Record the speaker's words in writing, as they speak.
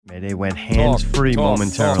They went hands-free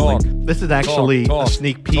momentarily. This is actually a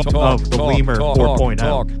sneak peek of the Lemur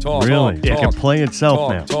 4.0. Really? It can play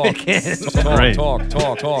itself now. It can. Great.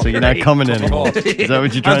 So you're not coming anymore. Is that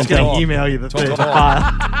what you're trying to say? I'm going to email you the file.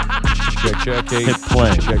 Check. Hit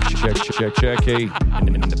play. Check.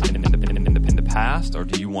 In the past, or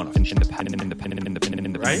do you want in the past,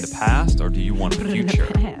 or do you want a future? In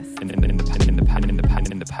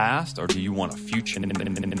the past, or do you want a future? In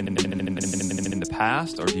the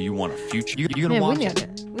past, or do you want a future? You're gonna watch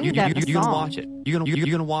it. You're gonna watch it. You're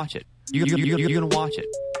gonna watch it. You're gonna watch it.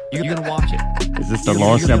 You're gonna watch it. Is this the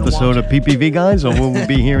lost episode of PPV Guys, or will we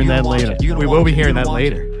be hearing that later? We will be hearing that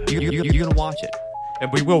later. You're gonna watch it.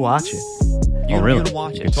 And we will watch it. Oh, really? You're gonna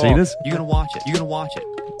watch You it. can see this? You're gonna watch it. You're gonna watch it.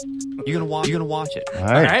 You're gonna watch it. All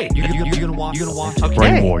right. You're gonna watch it. Okay.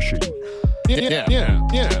 Brainwashing. Yeah.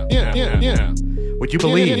 Would you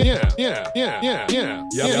believe Yep.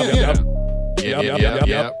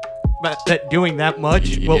 that doing that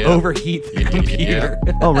much will overheat the computer?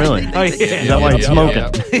 Oh, really? Oh, yeah. Is that why it's smoking?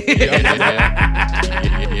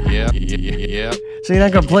 Yeah. So you're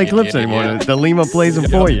not going to play clips anymore. The Lima plays them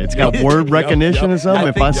for you. It's got word recognition or something.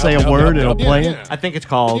 If I say a word, it'll play it. I think it's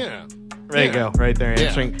called. There you go, right there.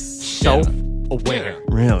 Answering self-aware.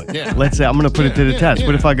 Really? Let's say I'm going to put it to the test.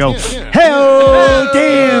 What if I go, "Hell,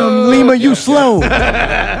 damn, Lima, you slow."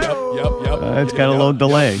 It's got a little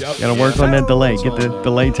delay. Got to work on that delay. Get the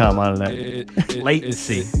delay time out of that.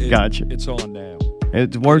 Latency. Gotcha. It's on now.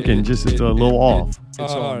 It's working. Just it's a little off.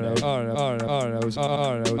 It's on. It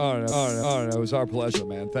was our pleasure,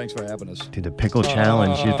 man. Thanks for having us. To the pickle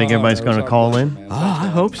challenge. You think everybody's going to call in? Oh, I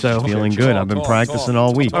hope so. Feeling good. I've been practicing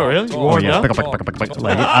all week. Oh, really? You Oh, warmed yeah. up?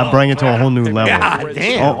 Like, I bring it to a whole new level. God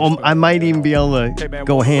damn. Oh, I might even be able to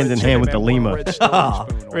go hand in hand with the Lima. Oh,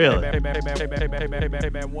 really?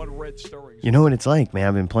 You know what it's like, man?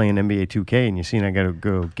 I've been playing NBA 2K, and you seen I got to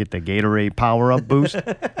go get the Gatorade power-up boost,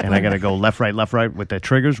 and I got to go left, right with the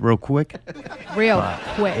triggers real quick. Real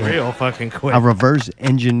quick. Real fucking quick. I reverse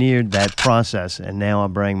engineered that process, and now I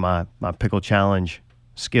bring my pickle challenge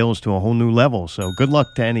skills to a whole new level. So good luck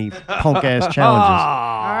to any punk-ass challenges.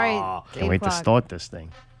 All right. Can't wait to start this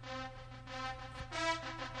thing.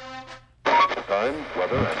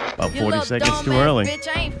 About 40 seconds too early. Bitch,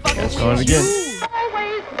 I ain't fucking Let's start it again.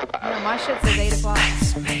 No, my shit says 8 o'clock.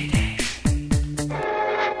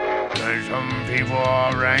 Some people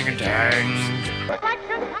are orangutans.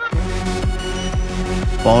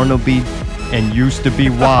 Barnaby and Used to Be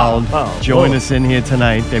Wild join us in here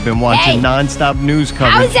tonight. They've been watching nonstop news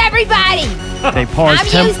coverage. How's everybody? They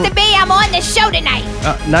paused I'm used to be. I'm on the show tonight.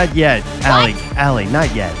 Not yet, Allie,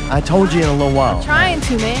 not yet. I told you in a little while. Trying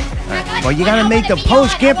to, man. Well, you gotta make the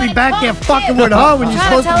post. Can't be back there fucking with her when you're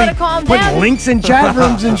trying to supposed tell her to to calm be putting down. links in chat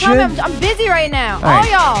rooms and shit. I'm busy right now. All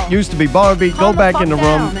right. All y'all. Used to Be Barbie. Go Calm the back fuck in the room.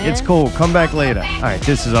 down, man. It's cool. Come back later. All right,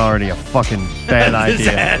 this is already a fucking bad idea.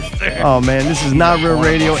 Disaster. Oh, man, this is Not Real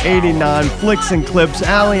Radio 89, Flicks and Clips.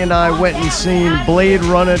 Allie and I went and seen Blade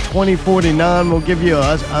Runner 2049. We'll give you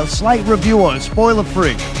a slight review on it,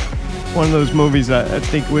 spoiler-free. One of those movies I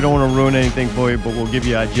think we don't want to ruin anything for you, but we'll give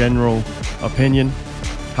you a general opinion.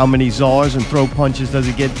 How many czars and throw punches does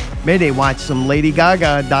it get? Mayday, watch some Lady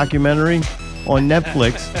Gaga documentary on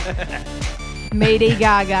Netflix. Lady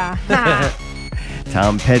Gaga.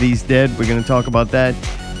 Tom Petty's dead. We're going to talk about that.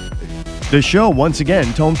 The show, once again,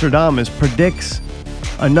 Tom Tradamus predicts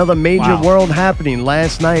another major world happening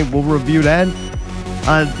last night. We'll review that.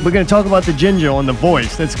 We're going to talk about the Ginger on The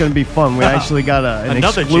Voice. That's going to be fun. We actually got an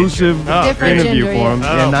exclusive Different interview Ginger, for him.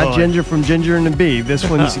 yeah. Yeah, Oh, not boy. Ginger from Ginger and the Bee. This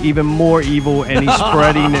one's even more evil, and he's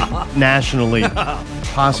spreading it nationally,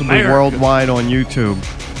 possibly America. worldwide on YouTube.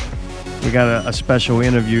 We got a special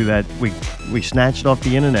interview that we snatched off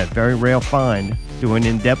the internet. Very rare find. Doing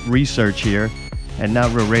in-depth research here at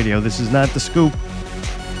Not Real Radio. This is not the scoop.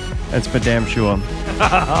 That's for damn sure.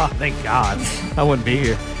 Thank God. I wouldn't be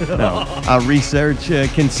here. No. Our research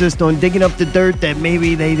consists on digging up the dirt that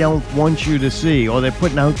maybe they don't want you to see, or they're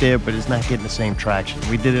putting out there, but it's not getting the same traction.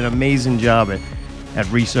 We did an amazing job at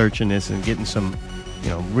researching this and getting some,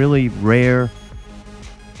 really rare,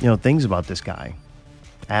 things about this guy,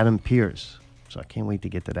 Adam Pearce. So I can't wait to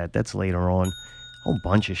get to that. That's later on. Whole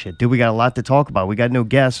bunch of shit. Dude, we got a lot to talk about. We got no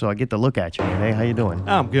guests, so I get to look at you. Hey, how you doing?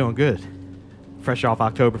 I'm doing good. Fresh off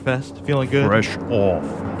Oktoberfest. Feeling good. Fresh off.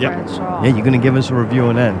 Yep. Yeah, you're going to give us a review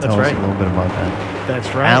on that and tell us right. a little bit about that. That's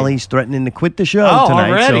right. Allie's threatening to quit the show Oh, tonight.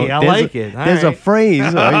 already? So I there's like it. All there's a right. phrase,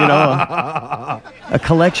 a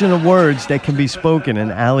collection of words that can be spoken,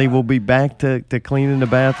 and Allie will be back to cleaning the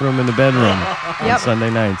bathroom and the bedroom on Yep. Sunday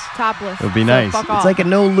nights. Topless. It would be So nice. fuck It's off. like a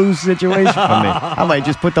no-lose situation for me. I might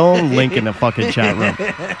just put the own link in the fucking chat room.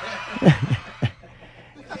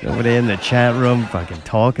 over there in the chat room, fucking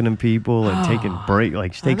talking to people and taking break.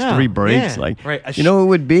 Like she takes know, 3 breaks. yeah. Like, Right, you know what it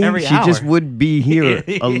would be? every She just hour. would be here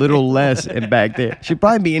a little less and back there. She'd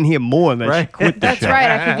probably be in here more than she Right. quit the That's show. right.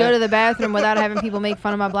 I could go to the bathroom without having people make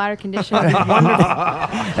fun of my bladder condition. It'd be wonderful.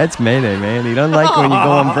 That's Mayday, man. He doesn't like when you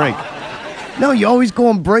go on break. No, you always go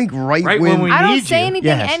on break right when we I don't need say you. anything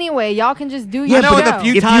Yes. anyway. Y'all can just do Yeah, your know show. the few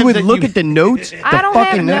if you times would that look you- at the notes, the I don't have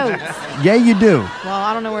fucking notes. Yeah, you do. Well,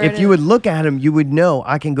 I don't know where If it you is. would look at them, you would know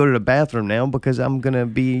I can go to the bathroom now because I'm gonna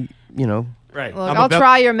be, Right. Look, I'll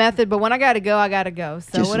try your method, but when I gotta go, I gotta go.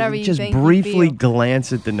 So just, whatever you just think. briefly You feel.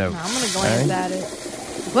 glance at the notes. I'm gonna all glance right? at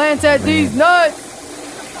it. Glance at these nuts.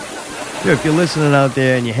 Yeah, if you're listening out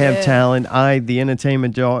there and you have Yeah. talent, I, the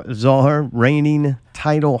entertainment czar, reigning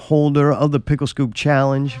title holder of the Pickle Scoop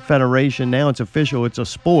Challenge Federation. Now it's official. It's a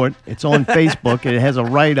sport. It's on Facebook. It has a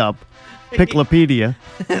write-up, Picklopedia.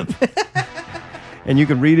 And you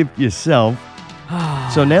can read it yourself.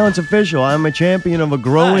 So now it's official. I'm a champion of a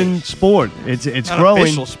growing Nice. sport. It's An growing.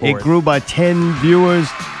 official sport. It grew by 10 viewers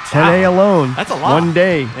today alone. That's a lot. One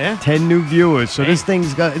day, Yeah. 10 new viewers. So this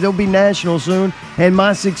thing's got, it'll be national soon. And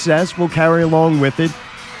my success will carry along with it.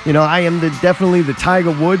 You know, I am definitely the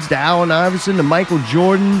Tiger Woods, the Allen Iverson, the Michael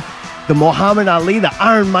Jordan, the Muhammad Ali, the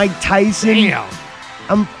Iron Mike Tyson. Damn.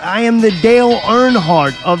 I am the Dale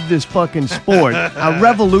Earnhardt of this fucking sport. I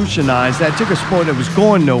revolutionized. I took a sport that was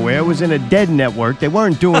going nowhere. It was in a dead network. They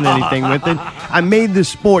weren't doing anything with it. I made the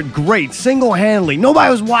sport great, single-handedly.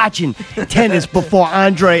 Nobody was watching tennis before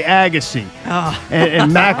Andre Agassi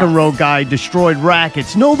and McEnroe guy destroyed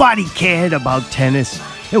rackets. Nobody cared about tennis.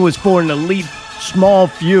 It was for an elite, small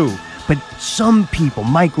few. But some people,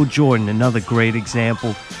 Michael Jordan, another great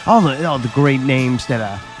example. All the great names that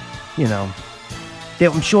are,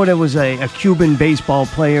 I'm sure there was a Cuban baseball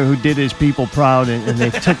player who did his people proud, and they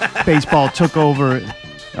baseball took over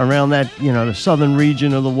around that, the southern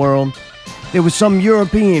region of the world. There was some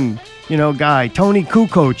European, guy, Tony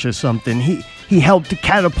Kukoc or something. He helped to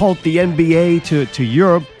catapult the NBA to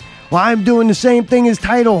Europe. Well, I'm doing the same thing as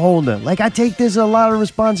title holder. Like, I take this a lot of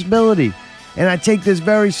responsibility, and I take this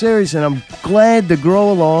very serious, and I'm glad to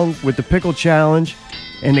grow along with the Pickle Challenge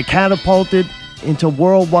and to catapult it into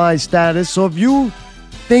worldwide status. So if you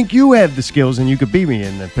think you have the skills and you could beat me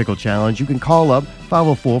in the Pickle Challenge, you can call up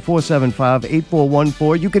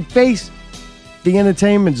 504-475-8414. You could face the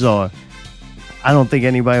entertainment czar. I don't think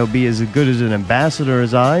anybody will be as good as an ambassador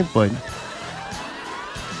as I, but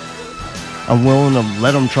I'm willing to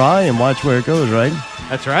let them try and watch where it goes, right?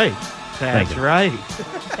 That's right. That's you. right.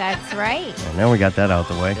 That's right. And now we got that out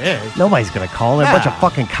the way. Yeah. Nobody's going to call. They're a bunch of Nah.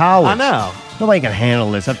 fucking cowards. I know. Nobody can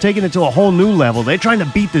handle this. I've taken it to a whole new level. They're trying to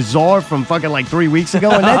beat the czar from fucking like 3 weeks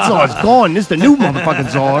ago, and that czar's gone. This is the new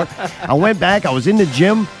motherfucking czar. I went back. I was in the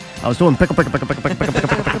gym. I was doing pickle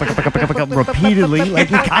repeatedly.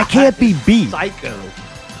 Like, I can't be beat. Psycho.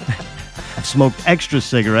 I've smoked extra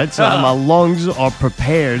cigarettes, so my lungs are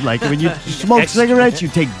prepared. Like, when you smoke cigarettes, you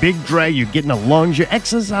take big drag, you get in the lungs, you're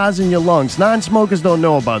exercising your lungs. Non-smokers don't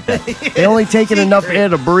know about that. They only taking enough air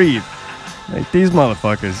to breathe. Like these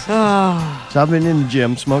motherfuckers. So I've been in the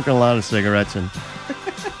gym, smoking a lot of cigarettes, and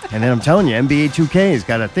then I'm telling you, NBA 2K has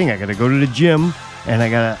got a thing. I got to go to the gym, and I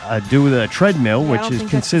got to do the treadmill, Yeah, I which don't is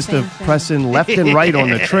think that's the consists same of thing. pressing left and right on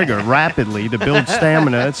the trigger rapidly to build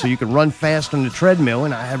stamina, so you can run fast on the treadmill.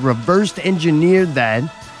 And I have reversed engineered that,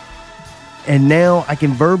 and now I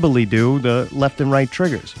can verbally do the left and right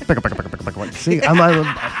triggers. See,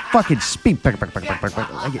 I fucking speak. Like,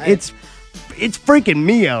 it's freaking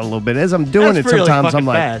me out a little bit as I'm doing That's it. really Sometimes I'm fucking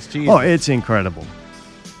like, fast, Jesus. oh, it's incredible.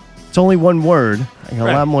 It's only one word. I got a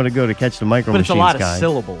Right. lot more to go to catch the Micro But it's a Machines lot guy. of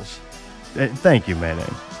syllables. Thank you, man.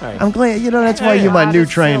 Right. I'm glad. That's why Hey, you're my a lot new of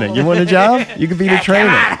trainer. You want a job? You can be the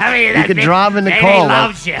trainer. You can drive in the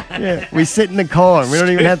car. Yeah, we sit in the car. We don't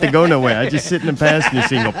even have to go nowhere. I just sit in the passenger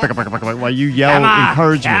seat and go while you yell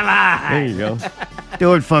encouragement. There you go.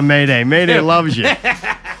 Do it for Mayday. Mayday loves you.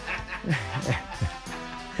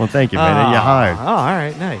 Well, thank you, Mayday. You're hired. Oh, all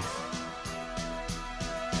right. Nice.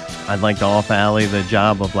 I'd like to offer Allie the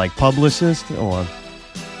job of like publicist or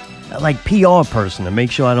like PR person to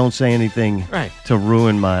make sure I don't say anything Right. to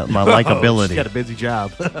ruin my She's likability. got a busy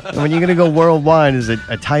job. And when you're going to go worldwide as a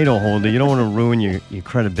title holder, you don't want to ruin your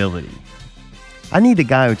credibility. I need a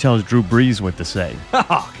guy who tells Drew Brees what to say.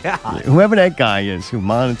 Oh, God. Whoever that guy is who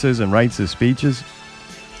monitors and writes his speeches,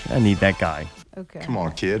 I need that guy. Okay. Come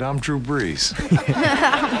on, kid. I'm Drew Brees.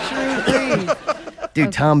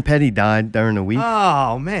 Dude, Tom Petty died during the week.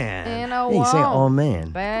 Oh, man. And a Hey, say, wall. oh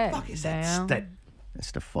man. Back Is down. that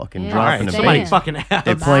It's the fucking Yeah. All dropping right, the somebody bass. fucking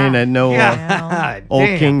They're playing that no God old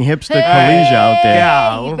damn. King Hipster Kalisha out there.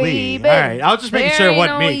 Yeah, baby. all right. I was just making There sure it ain't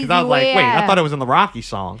wasn't no me because I was easy like, way wait, I out. thought it was in the Rocky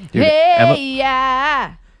song. Dude, Hey,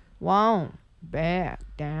 I won't back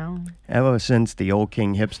down. Ever since the old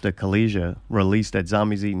King Hipster Kalisha released that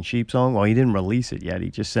Zombies Eating Sheep song, well, he didn't release it yet. He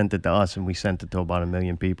just sent it to us, and we sent it to about 1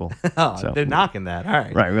 million people. Oh, So- they're knocking that. All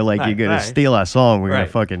right. Right, we're like, you're gonna right. steal our song. We're gonna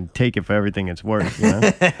Right. fucking take it for everything it's worth. You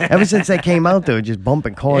know. Ever since that came out, though, just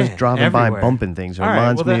bumping cars, Yeah, driving by, everywhere. bumping things. It All right,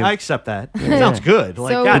 reminds well, then me. I Of, accept that. Sounds good.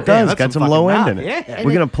 Like, So- God it does. damn, that's Got some fucking low end knock. in it. Yeah.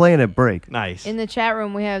 We're gonna play it at break. Nice. In the chat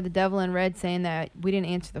room, we have the Devil in Red saying that we didn't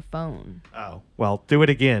answer the phone. Oh, well, do it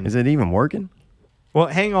again. Is it even working? Well,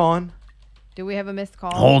 hang on. Do we have a missed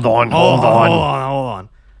call? Hold on. Hold on.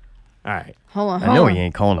 All right. Hold on. I know he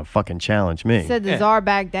ain't calling to fucking challenge me. He said the Yeah. czar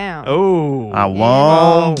back down. Oh. I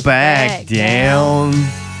won't Oh, back down.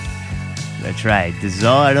 That's right. The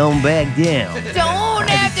Czar don't back down. Don't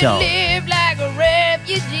have to tell. live like a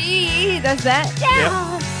refugee. That's that.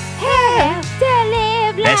 Have to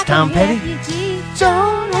live like That's Tom a Petty? refugee.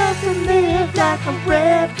 Don't have to live like a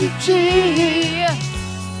refugee.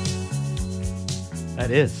 That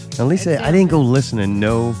is. At least I didn't go listen to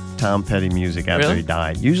no Tom Petty music after Really? he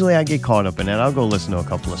died. Usually I get caught up in that. I'll go listen to a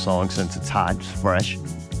couple of songs since it's hot, it's fresh.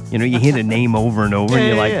 You know, you hear the name over and over, and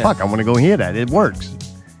you're Yeah, like, yeah. fuck, I want to go hear that. It works.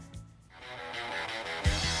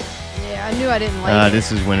 Yeah, I knew I didn't like it.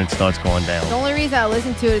 This is when it starts going The down. only reason I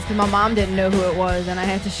listened to it is because my mom didn't know who it was, and I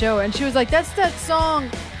had to show her. And she was like, "That's that song,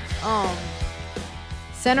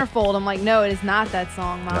 Centerfold." I'm like, "No, it is not that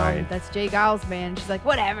song, Mom. Right. That's Jay Giles' band." She's like,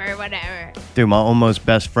 "Whatever." Dude, my almost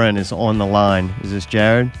best friend is on the line. Is this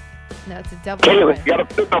Jared? No, it's a Devil in Caitlin, Red. you gotta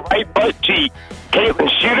put it in the right butt cheek. Caitlin,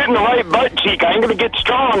 shoot it in the right butt cheek. I ain't gonna get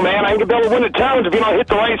strong, man. I ain't gonna be able to win the challenge if you don't hit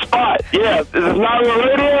the right spot. Yeah, this is not on the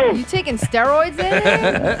radio. You taking steroids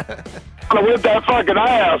in? I'm gonna whip that fucking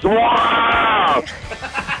ass. Wow!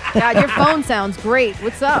 God, your phone sounds great.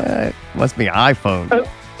 What's up? Must be an iPhone.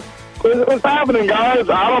 What's happening, guys?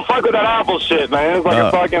 I don't fuck with that Apple shit, man. It's like a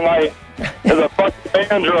fucking, like, it's a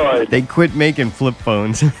fucking Android. They quit making flip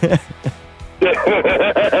phones.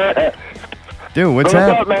 Dude, what's What's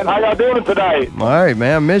up, happening? man? How y'all doing today? All right,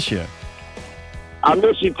 man. I miss you. I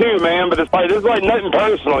miss you too, man. But it's like this is like nothing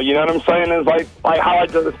personal. You know what I'm saying? It's like how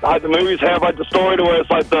the movies have like the story to where it's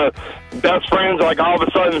like the best friends are like all of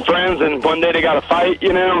a sudden friends, and one day they got to fight.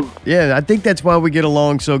 You know? Yeah, I think that's why we get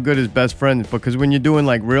along so good as best friends, because when you're doing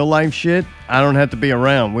like real life shit, I don't have to be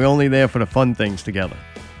around. We're only there for the fun things together.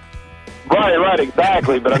 Right,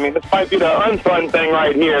 exactly. But I mean, this might be the unfun thing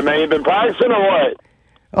right here, man. You been practicing or what?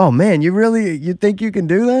 Oh man, you think you can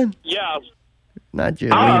do that? Yeah. Not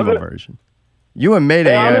your Lima version. You and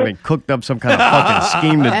Mayday Yeah, haven't cooked up some kind of fucking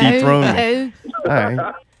scheme to dethrone me. All right.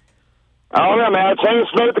 I don't know, man. I chain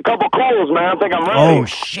smoked a couple cools, man. I think I'm ready. Oh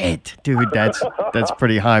shit, dude, that's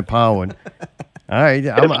pretty high powered. All right,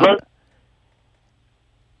 So,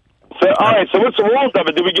 all right. So what's the rules of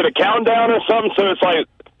it? Do we get a countdown or something? So it's like,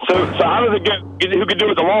 so how does it get? Who can do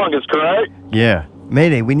it the longest? Correct? yeah.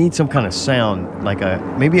 Mayday, we need some kind of sound, like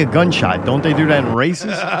maybe a gunshot. Don't they do that in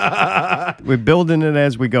races? We're building it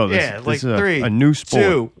as we go. This is 3, a new sport.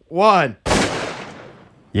 2, 1.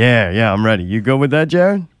 Yeah, I'm ready. You go with that,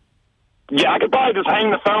 Jared? Yeah, I could probably just hang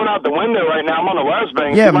the phone out the window right now. I'm on the West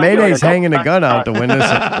Bank. Yeah, It might be Mayday's like a hanging the gun out the window.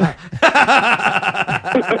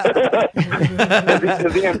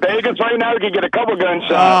 Is he in Vegas right now? We could get a couple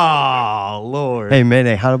gunshots. Oh, Lord. Hey,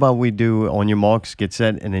 Mayday, how about we do on your marks, get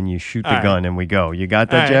set, and then you shoot the All right. gun and we go. You got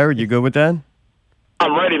that, All right. Jared? You good with that?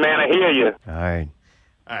 I'm ready, man. I hear you. All right.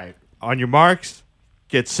 All right. On your marks,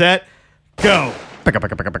 get set, go.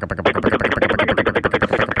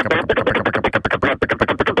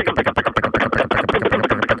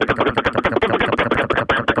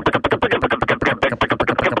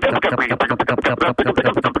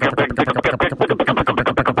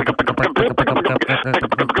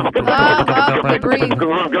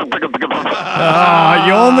 Oh,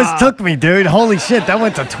 you almost took me, dude. Holy shit, that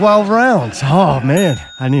went to 12 rounds. Oh, man.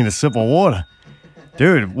 I need a sip of water.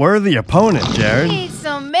 Dude, worthy opponent, Jared. Need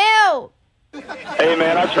some milk. Hey,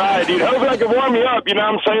 man, I tried, dude. Hopefully I can warm you up, you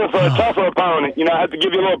know what I'm saying, for a tougher opponent. You know, I have to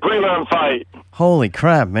give you a little prelim fight. Holy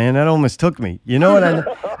crap, man. That almost took me. You know what?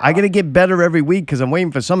 I got to get better every week because I'm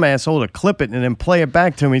waiting for some asshole to clip it and then play it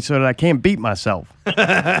back to me so that I can't beat myself.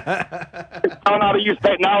 I don't know how to use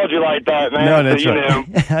technology like that, man. No, that's so, you right.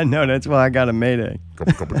 know. I know. That's why I got a Mayday. Slow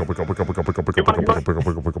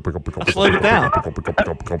it down.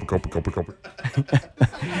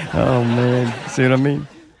 Oh, man. See what I mean?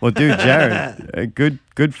 Well, dude, Jared, a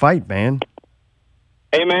good fight, man.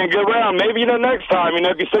 Hey, man, good round. Maybe, next time,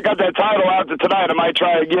 if you still got that title after tonight, I might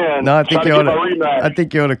try again. No, I think you ought to. I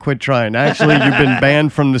think you ought to quit trying. Actually, you've been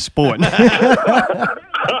banned from the sport.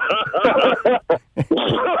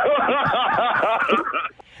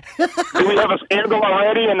 Do we have a scandal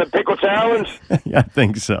already in the pickle challenge? Yeah, I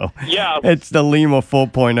think so. Yeah. It's the Lima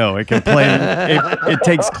 4.0. It can play. It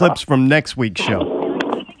takes clips from next week's show.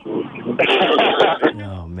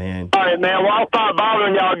 Oh, man. All right, man. Well, I'll stop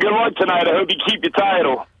bothering y'all. Good luck tonight. I hope you keep your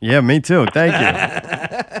title. Yeah, me too. Thank you.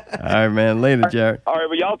 All right, man. Later, Jared. All right,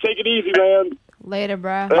 well, y'all take it easy, man. Later,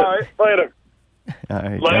 bro. All right, later. All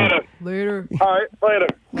right, Later. Later. All right, later.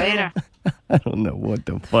 Later. I don't know what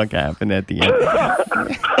the fuck happened at the end.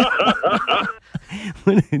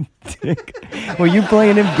 What a dick. Were you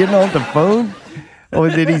playing him getting off the phone? Or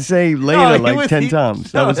did he say later like 10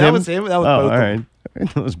 times? That was him. That was oh, both all of them. right.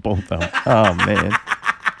 It was both of them. Oh, man.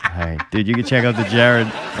 All right. Dude, you can check out the Jared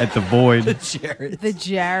at The Void. The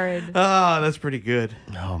Jared. Oh, that's pretty good.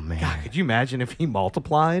 Oh, man. God, could you imagine if he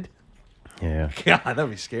multiplied? Yeah. God, that'd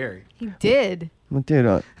be scary. He did. Well, dude,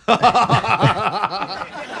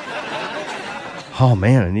 oh,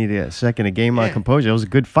 man, I needed a second to gain my composure. It was a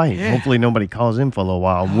good fight. Yeah. Hopefully nobody calls in for a little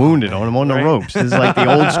while. I'm wounded on him on the ropes. This is like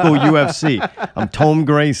the old school UFC. I'm Tom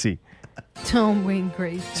Gracie. Tom Wayne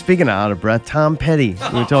Gracie. Speaking of out of breath, Tom Petty.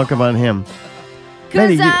 We were talking about him.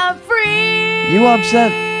 Because Petty, I'm free. You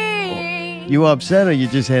upset? You upset or you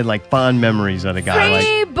just had like fond memories of the guy?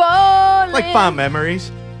 Free bowling. Like fond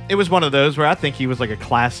memories. It was one of those where I think he was like a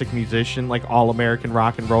classic musician, like all-American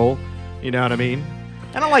rock and roll. You know what I mean?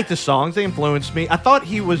 And I like the songs. They influenced me. I thought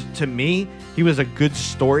he was a good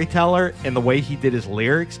storyteller in the way he did his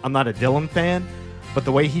lyrics. I'm not a Dylan fan, but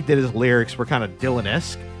the way he did his lyrics were kind of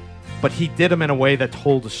Dylan-esque. But he did them in a way that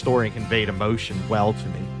told a story and conveyed emotion well to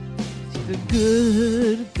me. The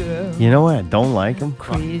good girl. You know what? I don't like him.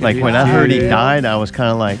 Crazy Like when I heard he Yeah. died, I was kind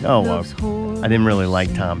of like, oh, well, Loves whores I didn't really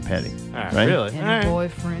like Tom Petty. All right, Right? really? and All right.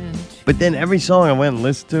 boyfriend. But then every song I went and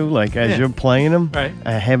listened to, like as Yeah. you're playing them, Right.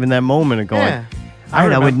 having that moment of going, Yeah. all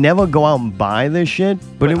right, I would remember- never go out and buy this shit,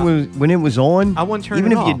 but But it was when it was on. I wouldn't turn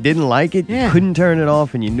even it if you off. didn't like it, Yeah. you couldn't turn it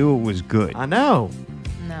off, and you knew it was good. I know.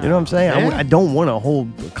 No. You know what I'm saying? Yeah. I don't want a whole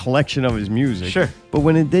collection of his music. Sure. But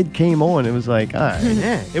when it did came on, it was like, all right,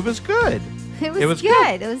 Yeah, it was good. It was, It was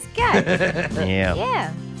good. It was good. yeah, Yeah.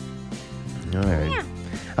 all right.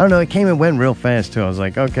 I don't know. It came and went real fast too. I was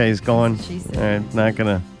like, okay, he's gone. She said. All right, not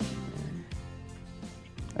gonna.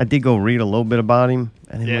 I did go read a little bit about him.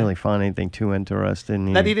 I didn't Yeah. really find anything too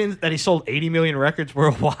interesting. That he sold 80 million records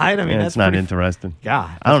worldwide. I mean, Yeah, that's it's not pretty, interesting. God,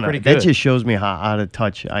 I don't know. Pretty That good. just shows me how out of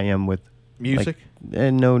touch I am with Music?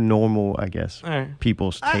 and no normal, I guess, All right.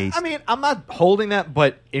 people's taste. I mean, I'm not holding that,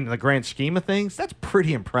 but in the grand scheme of things, that's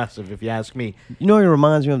pretty impressive if you ask me. You know, it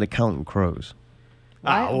reminds me of the Counting Crows.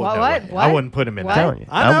 I What? wouldn't- What? no way. What? I wouldn't put him in What? that. Telling you,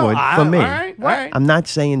 I would, for me. All right, all right. I'm not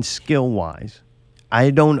saying skill wise. I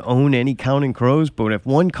don't own any Counting Crows, but if a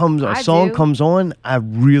I song do. comes on, I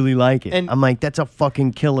really like it. And- I'm like, that's a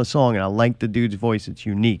fucking killer song, and I like the dude's voice. It's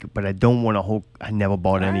unique, but I don't want to hold. I never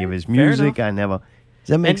bought any of his fair music. enough. I never. Does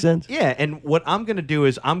that make And- sense? Yeah, and what I'm going to do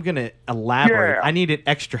is I'm going to elaborate. Yeah. I needed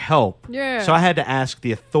extra help. Yeah. So I had to ask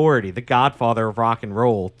the authority, the godfather of rock and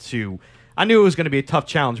roll, to. I knew it was going to be a tough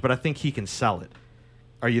challenge, but I think he can sell it.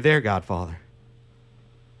 Are you there, Godfather?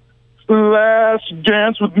 Last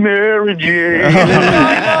dance with Mary Jane.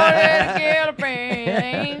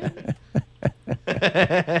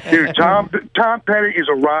 Dude, Tom Petty is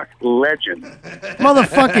a rock legend.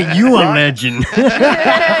 Motherfucker, you a legend.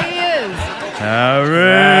 Yeah, he is. All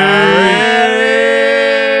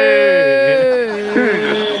right. Dude,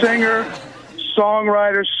 he's a singer,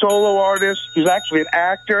 songwriter, solo artist. He's actually an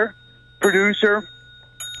actor, producer.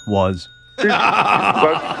 Was. But,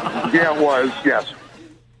 yeah, was, yes.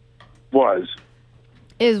 Was.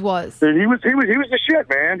 Was. Dude, he was the shit,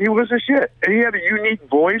 man. He was the shit. And he had a unique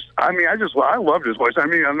voice. I mean, I loved his voice. I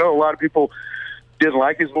mean, I know a lot of people didn't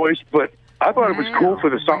like his voice, but I thought it was cool for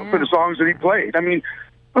the songs that he played. I mean,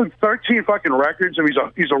 13 fucking records. I mean,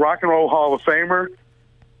 he's a rock and roll Hall of Famer.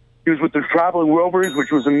 He was with the Traveling Wilburys,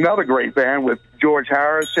 which was another great band with George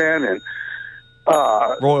Harrison and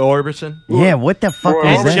Roy Orbison? Yeah, what the fuck Roy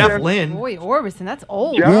is And Orbison. that? Jeff Lynne. Roy Orbison, that's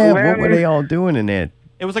old. Jeff Yeah, what Lynne. were they all doing in there?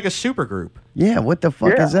 It was like a super group. Yeah, what the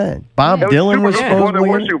fuck Yeah. is that? Bob Yeah. Dylan was Well, supposedly there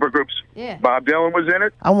were in it? supergroups. Yeah. Bob Dylan was in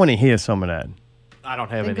it. I want to hear some of that. I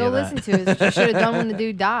don't have Then any go of listen that. to it. You should have done when the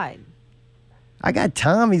dude died. I got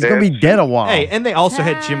Tom. He's going to be dead a while. Hey, and they also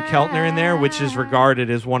had Jim Keltner in there, which is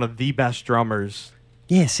regarded as one of the best drummers.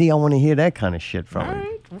 yeah, see, I want to hear that kind of shit from All him.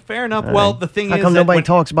 right, well, fair enough. All Well, right. the thing How is come that nobody when-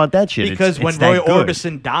 talks about that shit? because It's when that Roy good.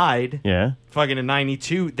 Orbison died, Yeah. fucking in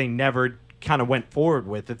 '92, they never kind of went forward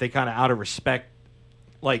with it. They kind of out of respect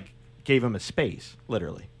like gave him a space,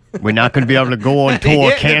 literally. We're not going to be able to go on tour,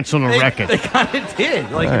 Yeah, cancel the record. They kind of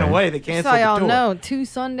did. Like, in a way, they Just canceled so y'all the tour. know, 2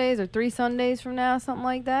 Sundays or 3 Sundays from now, something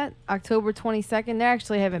like that, October 22nd, they're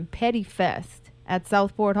actually having Petty Fest at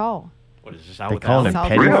Southport Hall. What is this out They with call Alex? it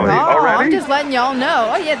Southport Petty Hall. Fest? Already? I'm just letting y'all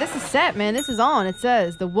know. Oh, yeah, this is set, man. This is on. It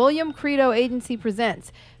says, the William Credo Agency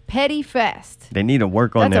presents Petty Fest. They need to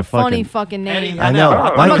work on That's their a funny fucking... fucking name. I know. Oh, Why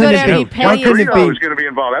I'm gonna couldn't go there it and be? be Why Petty couldn't it Credo be? is going to be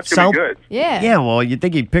involved. That's going to be good. Yeah. Yeah, well, you'd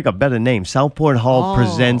think he'd pick a better name. Southport Hall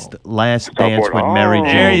presents Last Dance Southport with Mary Hall.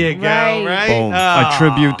 Jane. There you go. Right. Right. Boom. Ah. A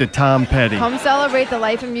tribute to Tom Petty. Come celebrate the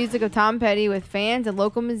life and music of Tom Petty with fans and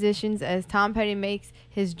local musicians as Tom Petty makes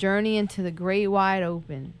his journey into the great wide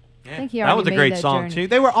open. I think he That already was a made great that song journey. too.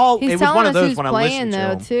 They were all. He's it was telling one of us those who's when I playing listened to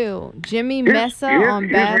though them. too. Jimmy Mesa on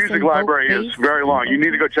bass music and library folk is bass. very long. You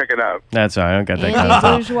need to go check it out. That's all right. I don't got that Andy kind of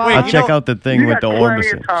time. Bourgeois. Wait, I'll you check know- out the thing You with got the plenty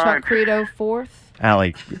Orbison. of time. Chuck Credo fourth.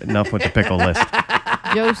 Allie, enough with the pickle list.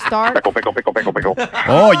 Joe Stark. Pickle.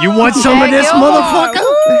 Oh, you want some of Jack this, Gilmore.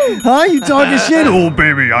 motherfucker? Huh? You talking shit? Oh,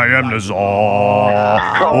 baby, I am the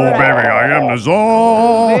czar. Oh, baby, I am the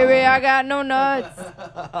czar. Baby, I got no nuts.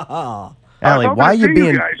 Allie, why are you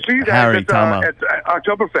being... See that Harry, at, time out. at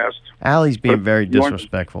Oktoberfest. Allie's being very You want-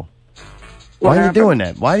 disrespectful. What Why are you happened? doing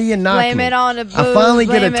that? Why do you knock Blame me? it on the booze. I finally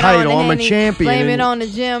get a blame it on title. the I'm a Henny, champion. Blame it and- on the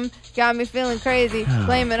gym. Got me feeling crazy.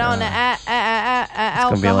 Blame it on the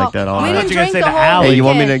alcohol. gonna be like that all We night. didn't I thought you were gonna drink say the the whole alley. Hey, you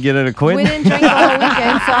want me to weekend. get it a quit? We didn't drink the whole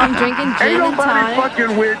weekend, so I'm drinking Ain't gin and nobody tonic.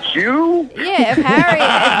 fucking with you. Yeah, if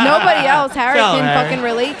nobody else, Harry Tell can Harry. fucking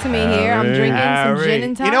relate to me here. I'm drinking some gin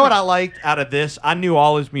and tonic. You know what I liked out of this? I knew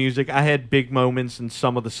all his music. I had big moments in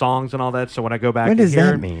some of the songs and all that. So when I go back, What and does hear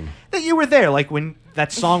that it, mean? That you were there, like when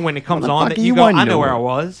that song when it comes on, that Motherfucker, you you go, wasn't I know where I doing it.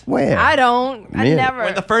 was. Where? I don't. I Yeah. never.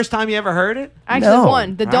 When the first time you ever heard it, Actually, No.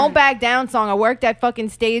 one. The Don't Back Down song. I worked that fucking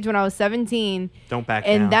stage when I was 17. Don't Back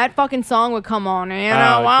And Down. that fucking song would come on. And Oh,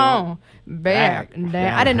 I Don't won't back Back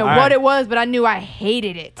down. I didn't know Down. what All right. it was, but I knew I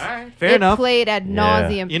hated it. All right, fair it enough. played ad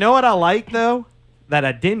nauseum. You know what I like though, that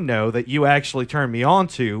I didn't know that you actually turned me on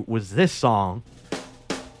to was this song.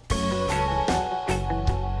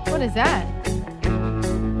 What is that?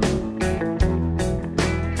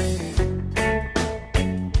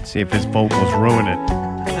 See if his vocals ruin it.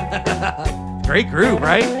 Great groove,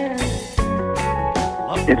 right?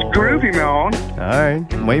 It's groovy, man. All right.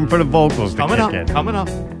 I'm waiting for the vocals to Coming kick up, in. coming up.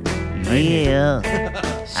 Yeah,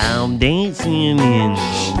 I'm dancing in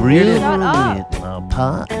the rhythm Shut up. with my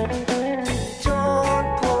pot.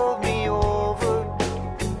 Don't pull me over,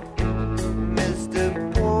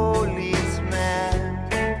 Mr. Policeman.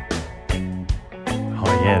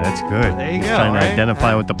 Oh yeah, that's good. There you He's go, trying right? to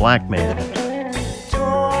identify with the black man.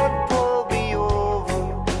 Don't pull me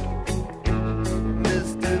over,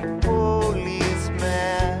 Mr.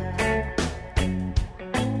 Policeman.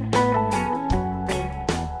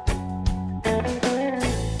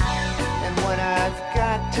 And what I've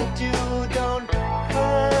got to do don't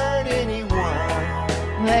hurt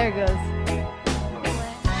anyone. There it goes.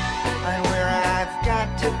 And where I've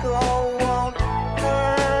got to go won't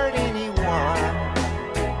hurt anyone.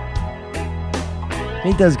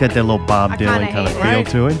 He does got that little Bob I Dylan kinda kind of hate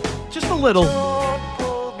feel it. to it. Just a little. Don't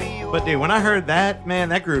pull me over. But dude, when I heard that, man,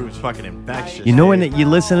 that groove was fucking infectious. You know when dude. you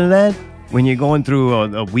listen to that? When you're going through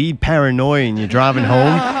a weed paranoia and you're driving home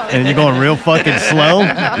and you're going real fucking slow,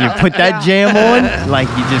 you put that jam on like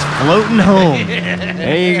you're just floating home.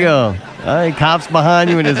 There you go. All right, cops behind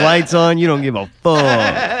you and his lights on, you don't give a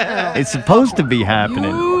fuck. It's supposed to be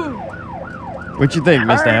happening. What you think, Mr.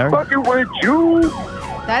 I ain't Harry? fucking with you.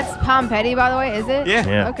 That's Tom Petty, by the way, is it? Yeah.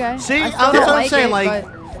 Yeah. Okay. See, I still that's don't what I'm saying, it, like-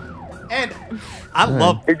 but And I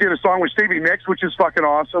love. He did a song with Stevie Nicks, which is fucking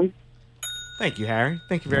awesome. Thank you, Harry.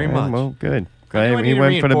 Thank you very Yeah, much. well, good. I Glad he need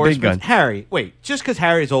went for the big reinforcements. gun. Harry, wait, just because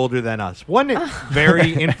Harry's older than us, wasn't it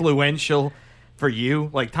very influential for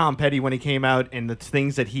you, like Tom Petty when he came out and the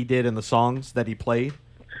things that he did and the songs that he played?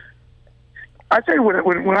 I tell you,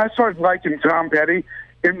 when I started liking Tom Petty,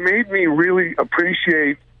 it made me really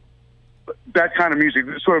appreciate that kind of music,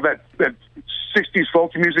 sort of that 60s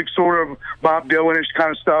folk music, sort of Bob Dylan-ish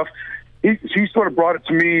kind of stuff. He sort of brought it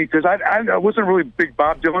to me because I wasn't really a big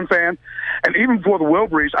Bob Dylan fan. And even before the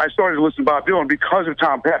Wilburys, I started to listen to Bob Dylan because of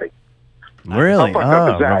Tom Petty. Really? How fucked up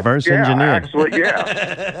Oh, is that? reverse yeah, engineered. Actually,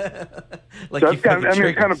 yeah. Like So you that's kind of, I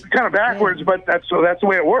mean, kind of backwards, but that's the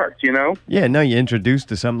way it worked, you know. Yeah, no, you're introduced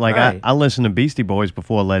to something. Like, Right. I listened to Beastie Boys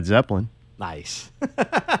before Led Zeppelin. nice.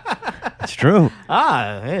 It's true.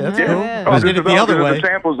 Hey, that's Yeah. cool. Yeah. I did it the other way.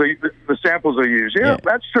 The samples they use. Yeah, Yeah.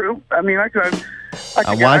 that's true. I mean, I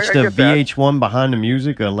I watched get that. VH1 Behind the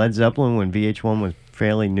Music of Led Zeppelin when VH1 was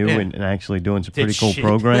fairly new Yeah. and actually doing some Did pretty cool shit.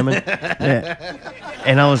 programming. Yeah.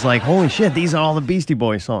 And I was like, holy shit, these are all the Beastie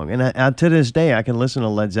Boys songs. And to this day, I can listen to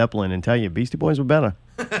Led Zeppelin and tell you Beastie Boys were better.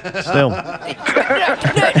 Still.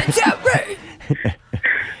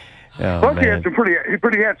 Oh, Plus, he man.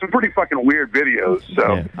 had some pretty fucking weird videos.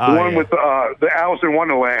 So Yeah. Oh, the one yeah. with the Alice in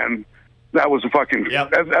Wonderland, that was a fucking Yep.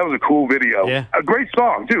 that was a cool video. Yeah. A great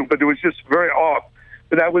song too, but it was just very off.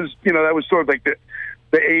 But that was sort of like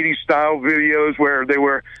the '80s style videos where they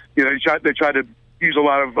were they tried to use a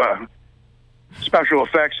lot of special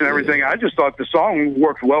effects and everything. I just thought the song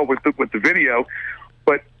worked well with the video,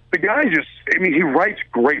 but the guy he writes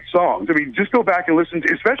great songs. I mean, just go back and listen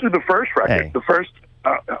to, especially the first record, Hey. the first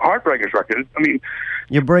Heartbreakers record. I mean,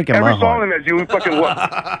 You're breaking every my song heart. in that you fucking what?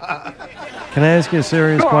 Can I ask you a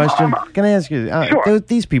serious No, question? Can I ask you? Sure.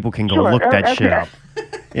 These people can go Sure, look that ask shit me. up.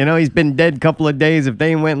 He's been dead a couple of days. If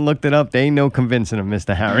they went and looked it up, they ain't no convincing him,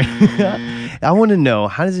 Mr. Harry. I want to know,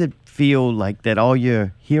 how does it feel like that all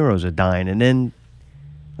your heroes are dying, and then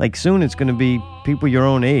like soon it's going to be people your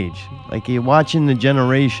own age, like you're watching the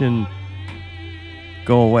generation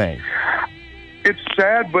go away. It's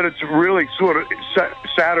sad, but it's really sort of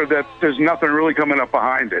sadder that there's nothing really coming up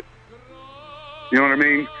behind it. You know what I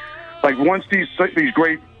mean? Like once these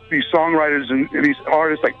songwriters and these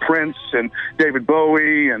artists like Prince and David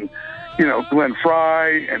Bowie and Glenn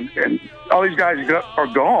Frey and all these guys are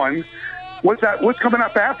gone, what's coming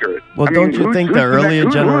up after it? Well, don't you think the earlier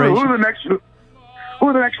generation? Who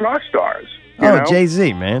are the next rock stars? You Oh, know?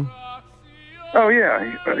 Jay-Z, man. Oh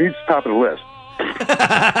yeah, he's top of the list.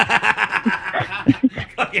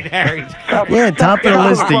 Fucking Harry. Yeah, top of the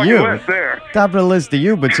list to fucking you. list there. Top of the list to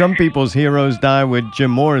you, but some people's heroes die with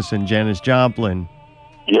Jim Morrison, Janis Joplin,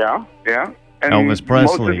 Yeah. And Elvis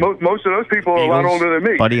Presley. Most of those people are a lot Eagles. older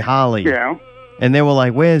than me. Buddy Holly. Yeah. And they were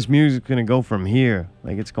like, where's music going to go from here?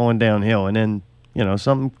 Like, it's going downhill. And then,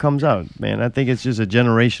 something comes out, man. I think it's just a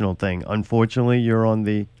generational thing. Unfortunately, you're on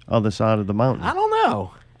the other side of the mountain. I don't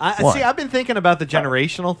know. What? See, I've been thinking about the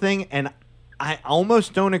generational thing, and I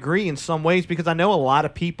almost don't agree in some ways because I know a lot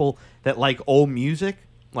of people that like old music,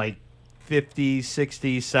 like 50s,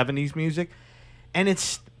 60s, 70s music, and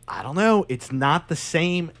I don't know, it's not the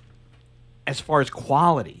same as far as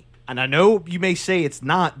quality. And I know you may say it's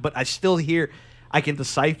not, but I can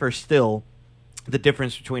decipher still the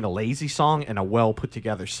difference between a lazy song and a well put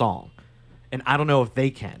together song. And I don't know if they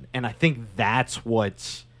can. And I think that's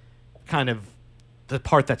what's kind of the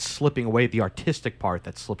part that's slipping away, the artistic part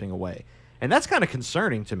that's slipping away. And that's kind of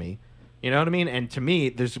concerning to me. You know what I mean? And to me,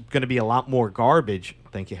 there's going to be a lot more garbage,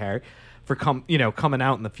 thank you, Harry, for coming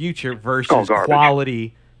out in the future versus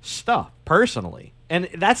quality stuff, personally. And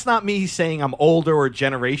that's not me saying I'm older or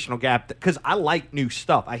generational gap, because I like new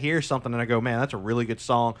stuff. I hear something and I go, man, that's a really good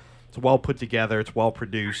song. It's well put together. It's well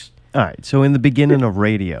produced. All right, so in the beginning of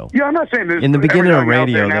radio. Yeah, I'm not saying this. In the beginning of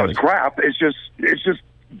radio, now that it's was crap. It's just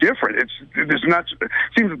different. It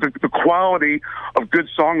seems that the quality of good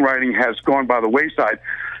songwriting has gone by the wayside.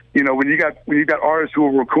 When you got artists who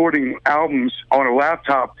are recording albums on a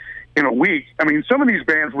laptop in a week. I mean, some of these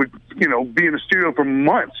bands would be in the studio for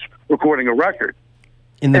months recording a record.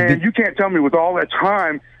 And you can't tell me with all that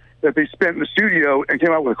time that they spent in the studio and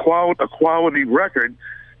came out with a quality record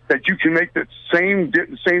that you can make the same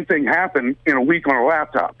thing happen in a week on a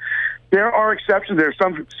laptop. There are exceptions. There's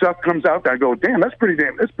some stuff comes out that I go, damn, that's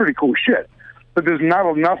pretty cool shit. But there's not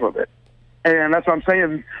enough of it. And that's what I'm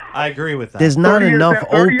saying. I agree with that. There's not enough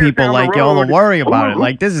old people like y'all to worry about it.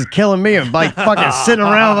 Like, this is killing me. I'm like fucking sitting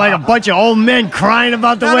around like a bunch of old men crying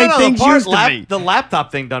about the way things used to be. The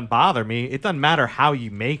laptop thing doesn't bother me. It doesn't matter how you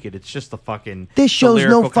make it. It's just the fucking. This shows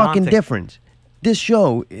no fucking content. difference. This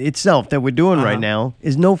show itself that we're doing right now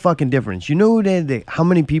is no fucking difference. You know how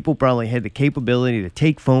many people probably had the capability to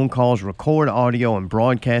take phone calls, record audio, and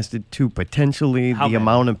broadcast it to potentially the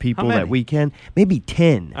amount of people that we can? Maybe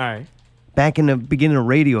 10. All right. Back in the beginning of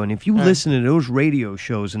radio, and if you listen to those radio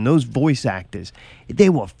shows and those voice actors, they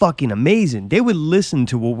were fucking amazing. They would listen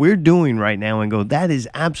to what we're doing right now and go, that is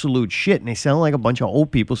absolute shit. And they sound like a bunch of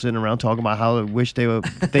old people sitting around talking about how they wish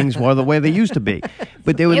things were the way they used to be.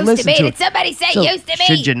 But they would listen to it. Did somebody say So, used to be?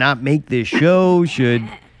 should you not make this show? You know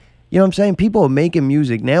what I'm saying? People are making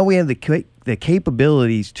music. Now we have the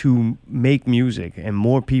capabilities to make music, and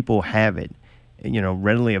more people have it.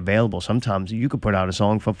 Readily available. Sometimes you could put out a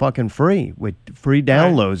song for fucking free with free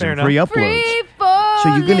downloads and free uploads.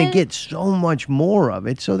 So you're going to get so much more of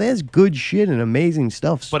it. So there's good shit and amazing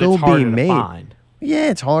stuff But still it's harder being made. to find. Yeah,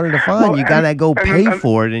 it's harder to find. You got to go pay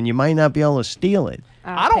for it, and you might not be able to steal it.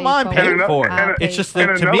 I don't mind paying for it. It's just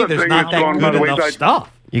that to me, there's not that good enough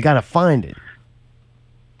stuff. You got to find it.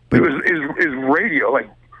 Is radio, like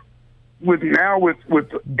with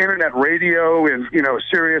internet radio and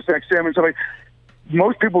Sirius XM and stuff like,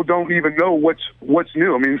 most people don't even know what's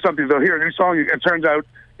new. I mean, something they'll hear a new song, it turns out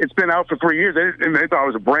it's been out for 3 years, and they thought it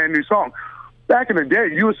was a brand new song. Back in the day,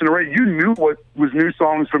 you listen to radio, you knew what was new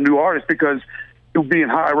songs from new artists because it would be in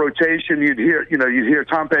high rotation. You'd hear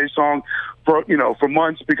Tom Petty's song for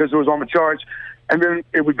months because it was on the charts, and then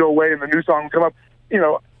it would go away and the new song would come up.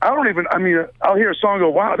 I'll hear a song and go,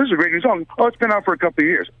 wow, this is a great new song. Oh, it's been out for a couple of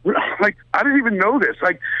years. Like, I didn't even know this.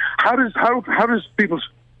 Like, how does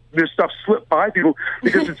this stuff slip by people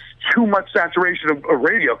because it's too much saturation of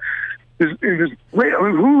radio? There's radio. I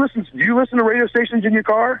mean, who listens? Do you listen to radio stations in your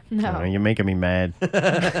car? No. You're making me mad. I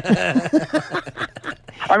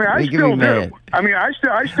mean, I still do. I mean, I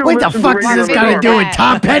still What the listen fuck to does radio. this got to do with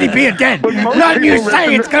Tom Petty being dead? Nothing you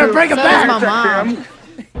say, it's going to bring him back. my mom.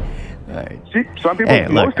 See, some people, Hey,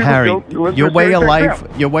 most look, people Harry, don't listen your to way of Sirius life,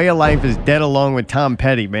 XM. your way of life is dead along with Tom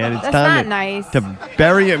Petty, man. It's That's time not to, nice. to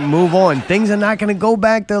bury it and move on. Things are not going to go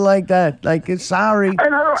back to like that. Like, it's sorry.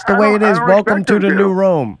 It's the way it is. Welcome to the new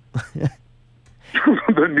Rome.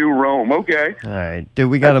 The new Rome. Okay. All right,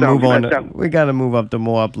 dude, we got to That move on. sounds- that sounds- We got to move up to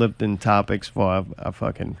more uplifting topics before I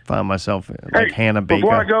fucking find myself like Hey, Hannah Baker.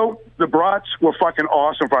 before I go, the Brats were fucking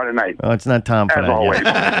awesome Friday night. Oh, it's not time for As that always.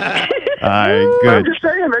 yet. All right, I'm good. just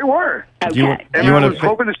saying, they were. Do you And I want was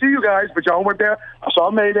hoping to see you guys, but y'all weren't there. I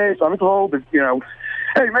saw Mayday, saw Nicole, but,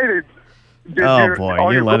 hey, Mayday. Did Oh, boy,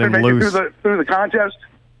 all you your let equipment him make it loose. through the contest?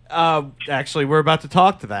 Actually, we're about to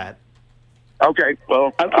talk to that. Okay,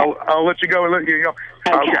 well, I'll let you go and let you go.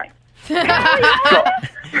 Okay. All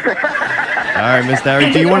right, Mr.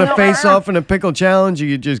 Harry, do you want to face off in a pickle challenge, or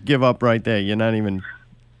you just give up right there? You're not even.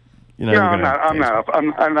 You're not even I'm gonna not.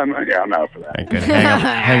 I'm not up for that. Okay, good.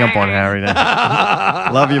 Hang up on Harry then.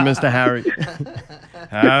 Love you, Mr. Harry.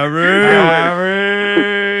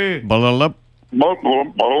 Harry. Blah, up.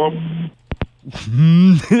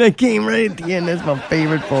 That came right at the end. That's my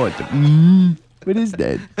favorite part. What is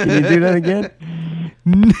that? Can you do that again?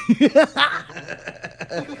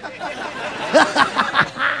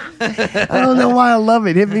 I don't know why I love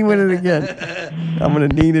it. Hit me with it again. I'm going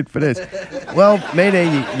to need it for this. Well, Mayday,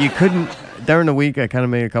 you couldn't. During the week, I kind of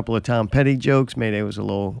made a couple of Tom Petty jokes. Mayday was a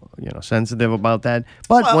little, sensitive about that.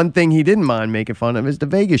 But one thing he didn't mind making fun of is the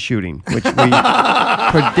Vegas shooting, which we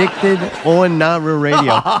predicted on Not Real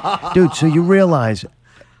Radio. Dude, so you realize.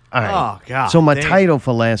 All right. Oh, God. So my damn. title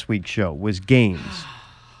for last week's show was Games.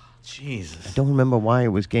 Jesus. I don't remember why it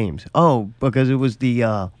was Games. Oh, because it was the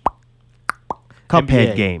Cuphead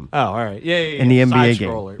NBA. game. Oh, all right. Yeah. In the NBA game.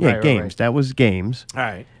 Side-scroller. Yeah, Right, Games. right. That was Games. All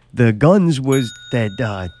right. The Guns was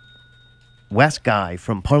that West guy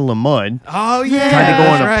from Puddle of Mud. Oh, yeah. Tried to go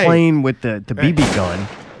on a right. plane with the BB gun.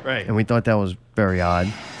 Right. And we thought that was very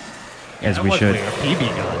odd. As That we wasn't should. like a BB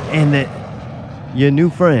gun. And that your new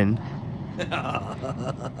friend.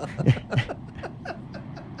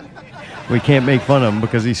 We can't make fun of him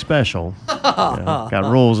because he's special. Got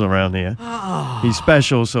rules around here. He's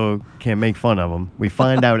special, so can't make fun of him. We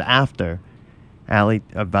find out after. Allie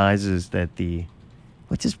advises that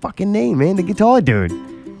what's his fucking name, man? The guitar dude.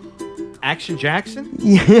 Action Jackson?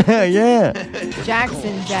 Yeah.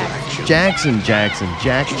 Jackson. Jack Jackson.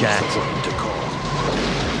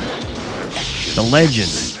 The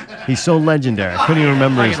legend. He's so legendary. I couldn't even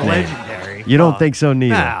remember his Fucking name. legendary. You don't think so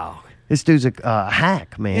neither? No. This dude's a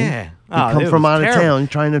hack, man. Yeah. He Oh, come it from was out of terrible. town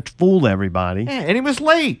trying to fool everybody. Yeah, and he was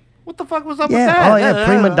late. What the fuck was up with Yeah, that? oh yeah,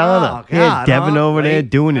 prima donna. Oh, He had God, Devin oh, over there late.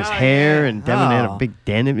 doing his Oh, hair, yeah. and Devin had a Oh. big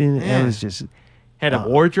dent in it. Yeah. It was just. Had a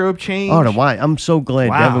wardrobe change. Oh, why? I'm so glad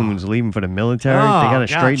Wow. Devin was leaving for the military. Oh, they got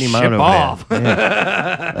to God, straighten him out ship over off. there.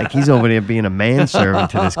 Yeah. Like he's over there being a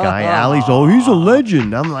manservant to this guy. Allie's, he's a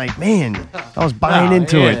legend. I'm like, man, I was buying Oh,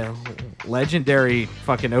 into yeah. it. Legendary,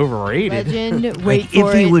 fucking overrated. Legend. Wait Like, for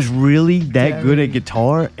if he it. was really that good at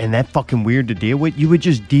guitar and that fucking weird to deal with, you would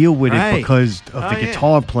just deal with it Right. because of Oh, the yeah.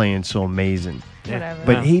 guitar playing so amazing. Whatever.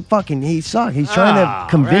 But he sucked. He's trying to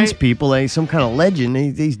convince people that he's some kind of legend.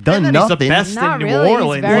 He's done And then nothing. he's the best Not in New really. He's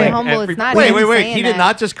Orleans. very Like, humble. It's not wait, him wait. saying He did that.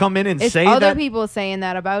 not just come in and It's say other that. people saying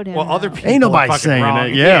that about him. Well, though. other people. Ain't are nobody fucking saying wrong.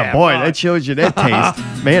 that. Yeah, boy, fuck. that shows you that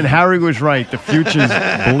taste. Man, Harry was right. The future's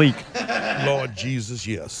bleak. Lord Jesus,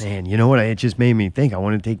 yes. Man, you know what? It just made me think. I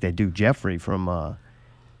want to take that dude Jeffrey from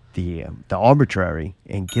the Arbitrary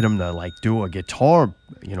and get him to like do a guitar,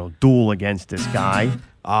 duel against this guy.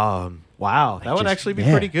 Wow, that would Just- actually be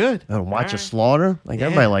yeah. pretty good. Watch a slaughter. Like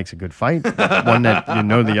everybody likes a good fight. One that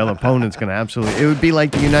the other opponent's going to absolutely. It would be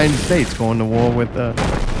like the United States going to war with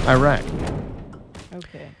Iraq.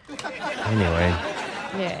 Okay. Anyway,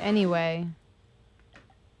 Yeah. Anyway.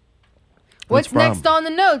 What's What's next on the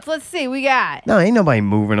notes? Let's see. We got. no, ain't nobody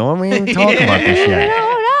moving on. We ain't even talking about this yet.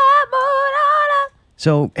 Hold up,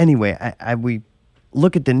 So anyway, we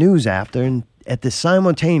look at the news after, and at the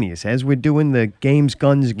simultaneous, as we're doing the games,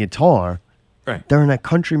 guns, and guitar, Right. during a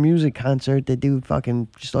country music concert, the dude fucking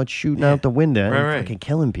starts shooting out the window and Right. fucking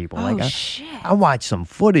killing people. Oh, Like shit. I watched some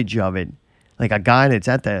footage of it. Like a guy that's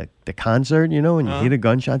at the concert, you know, and you hear the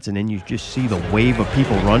gunshots, and then you just see the wave of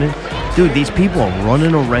people running. Dude, these people are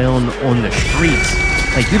running around on the streets.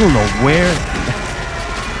 Like you don't know where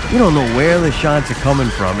the shots are coming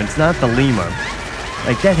from. It's not the Lima.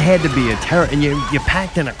 Like that had to be a terror, and you're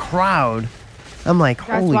packed in a crowd. I'm like, That's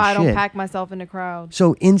holy why I don't shit. pack myself in the crowd.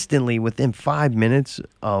 So instantly, within 5 minutes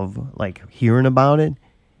of like hearing about it,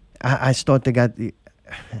 I start to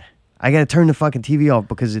I got to turn the fucking TV off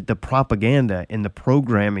because the propaganda and the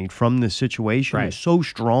programming from the situation is so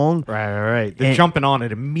strong. Right. They're jumping on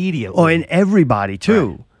it immediately. Oh, and everybody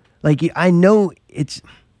too. Like I know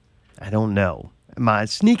I don't know. My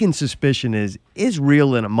sneaking suspicion is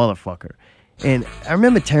real in a motherfucker. And I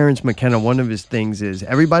remember Terrence McKenna, one of his things is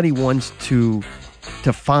everybody wants to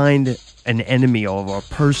find an enemy or a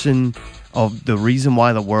person of the reason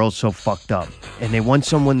why the world's so fucked up. And they want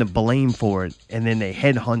someone to blame for it, and then they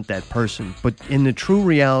headhunt that person. But in the true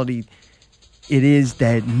reality, it is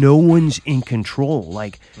that no one's in control.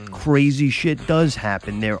 Like, crazy shit does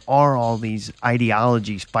happen. There are all these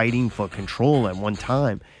ideologies fighting for control at one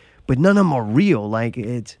time, but none of them are real. Like,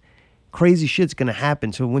 it's crazy shit's going to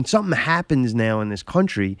happen. So when something happens now in this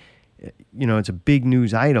country, you know, it's a big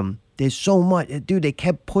news item. There's so much. Dude, they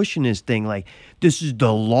kept pushing this thing like, this is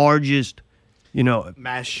the largest, you know,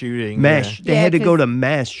 mass shooting. They Yeah, had to go to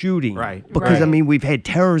mass shooting. Right. Because, I Right. mean, we've had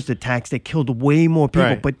terrorist attacks that killed way more people.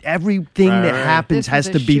 Right. But everything that Right. happens This has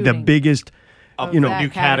was to a be the shooting. biggest, Of you know, That new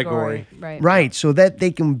category. Right. right, so that they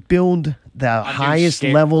can build the highest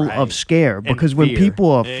scare, level right. of scare. And Because when fear. people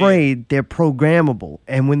are Yeah. afraid, they're programmable.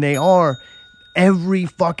 And when they are, every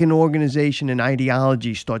fucking organization and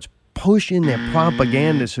ideology starts pushing their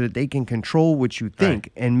propaganda so that they can control what you think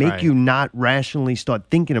and make Right. you not rationally start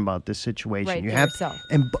thinking about this situation. Right, you for have yourself.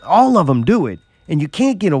 and all of them do it, and you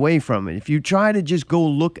can't get away from it. If you try to just go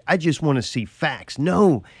look, I just want to see facts.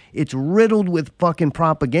 No, it's riddled with fucking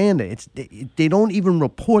propaganda. They don't even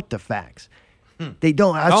report the facts. They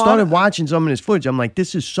don't. I started watching some of this footage. I'm like,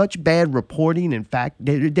 this is such bad reporting. In fact,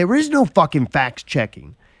 there is no fucking facts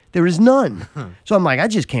checking. There is none. So I'm like, I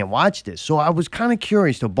just can't watch this. So I was kind of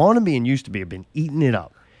curious. So Barnaby and Used to Be have been eating it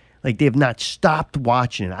up. Like, they have not stopped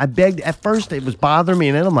watching it. I begged. At first, it was bothering me.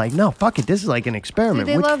 And then I'm like, no, fuck it. This is like an experiment.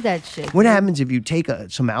 Dude, they love that shit. What dude. happens if you take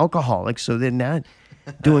some alcoholics so they're not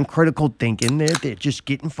doing critical thinking? They're just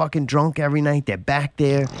getting fucking drunk every night. They're back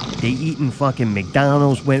there. They eating fucking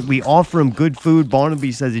McDonald's. When we offer them good food,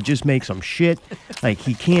 Barnaby says it just makes them shit. Like,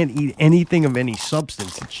 he can't eat anything of any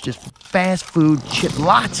substance. It's just fast food,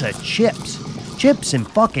 lots of chips. Chips and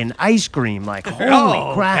fucking ice cream. Like,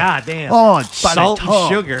 holy crap. Goddamn. Oh, it's by the Salt and tub.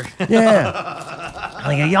 sugar. Yeah.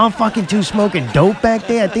 Like, are y'all fucking two smoking dope back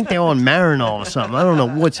there? I think they're on Marinol or something. I don't know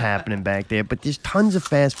what's happening back there, but there's tons of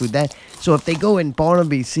fast food. So if they go and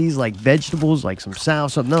Barnaby sees like vegetables, like some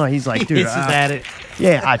salad, something, no, he's like, dude, Pisses at it.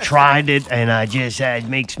 yeah, I tried it and I just it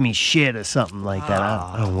makes me shit or something like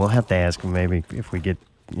that. We'll have to ask him maybe if we get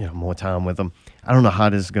more time with him. I don't know how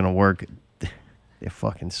this is gonna work. They're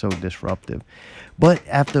fucking so disruptive. But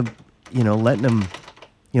after letting them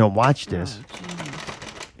watch this,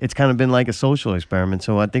 it's kind of been like a social experiment.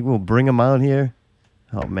 So I think we'll bring them out here.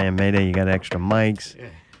 Oh man, Mayday, you got extra mics.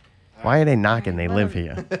 Why are they knocking? They live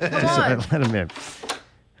here. Just let them in.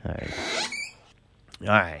 All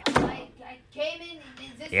right.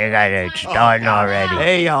 You guys are starting already.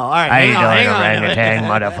 Hey, y'all. All right. How you hang doing, on. orangutan,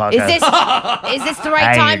 motherfucker? Is this the right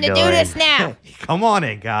How you time to do doing? this now? Come on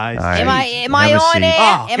in, guys. All right. Am I Have a on seat. air?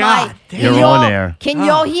 Oh, Am God I? damn. Can You're on air. Can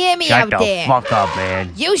y'all hear me Shut out the there? fuck up,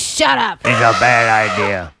 man. You shut up. It's a bad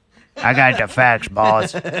idea. I got the facts,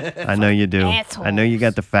 boss. I know you do. Assholes. I know you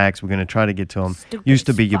got the facts. We're going to try to get to them. Stupid Used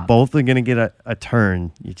to be you fuck. both are going to get a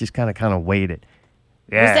turn. You just kind of wait it.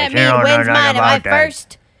 Yeah, What's that she mean? don't know When's nothing mine? Am I about that.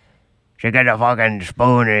 first? She get a fucking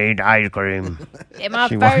spoon and eat ice cream. Am I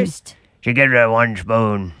She won. first? She gets her one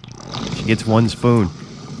spoon. She gets one spoon.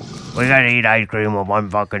 We gotta eat ice cream with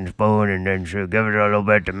one fucking spoon, and then she'll give it a little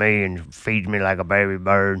bit to me and feeds me like a baby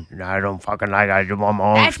bird. And I don't fucking like it. I just want my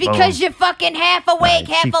own That's spoon. because you're fucking half awake,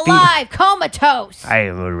 she half feed- alive, comatose. I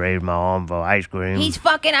even would raise my arm for ice cream. He's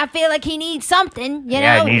fucking. I feel like he needs something. You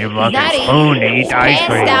Yeah, I know. need a He's fucking not spoon to eat He's ice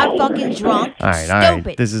passed cream. out, fucking drunk. all right.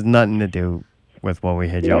 Stupid. This is nothing to do with what we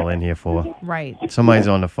had y'all in here for. Right. Somebody's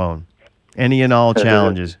on the phone. Any and all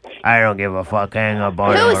challenges. I don't give a fuck. Hang up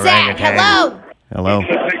on Who's that? Hello. Hello.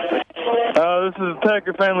 This is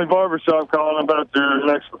Tackett Family Barbershop calling about your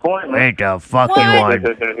next appointment. Wait the fuck you What?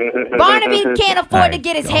 want? Barnaby can't afford to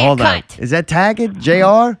get his hair Hold on. cut. Is that Taggart?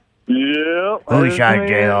 JR? Yeah. Who shot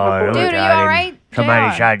JR? Who Dude, are you shot him? all right?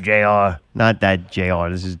 Somebody JR. shot JR. Not that JR.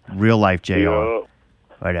 This is real life JR. Yeah.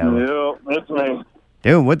 Whatever. Yeah, that's me.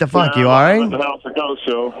 Dude, what the fuck? You all I'm right? at the House of Ghost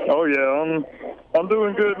show. Oh yeah, I'm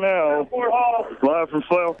doing good now. Live from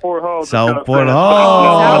Southport Hall. Southport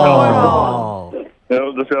Hall. Yeah,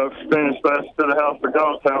 just got finished back to the House of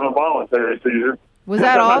Ghost having a voluntary seizure. Was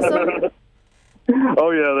that awesome?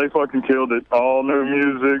 Oh yeah, they fucking killed it. All new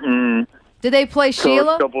music and Did they play a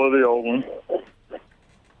Sheila? couple of the old ones.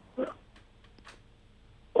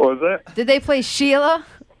 What was that? Did they play Sheila?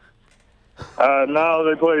 No,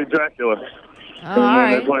 they played Dracula. Oh, And all then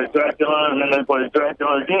right. they played Dracula, and then they played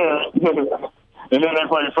Dracula again. And then they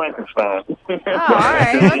played Frankenstein. Oh, all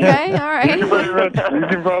right. Okay, all right. You can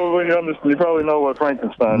probably understand. You probably know what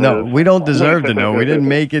Frankenstein No, is. we don't deserve to know. We didn't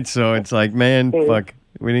make it, so it's like, man, fuck.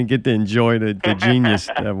 We didn't get to enjoy the genius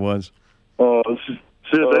that was. Oh, shit,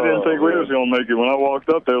 they didn't think we was going to make it. When I walked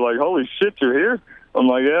up, they were like, holy shit, you're here? I'm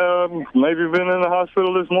like, yeah, maybe been in the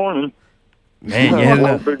hospital this morning. Man, you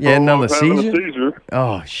had another seizure?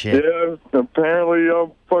 Oh, shit. Yeah, apparently I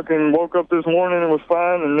fucking woke up this morning and was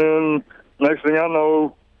fine, and then next thing I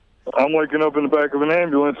know, I'm waking up in the back of an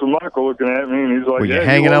ambulance with Michael looking at me, and he's like, Were you yeah,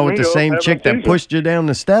 hanging woke out with me the up same having chick a that seizure." pushed you down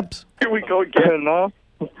the steps? Here we go again. No,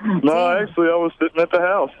 actually, I was sitting at the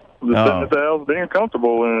house. Just Oh. sitting at the house being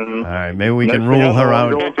comfortable, and All right, maybe we next can thing I rule know, her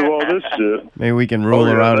I'm out. going through all this shit. Maybe we can rule Oh,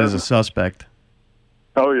 her yeah, out that- as a suspect.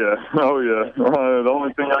 Oh yeah, oh yeah. The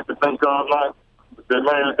only thing I can think of that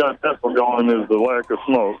may have got Tesla going is the lack of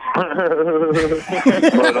smoke. But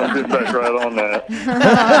I'm getting back right on that.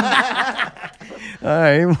 All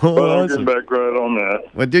right, well, But I'm awesome. getting back right on that.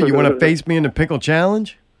 Well, dude, you want to face me in the pickle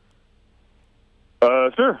challenge?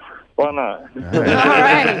 Sure. Why not? All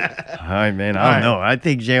right, man. I don't know. I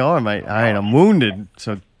think JR might. All right, I'm wounded,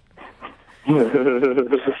 so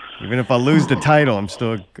even if I lose the title, I'm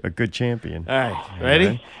still a good champion. All right,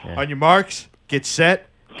 ready? Yeah. On your marks, get set.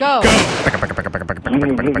 Go.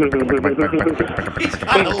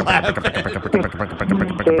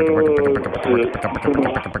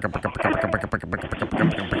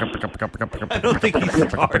 I don't think he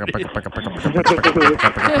started.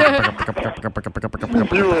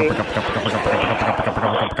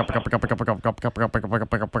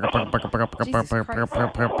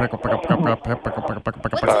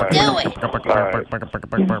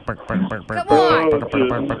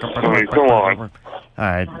 Come on. All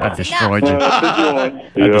right, I destroyed you.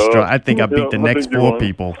 Yeah. I think I beat the Yeah, next think you 4 won.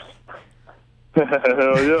 people.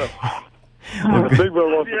 Hell yeah. Big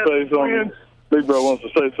Bro wants to say something. Big Bro wants to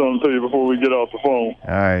say something to you before we get off the phone.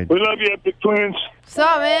 All right, We love you, Epic Twins. What's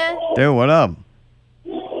up, man? dude, what up?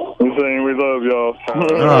 We're saying we love y'all.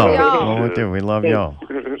 Oh, well, dude, we love y'all.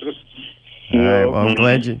 All right, well, I'm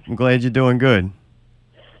glad you're doing good.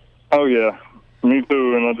 Oh yeah, me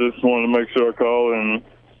too. And I just wanted to make sure I call and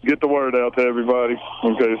get the word out to everybody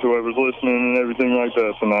in case whoever's listening and everything like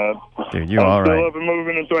that tonight. Dude, you're all I'm still right. up and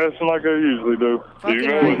moving and thrashing like I usually do. Fucking You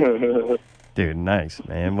know? Dude, nice,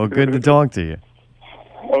 man. Well, good to talk to you.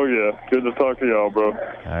 Oh yeah, good to talk to y'all, bro. All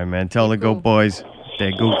right, man. Tell the Goat Boys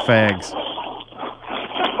they're gook fags.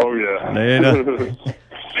 Oh yeah. Later. Later.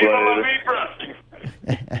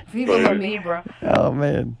 Viva la me, bro. Oh,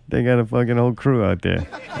 man. They got a fucking whole crew out there.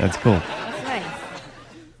 That's cool. That's nice.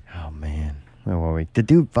 Oh, man. Where were we? The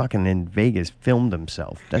dude fucking in Vegas filmed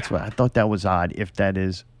himself. That's what I thought that was odd, if that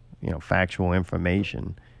is, factual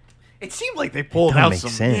information. It seemed like they It pulled don't out make some.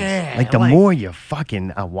 sense. Yeah, like, the more you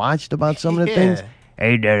fucking watched about some of the things,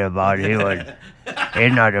 ain't that about it?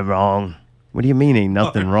 Ain't nothing wrong. What do you mean ain't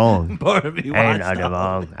nothing wrong? Barnaby Ain't watched nothing them.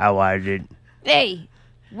 wrong. I watched it. Hey,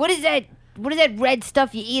 what is that? What is that red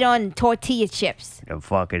stuff you eat on tortilla chips? The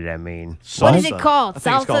fuck does that mean? What is Salsa. it called? I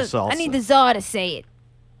think it's called salsa. I need the czar to say it.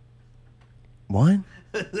 What?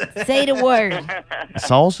 Say the word.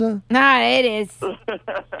 Salsa? Nah, it is.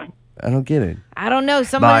 I don't get it. I don't know.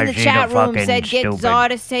 Someone in the Margie, chat the room fucking said get stupid. czar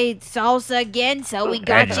to say salsa again, so we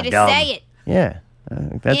got That's you to dumb. say it. Yeah,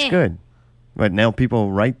 that's Yeah. good. But now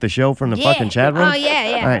people write the show from the Yeah. fucking chat room? Oh, yeah,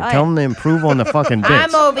 yeah. All right, Oh, tell yeah. them to improve on the fucking bits.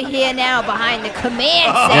 I'm over here now behind the command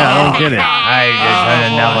center. Yeah, I don't get it. I just heard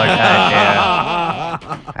another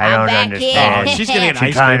goddamn. I don't back understand. here. She's gonna get She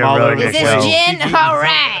ice cream kinda all over ruined the Is the this show. gin? All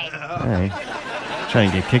right. All right.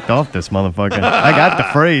 Trying to get kicked off this motherfucker. I got the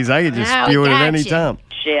phrase. I could just Now spew we it at got any you. time.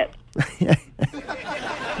 Shit.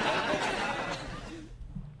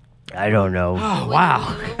 I don't know. Oh, wow.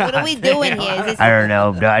 What are we doing here? Is this, I don't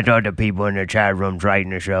know. I thought the people in the chat room's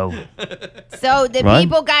writing the show. so the What?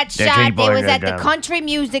 people got The shot. people They in was the at the dump. country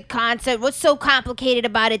music concert. What's so complicated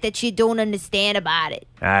about it that you don't understand about it?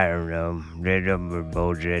 I don't know. They're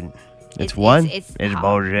bullshit. It's It's- what? it's- It's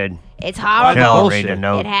bullshit. It's She horrible. don't bullshit. read the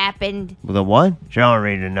note. It happened. The what? She don't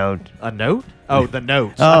read the note. A note? Oh, the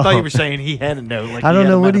notes. Oh. I thought you were saying he had a note. Like I he don't had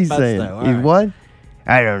know a what he's manifesto. saying. All He right. what?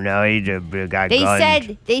 I don't know. He just got They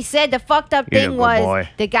guns. said the fucked up He's a thing good was boy.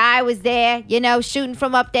 the guy was there, shooting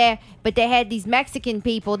from up there, but they had these Mexican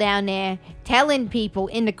people down there telling people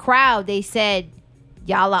in the crowd, they said,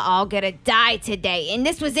 y'all are all gonna die today. And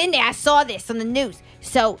this was in there. I saw this on the news.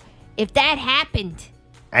 So if that happened,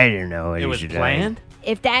 I didn't know what It he was should planned?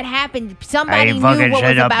 if that happened, somebody I knew fucking what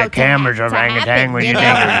set was up about the cameras to, on to orangutan happen. when You you know? think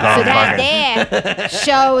it was So gonna that there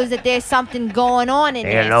shows that there's something going on in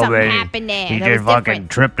there. Something happened there. He that just was fucking different.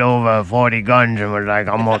 tripped over 40 guns and was like,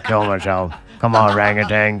 I'm gonna kill myself. Come on,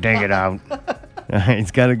 orangutan, take it out. He's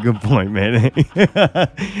got a good point, man.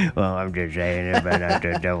 Well, I'm just saying it, but not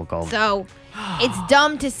too difficult. So it's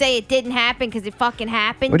dumb to say it didn't happen because it fucking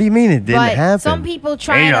happened. What do you mean it didn't but happen? Some people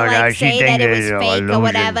try You to don't know, like she say thinks that it was it's an fake or illusion.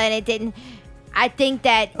 whatever, and it didn't. I think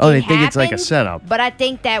that. Oh, it they think it's like a happened, setup. But I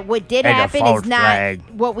think that what did Like a happen false is not flag.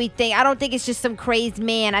 what we think. I don't think it's just some crazed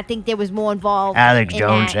man. I think there was more involved. Alex in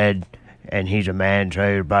Jones that. said, and he's a man,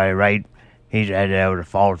 so he's probably right. He said that was a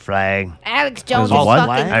false flag. Alex Jones is a what?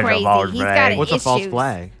 fucking That's a crazy. false He's flag. got an What's a false issues.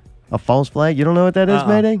 flag? A false flag? You don't know what that is,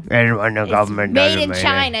 Mayday? And when the It's government made doesn't in make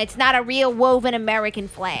China. It's not a real woven American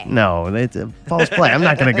flag. No, it's a false flag. I'm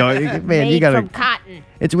not gonna go. Man, Made you gotta. from cotton.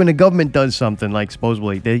 It's when the government does something like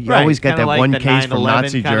supposedly they Right, always got kinda that like one the case from 9/11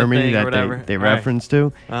 Nazi kinda Germany thing or that whatever. they Right. reference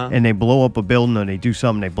to, Uh-huh. and they blow up a building or they do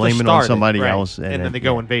something, they blame it on somebody right. else, and then they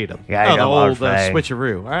go invade them. Yeah, oh, I the know, old flag.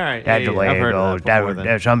 switcheroo. All right, That's the way I've it heard goes. of that before. Then.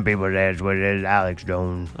 There's some people that's what it is. Alex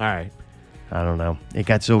Jones. All right, I don't know. It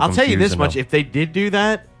got so. I'll tell you this confusing, much: though. if they did do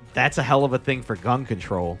that, that's a hell of a thing for gun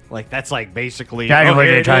control. Like that's like basically. That's oh, what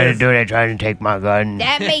here they're it trying is. to do. They're trying to take my gun.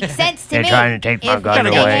 That makes sense to They're me. trying to take my If- gun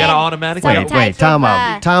if away. they You had gotta automatically- some Wait, type time of,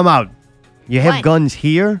 out. Time out. You have What? guns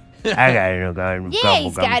here? I got a gun. Yeah, couple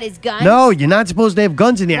he's guns. got his guns. No, you're not supposed to have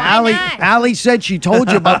guns in here. Why Allie, not? Allie said she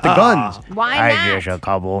told you about the guns. Why I not? just a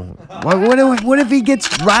couple. What if he gets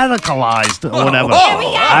radicalized or whatever? There we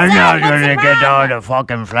go, I'm son. not What's gonna the get problem? on the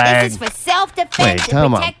fucking flag. This is for self-defense Wait, and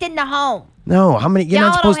time out. protecting the home. No, how many? You're Y'all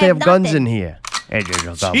not supposed to don't have have guns in nothing. here. It's just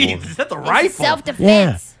a couple. Jeez, is that the This is rifle? self-defense.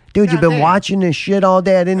 Yeah. Dude, you've been Goddamn. watching this shit all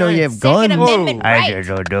day. I didn't know you have Second guns. Amendment I right. just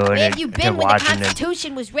don't do it. Where have you Just been when the watching it.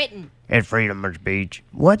 Constitution was written? It's freedom of speech.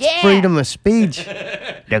 What's Yeah. freedom of speech? The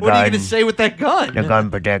What are you gun. gonna say with that gun? The gun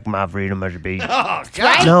protect my freedom of speech. Oh God!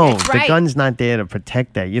 Right? No, That's the right. gun's not there to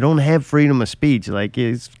protect that. You don't have freedom of speech. Like,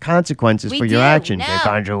 it's consequences We for your do, actions. no. The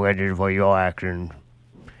consequences for your actions.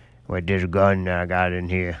 With this gun that I got in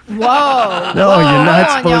here. Whoa. No, you're not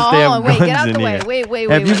supposed to have Hold on. Wait, get guns out in the way. here. Wait.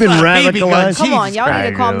 Have you wait. been It's not a BB gun. radicalized? Come on, Jesus y'all need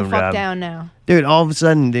to Christ. calm the I fuck know, down now. Dude, all of a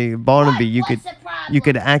sudden, the Barnaby, you could What's the problem? you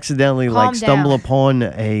could accidentally Calm like stumble down. upon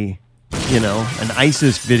an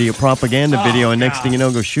ISIS video, propaganda video, and next thing you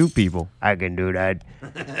know, go shoot people. I can do that.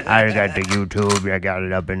 I got the YouTube. I got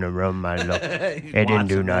it up in the room. I look. It didn't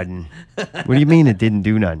do nothing. What do you mean it didn't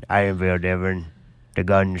do nothing? I didn't feel different. The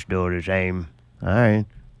gun's still the same. All right,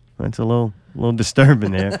 that's a little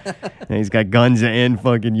disturbing there. And he's got guns and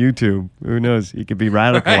fucking YouTube. Who knows? He could be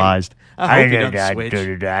radicalized. I hope he did doesn't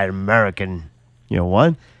switch. that American. You know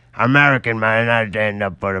what? American, man. I stand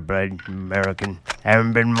up for the blood. American.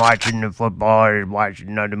 Haven't been watching the football.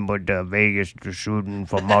 Watching nothing but Vegas shooting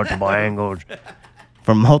from multiple angles.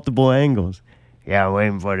 From multiple angles. Yeah, I'm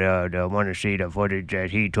waiting for the want to see the footage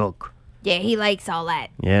that he took. Yeah, he likes all that.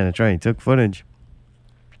 Yeah, that's right. He took footage.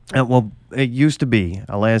 Well, it used to be.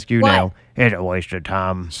 I'll ask you What? now. It's a waste of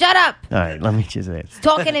time. Shut up. All right, let me just ask.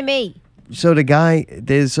 Talking to me. So the guy,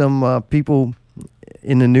 there's some people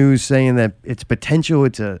in the news saying that it's potential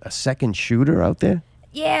it's a second shooter out there.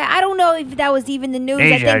 Yeah, I don't know if that was even the news. He I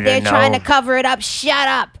think they're doesn't trying to know. cover it up. Shut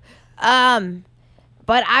up.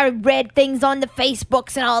 But I read things on the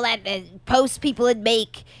Facebooks and all that, posts people would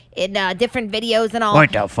make in different videos and all.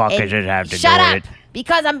 What the fuck And does it have to shut do up, with it?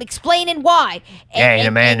 because I'm explaining why. Yeah,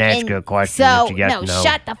 the man asked you a question So, that you got no, to know.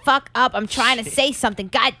 shut the fuck up. I'm trying to say something.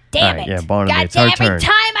 God damn All right, it. yeah, Barnaby, God it's her damn, every turn.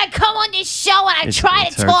 time I come on this show and I try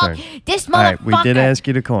It's to her talk, turn. this All right, motherfucker we did ask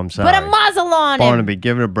you to come. put Sorry. a muzzle on him. Barnaby,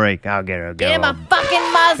 give it a break. I'll get her. Get him a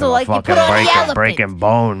fucking muzzle like you fucking put on the elephant. breaking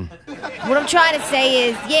bone. What I'm trying to say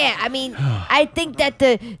is, yeah, I mean, I think that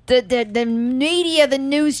the media, the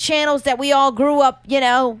news channels that we all grew up,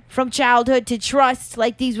 from childhood to trust,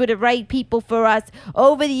 like these were the right people for us.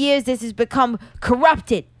 Over the years, this has become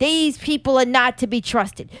corrupted. These people are not to be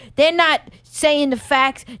trusted. They're not saying the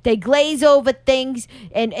facts. They glaze over things.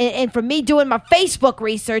 And for me doing my Facebook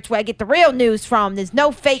research, where I get the real news from, there's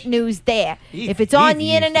no fake news there. If it's on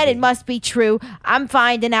the internet, it must be true. I'm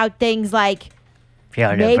finding out things like,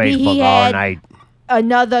 maybe he had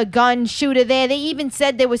another gun shooter there. They even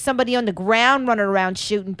said there was somebody on the ground running around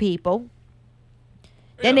shooting people.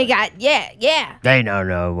 Then they got, yeah. They don't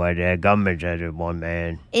know what the government said it one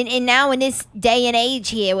man. And now in this day and age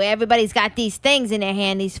here, where everybody's got these things in their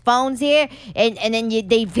hand, these phones here, and then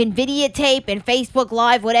they can videotape and Facebook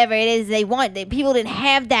Live, whatever it is they want. People didn't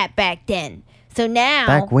have that back then. So now...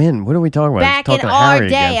 Back when? What are we talking about? Back in our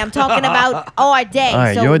day. I'm talking about our day. All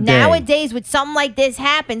right, so your day. nowadays, when something like this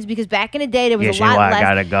happens, because back in the day, there was a lot less. I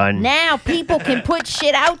got a gun. Now people can put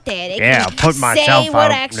shit out there. They can put myself say what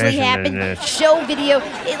out. actually Listen to happened, this. show video.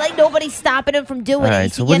 Like nobody's stopping them from doing All it.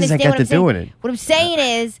 right, so what does that got to do with it? What I'm saying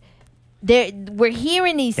is, we're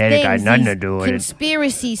hearing these That ain't got things, nothing these to do with it.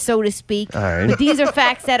 conspiracies, so to speak. All right. But these are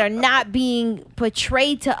facts that are not being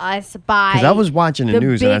portrayed to us by. Because I was watching the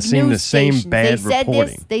news and I big seen the news same stations. bad they said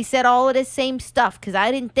reporting. They said all of this same stuff because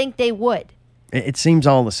I didn't think they would. It seems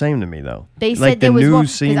all the same to me, though. They like said the there was news one,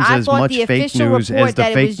 seems I as thought much the fake official news report as the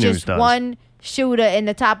that it fake was news just does. one shooter in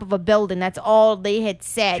the top of a building. That's all they had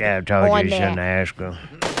said Yeah, I told on you shouldn't there. ask her.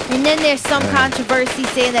 And then there's some controversy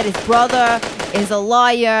saying that his brother is a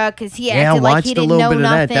lawyer because he Yeah, I acted like watched he a didn't little know bit of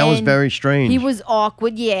that. nothing. That was very strange. He was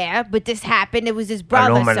awkward, yeah, but this happened. It was his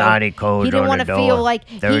brother, Illuminati so code he didn't on want the to door. feel like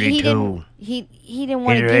 32. he didn't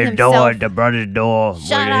want to give His himself. door, the brother's door,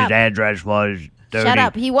 Shut where up. his address was. 30, Shut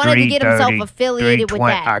up. He wanted to get himself 330, affiliated with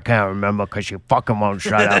 320. that. I can't remember because you fucking won't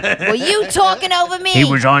shut up. Were you talking over me? He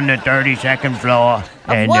was on the 32nd floor. Of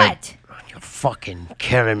and what? You're fucking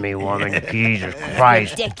killing me, woman. Jesus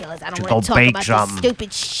Christ. Ridiculous. I don't To want go to talk bake about something. this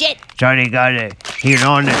stupid shit. So he was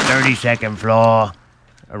on the 32nd floor,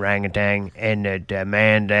 orangutan, and the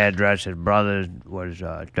man's address, his brother's, was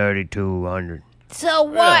 3200. So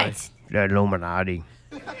what? The Illuminati.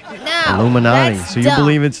 No. Illuminati. That's So you dumb.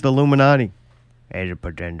 believe it's the Illuminati? There's a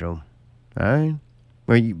potential. All right.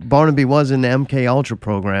 Well, Barnaby was in the MK Ultra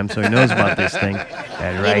program, so he knows about this thing. That's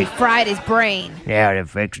Yeah, right. they fried his brain. Yeah, they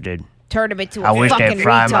fixed it. Turned him into a I wish fucking they'd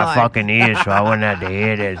fry retard. my fucking ears so I wouldn't have to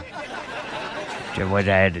hear this. Just wish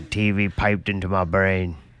I had the TV piped into my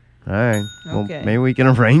brain. All right. Well, Okay. maybe we can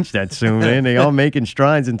arrange that soon, man. They all making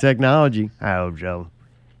strides in technology. I hope so.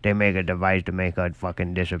 They make a device to make us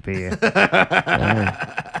fucking disappear. All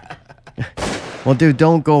right. Well, dude,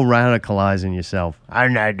 don't go radicalizing yourself.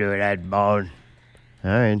 I'm not doing that, Bone.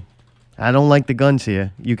 All right. I don't like the guns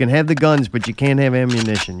here. You can have the guns, but you can't have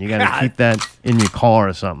ammunition. You got to God. keep that in your car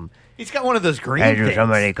or something. He's got one of those green Hey, things. if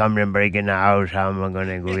somebody comes and break in the house, how am I going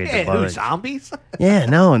to go get the Yeah, who, bullets? zombies? Yeah,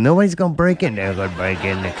 no, nobody's going to break in. They're going to break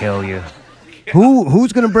in to kill you.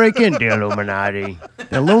 Who's going to break in? The Illuminati.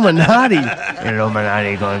 The Illuminati? The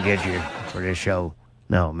Illuminati going to get you for this show.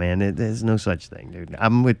 No, man, there's no such thing, dude.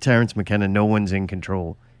 I'm with Terrence McKenna. No one's in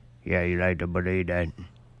control. Yeah, you like to believe that.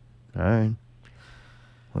 All right.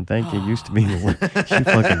 Well, thank you. Used to be the one. She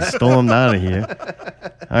fucking stormed out of here.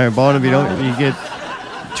 All right, Barnaby, you get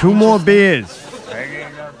 2 more beers. All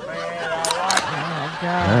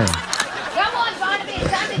right. Come on, Barnaby.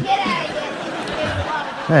 It's time to get out of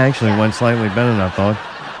here. That actually went slightly better than I thought.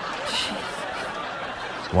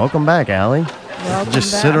 Welcome back, Allie. Welcome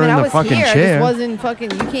Just back. sit her I mean, in I the was fucking here. I chair. just wasn't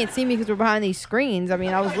fucking. You can't see me because we're behind these screens. I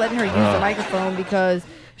mean, I was letting her use the microphone because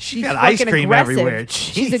she's got fucking ice cream aggressive. everywhere.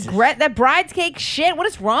 She's Jesus. that bride's cake shit. What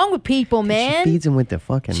is wrong with people, man? She feeds him with the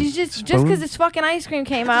fucking She's just spoon. because this fucking ice cream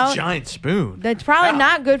came That's out. a giant spoon. That's probably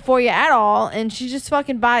not good for you at all, and she's just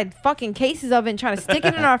fucking buying fucking cases of it and trying to stick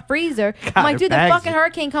it in our freezer. I'm like, her dude, the bags fucking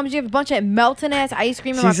hurricane comes, you have a bunch of melting ass ice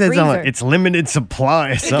cream in She my says freezer. it's limited supply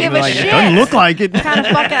or something give a like it. shit. Doesn't look like it. What kind of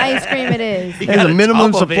fucking ice cream it is? You There's got a a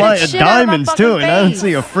minimum tub of it. supply Get of shit out of my diamonds fucking too, and I don't face.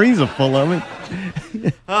 see a freezer full of it.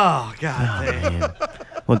 Oh, God damn. Man.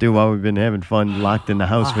 Well, dude, while we've been having fun locked in the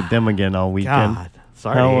house with them again all weekend. God.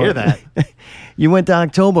 Sorry to hear that. You went to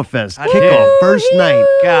Oktoberfest, I kickoff, did. first night.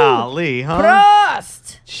 Golly, huh?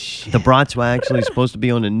 Prost! The brats were actually supposed to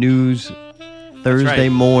be on the news Thursday That's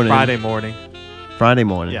right. morning. Friday morning. Friday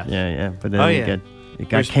morning. Yeah. Yeah. But then Oh, it yeah.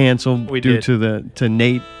 got canceled we due did. to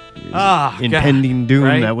Nate impending doom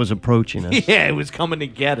right? that was approaching us. Yeah, it was coming to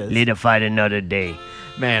get us. Later fight another day.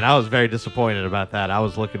 Man, I was very disappointed about that. I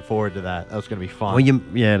was looking forward to that. That was going to be fun.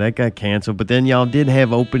 Well, that got canceled. But then y'all did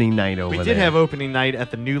have opening night over there. We did have opening night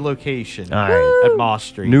at the new location All right. at Moss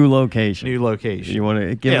Street. New location. New location. You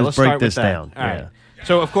want to let's break start with this that. down? All right.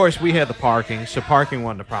 So, of course, we had the parking. So, parking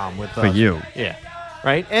wasn't a problem with For us. you. Yeah.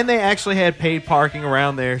 Right? And they actually had paid parking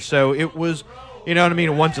around there. So, it was, you know what I mean?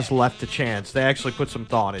 It wasn't just left to chance. They actually put some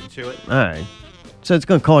thought into it. All right. So it's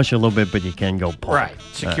going to cost you a little bit, but you can go park. Right.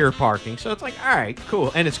 Secure parking. So, it's like, all right,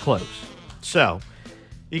 cool. And it's close. So,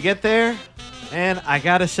 you get there, and I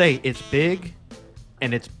got to say, it's big,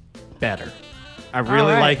 and it's better. I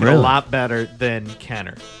really like it a lot better than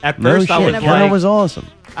Kenner. At first, I was Kenner was awesome.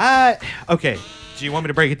 Okay. Do you want me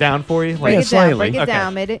to break it down for you? Break it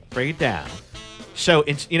down, made it. Break it down. So,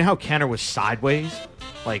 you know how Kenner was sideways?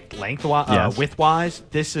 Like lengthwise, Yes. widthwise?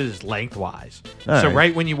 This is lengthwise. All so, right.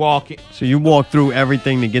 right when you walk... So you walk through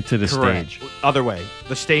everything to get to the Correct. stage. Other way.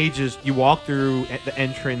 The stage is you walk through the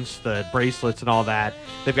entrance, the bracelets and all that.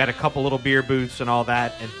 They've got a couple little beer booths and all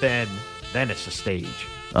that, and then it's the stage.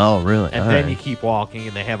 Oh, really? And All then right. you keep walking,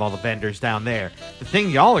 and they have all the vendors down there. The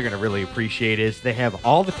thing y'all are going to really appreciate is they have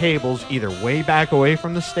all the tables either way back away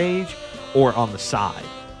from the stage or on the side.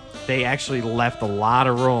 They actually left a lot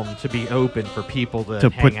of room to be open for people to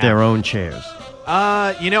hang put their out. own chairs.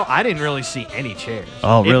 I didn't really see any chairs.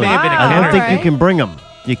 Oh, It really? may have been a I don't Kenner think you thing. can bring them.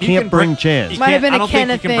 You can't can bring chairs. Might have been I a don't think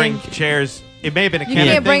Kenner you can bring thing. chairs. It may have been a You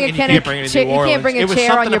Kenner can't bring thing, a and you Kenner can't bring it to chair- New you can't Orleans. bring a It was chair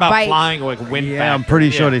something on your about bike. flying like wind Yeah, I'm factor.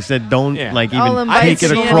 pretty sure Yeah. they said don't Yeah. like All even them take bikes, it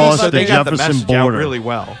you know, across so the they got the Jefferson message out border. really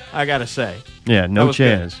well. I gotta say. Yeah, That no was good.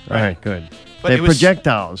 chairs. All right, good. But They're it was-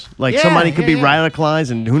 projectiles. Like Yeah, somebody could be yeah.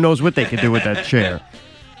 radicalized, and who knows what they could do with that chair.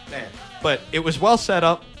 But it was well set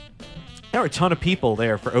up. There were a ton of people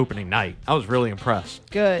there for opening night. I was really impressed.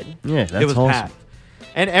 Good. Yeah, that's It was awesome. packed.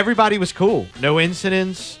 And everybody was cool. No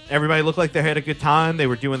incidents. Everybody looked like they had a good time. They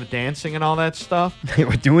were doing the dancing and all that stuff. They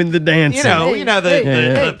were doing the dancing. You know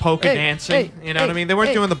the polka hey, dancing. hey, You know what I mean? They weren't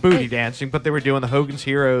hey, doing the booty hey. dancing, but they were doing the Hogan's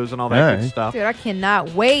Heroes and all that All good right. stuff. Dude, I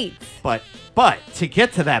cannot wait. But to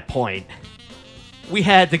get to that point, we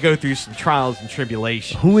had to go through some trials and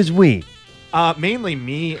tribulations. Who is we? Mainly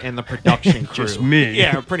me and the production crew. Just me.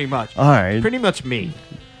 Yeah, pretty much. All right. Pretty much me.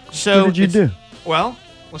 So What did you do? Well,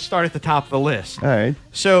 let's start at the top of the list. All right.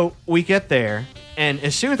 So we get there, and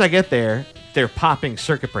as soon as I get there, they're popping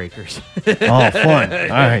circuit breakers. Oh, fun. All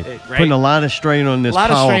right. Putting a lot of strain on this a lot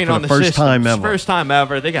power of strain for on the the first system. time It's ever. First time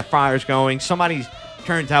ever. They got fires going. Somebody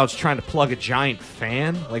turns out is trying to plug a giant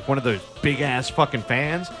fan, like one of those big ass fucking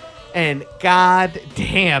fans. And god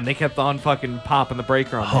damn, they kept on fucking popping the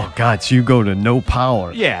breaker on there. Oh, God. So you go to no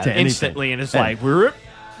power. Yeah, to anything. instantly, and it's like, whoop,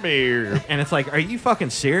 beer. And it's like, are you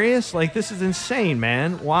fucking serious? Like, this is insane,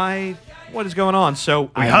 man. Why? What is going on? So We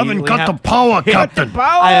I haven't immediately got the power, Captain.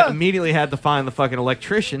 I immediately had to find the fucking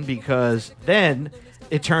electrician because then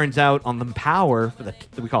it turns out on the power for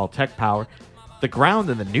we call it tech power, the ground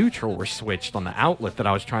and the neutral were switched on the outlet that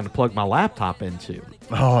I was trying to plug my laptop into.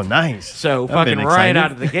 Oh, nice. So I've fucking been right excited.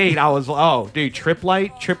 out of the gate, I was, oh, dude, trip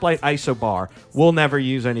light isobar. We'll never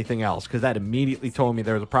use anything else because that immediately told me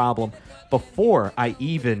there was a problem before I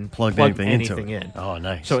even Plugged plugged anything anything into it. in. Oh,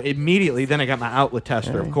 nice. So immediately, then I got my outlet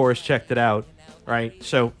tester, of course, checked it out, right?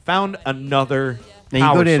 So found another Now you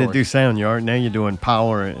power go there source. to do sound yard. Now you're doing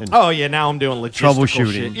power and Oh, yeah, now I'm doing logistical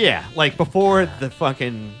Troubleshooting. shit. Yeah, like before the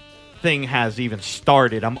fucking thing has even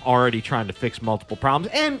started, I'm already trying to fix multiple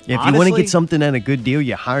problems. And if you want honestly- to get something at a good deal,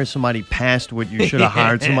 you hire somebody past what you should have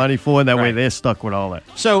hired somebody for. That way Right. they're stuck with all that.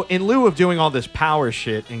 So in lieu of doing all this power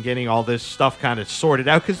shit and getting all this stuff kind of sorted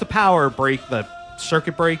out, because the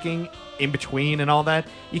circuit breaking in between and all that,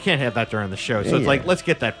 you can't have that during the show. So it's like, let's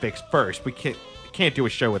get that fixed first. We can't do a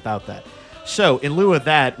show without that. So in lieu of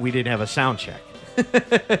that, we didn't have a sound check,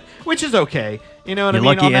 which is okay. You know what You're I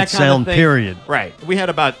mean? lucky On that at kind of sound thing. period. Right. We had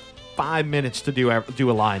about 5 minutes to do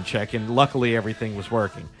a line check, and luckily everything was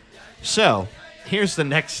working. So here's the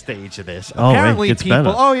next stage of this. Oh, wait, Apparently gets people.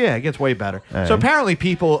 better. Oh yeah, it gets way better. All So right. apparently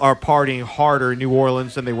people are partying harder in New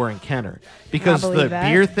Orleans than they were in Kenner because I the believe that.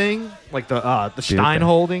 beer thing, like the Stein thing.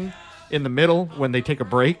 holding in the middle when they take a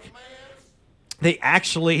break. They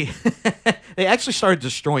actually started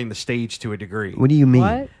destroying the stage to a degree. What do you mean?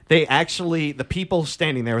 What? The people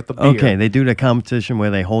standing there with the beer. Okay, they do the competition where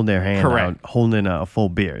they hold their hand Correct. out holding a full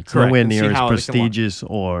beer. It's Correct, nowhere and see near as how it can walk. prestigious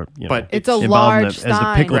or But It's a involved in large as the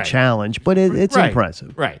Stein. pickle Right. challenge, but it's Right,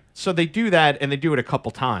 impressive. Right. So they do that, and they do it a couple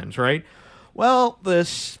times, right? Well,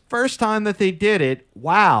 first time that they did it,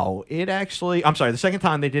 wow, I'm sorry, the second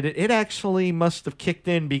time they did it, it actually must have kicked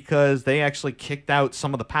in because they actually kicked out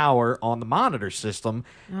some of the power on the monitor system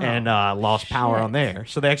and lost power on there.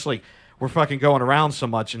 So they actually were fucking going around so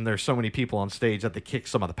much and there's so many people on stage that they kicked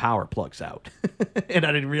some of the power plugs out. And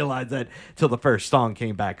I didn't realize that till the first song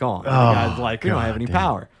came back on. And the guy's like, we don't have any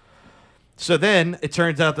power. So then it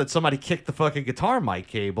turns out that somebody kicked the fucking guitar mic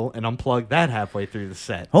cable and unplugged that halfway through the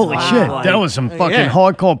set. Holy shit, that was some fucking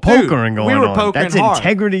hardcore pokering going on. Pokering That's hard.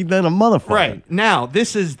 integrity than a motherfucker. Right. Now,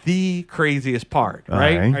 this is the craziest part, All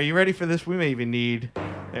right? right. Are you ready for this? We may even need...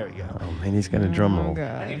 There we go. Oh, man, he's got a drum roll.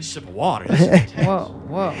 I need a sip of water.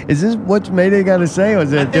 Whoa. Is this what Mayday got to say, or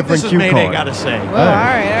is it a different cue card? This is Mayday got to say. Whoa, all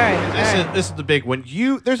right. This is the big one.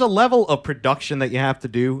 There's a level of production that you have to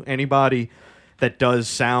do. Anybody that does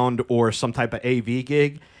sound or some type of AV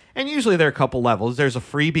gig, and usually there are a couple levels. There's a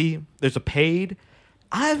freebie, there's a paid.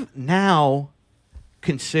 I've now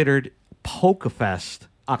considered PokeFest,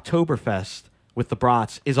 Oktoberfest with the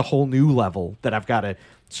Brats is a whole new level that I've got to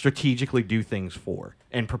strategically do things for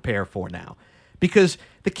and prepare for now. Because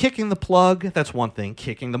the kicking the plug, that's one thing.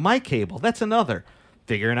 Kicking the mic cable, that's another.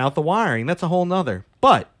 Figuring out the wiring, that's a whole nother.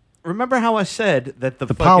 But remember how I said that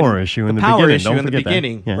the power issue in the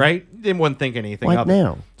beginning, yeah. Right? Didn't want to think anything Like of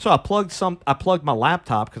now. it. So I plugged my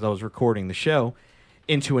laptop because I was recording the show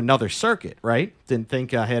into another circuit, right? Didn't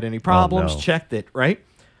think I had any problems, checked it, right?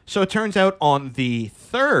 So it turns out on the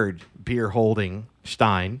third beer holding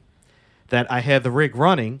Stein that I had the rig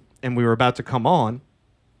running and we were about to come on.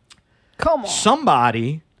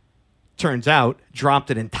 Somebody, turns out,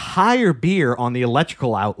 dropped an entire beer on the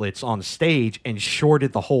electrical outlets on stage and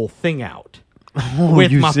shorted the whole thing out.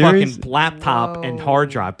 With my fucking laptop and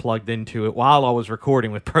hard drive plugged into it while I was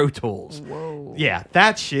recording with Pro Tools. Whoa. Yeah,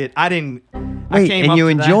 that shit, I didn't... Wait, and you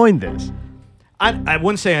enjoyed this? I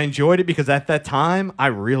wouldn't say I enjoyed it because at that time, I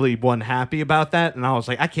really wasn't happy about that. And I was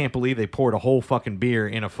like, I can't believe they poured a whole fucking beer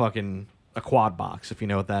in a quad box, if you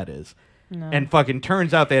know what that is. No. And fucking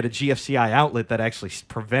turns out they had a GFCI outlet that actually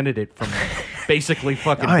prevented it from basically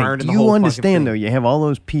fucking burning the whole fucking thing. Do you understand, though? You have all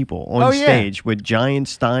those people on stage with giant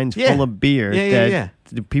steins full of beer that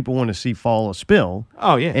the people want to see fall or spill.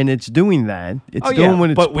 Oh, yeah. And it's doing that. It's doing what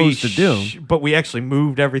it's supposed to do. But we actually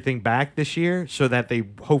moved everything back this year so that they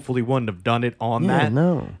hopefully wouldn't have done it on that.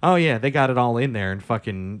 No. Oh, yeah. They got it all in there and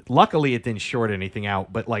fucking... Luckily, it didn't short anything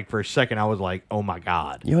out. But, like, for a second, I was like, oh, my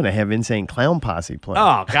God. You ought to have Insane Clown Posse play.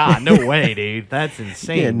 Oh, God. No way, dude. That's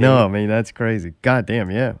insane, Yeah, dude. no, I mean, that's crazy. God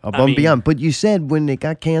damn, yeah. Above and beyond. But you said when it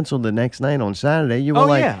got canceled the next night on Saturday, you were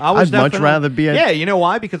like, I'd much rather be at... Yeah, you know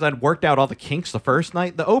why? Because I'd worked out all the kinks the first night.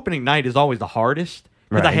 The opening night is always the hardest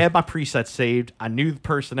because I had my presets saved. I knew the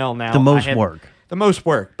personnel now. The most work. The most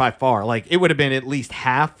work by far. Like it would have been at least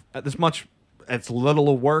half as little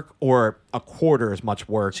of work or a quarter as much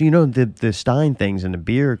work. So you know the Stein things and the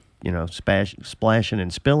beer, splashing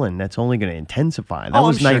and spilling. That's only going to intensify. That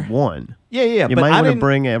was night one. Yeah. You might want to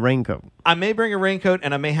bring a raincoat. I may bring a raincoat,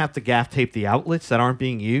 and I may have to gaff tape the outlets that aren't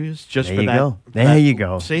being used just there for you that. Go. There you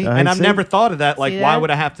go. See, and I've never thought of that. Like, why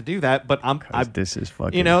would I have to do that? But this is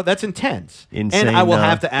fucking. That's intense. Insane. And I will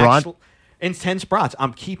have to actually intense brats.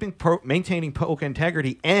 I'm maintaining poke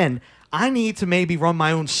integrity, and I need to maybe run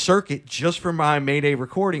my own circuit just for my Mayday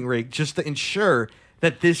recording rig, just to ensure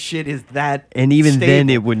that this shit is that and even stable. Then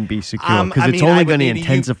it wouldn't be secure because it's only going to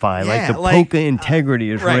intensify. The polka integrity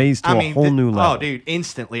is raised to a whole new level. Oh, dude,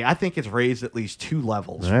 instantly. I think it's raised at least 2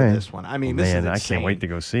 levels for this one. I mean, this is insane. I can't wait to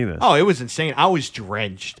go see this. Oh, it was insane. I was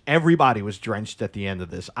drenched. Everybody was drenched at the end of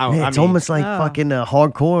this. It's almost like fucking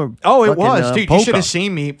hardcore. Oh, it was, dude. Polka. You should have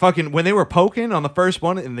seen me fucking when they were poking on the first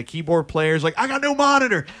one, and the keyboard player's like, "I got no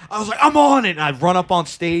monitor." I was like, "I'm on it." And I'd run up on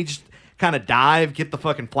stage, kind of dive, get the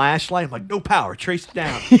fucking flashlight. I'm like, no power, trace it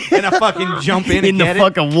down. And I fucking jump in and get the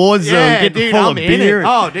fucking war zone, get dude, full of beer.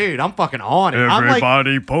 Oh, dude, I'm fucking on it.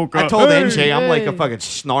 Everybody poker. I told NJ, I'm like a fucking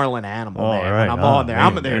snarling animal, man. Right. When I'm on there. Man,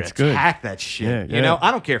 I'm there to attack that shit. You know,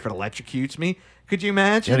 I don't care if it electrocutes me. Could you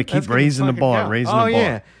imagine? You got to keep raising the bar, raising the bar.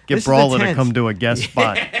 Yeah. Get Brawler to come to a guest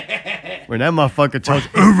spot. When that motherfucker tells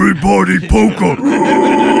everybody poker.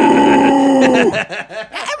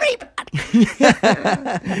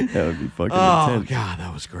 That would be fucking intense. Oh, God,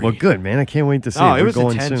 that was great. Well, good, man. I can't wait to see it. Oh, it was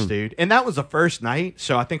intense, dude. And that was the first night,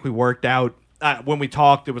 so I think we worked out. When we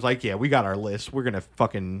talked, it was like, yeah, we got our list. We're going to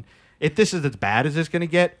fucking... If this is as bad as it's going to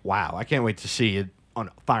get, wow, I can't wait to see it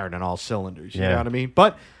firing on all cylinders. You know what I mean?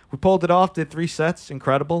 But we pulled it off, did 3 sets.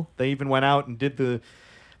 Incredible. They even went out and did the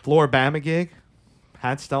Floribama gig.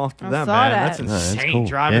 Hats off to I them, saw man. that. That's insane. that's cool.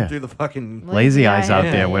 Driving Yeah. through the fucking Lazy Eyes out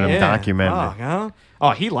Yeah, there with them yeah. documenting. Oh,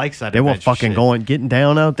 he likes that. They were adventure fucking shit. getting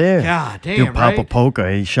down out there. God damn, Dude, Papa right?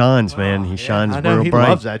 Polka, he shines, man. He shines I know real he bright.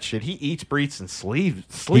 loves that shit. He eats, breathes, and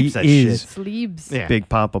sleeps that is shit. Sleeves. Yeah. Big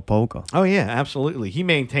Papa Polka. Oh yeah, absolutely. He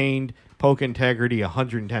maintained polka integrity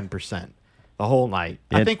 110% the whole night.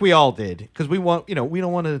 I Yeah. think we all did because we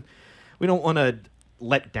don't want to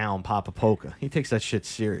let down Papa Polka. He takes that shit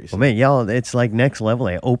serious. Well, man, y'all, it's like next level.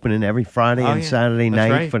 They're opening every Friday Oh, and yeah. Saturday That's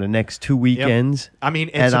night right. for the next 2 weekends. I mean,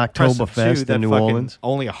 at it's impressive, Oktoberfest too, that in New fucking Orleans.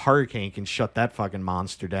 Only a hurricane can shut that fucking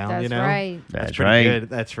monster down. That's you know, right. That's pretty right. Good.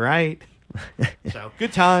 That's right. So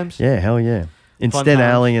good times. Yeah, hell yeah. Instead, times.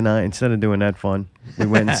 Allie and I, instead of doing that fun, we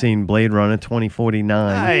went and seen Blade Runner 2049.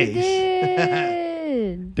 Nice.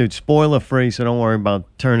 Dude, spoiler free, so don't worry about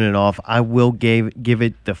turning it off. I will give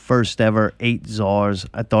it the first ever 8 Czars.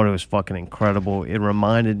 I thought it was fucking incredible. It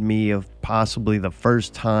reminded me of possibly the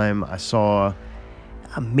first time I saw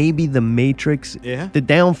maybe The Matrix. Yeah. The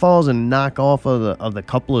downfalls and knockoff of the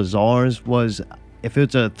couple of Czars was, if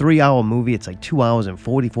it's a 3-hour movie, it's like 2 hours and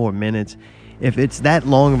 44 minutes. If it's that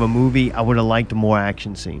long of a movie, I would have liked more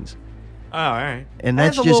action scenes. Oh, all right. And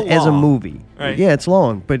that's a just little as a long. movie. Right. Yeah, it's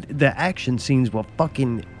long, but the action scenes were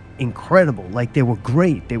fucking incredible. Like, they were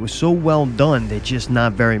great. They were so well done. There's just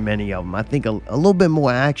not very many of them. I think a little bit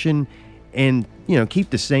more action and, keep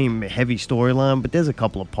the same heavy storyline, but there's a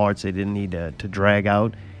couple of parts they didn't need to drag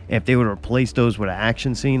out. If they would replace those with an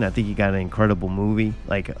action scene, I think you got an incredible movie,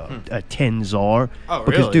 like a 10 Czar. Oh,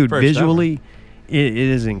 because, really? dude, First visually, it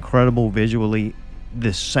is incredible visually.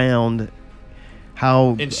 The sound,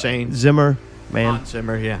 how Insane. Zimmer, man. Hans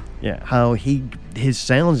Zimmer, yeah. Yeah, how his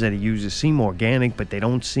sounds that he uses seem organic, but they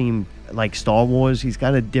don't seem like Star Wars. He's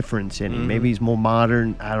got a difference in him. Maybe he's more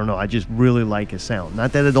modern. I don't know. I just really like his sound.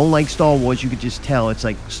 Not that I don't like Star Wars. You could just tell it's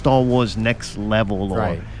like Star Wars next level,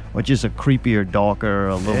 or just a creepier, darker,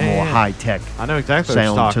 a little more high tech. I know exactly what you're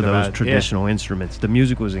sound talking to those about. traditional instruments. The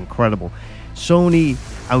music was incredible. Sony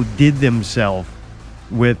outdid themselves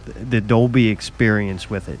with the Dolby experience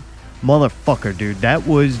with it. Motherfucker, dude, that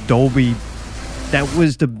was Dolby. That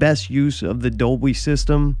was the best use of the Dolby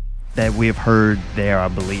system that we have heard there, I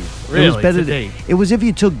believe. Really? It was better To date? it was if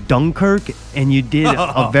you took Dunkirk and you did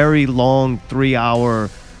a very long 3-hour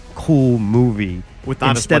cool movie With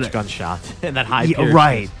not as instead much of- gunshot and that high Yeah, pitch.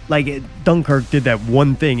 right. Like Dunkirk did that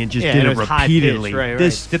one thing and just Yeah, did and it was high repeatedly. pitch, right,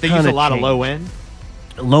 This right. Did they use kinda a lot of low changed. end?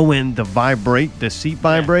 Low end, the seat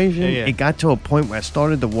vibration. yeah. It got to a point where I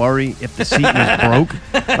started to worry if the seat was broke.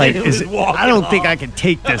 Like, It was I don't think I can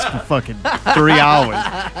take this for fucking 3 hours.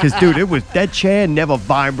 Because, dude, that chair never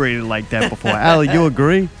vibrated like that before. Allie, you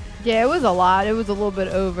agree? Yeah, it was a lot. It was a little bit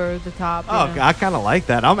over the top. you Oh, know. I kind of like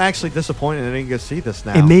that. I'm actually disappointed I didn't get to see this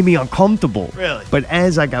now. It made me uncomfortable. Really? But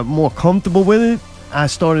as I got more comfortable with it, I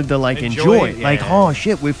started to enjoy it. it, Like, yeah. oh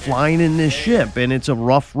shit, we're flying in this ship and it's a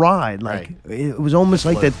rough ride. Like, it was almost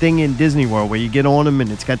like that thing in Disney World where you get on them and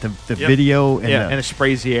it's got the Yep. video and yeah, the, and it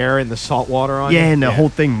sprays the air and the salt water on yeah, you. and the whole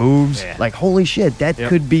thing moves. Yeah. Like, holy shit, that Yep.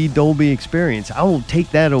 could be Dolby Experience. I will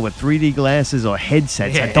take that over 3D glasses or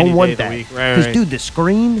headsets. Yeah, I don't any want day of the that. week. Right, Because, right. dude, the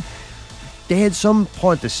screen, they had some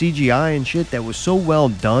part, the CGI and shit, that was so well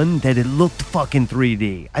done that it looked fucking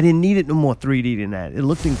 3D. I didn't need it no more 3D than that. It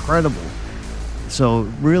looked incredible. So,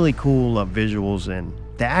 really cool visuals. And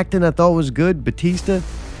the acting I thought was good. Batista,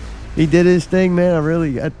 he did his thing, man.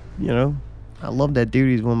 I love that dude.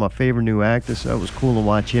 He's one of my favorite new actors, so it was cool to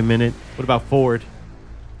watch him in it. What about Ford?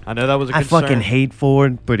 I know that was a I concern. fucking hate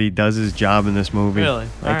Ford, but he does his job in this movie. Really?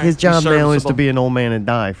 Like, Alright. his job He's now is to serviceable. be an old man and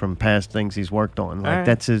die from past things he's worked on. Like, Alright.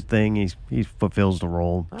 that's his thing. He fulfills the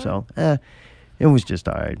role. So, it was just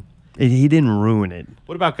all right. He didn't ruin it.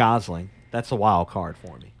 What about Gosling? That's a wild card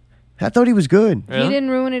for me. I thought he was good. He didn't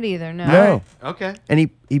ruin it either. No. No. Okay. And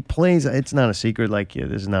he plays, it's not a secret, like, yeah,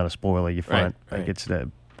 this is not a spoiler, you find. Right, Like, it's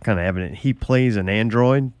kind of evident. He plays an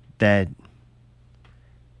android that,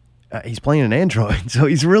 he's playing an android, so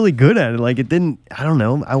he's really good at it. Like, it didn't, I don't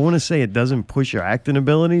know, I want to say it doesn't push your acting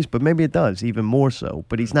abilities, but maybe it does, even more so.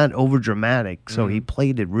 But he's not over dramatic, so he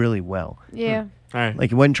played it really well. Yeah. All right. Like,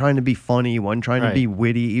 he wasn't trying to be funny, he wasn't trying to Right. be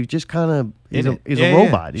witty, he was just kind of, he's In it. a Yeah,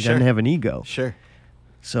 robot. yeah, He sure. doesn't have an ego. Sure.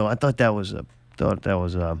 So I thought that was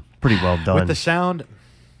pretty well done. With the sound,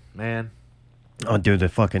 man. Oh, dude, the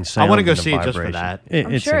fucking sound. I want to go and the see it just for vibration. that.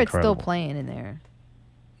 I'm It's sure incredible. it's still playing in there.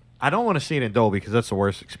 I don't want to see it in Dolby because that's the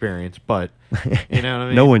worst experience, but you know what I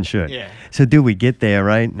mean? No one should. Yeah. So, dude, we get there,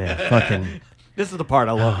 right? Yeah, fucking. This is the part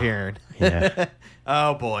I love hearing. Yeah.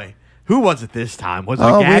 Oh, boy. Who was it this time? Was it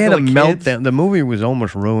Oh, a we had gaggle a of kids? meltdown. The movie was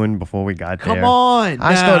almost ruined before we got there. Come on.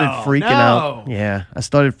 I started No, freaking out. no. Yeah, I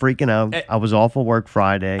started freaking out. I was off of work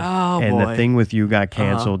Friday. Oh, and the boy. thing with you got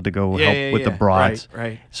canceled to go Yeah, help yeah, with the yeah. brats.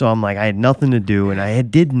 Right. So I'm like, I had nothing to do, and I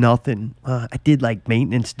did nothing. I did like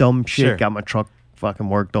maintenance, dumb shit. Sure. Got my truck fucking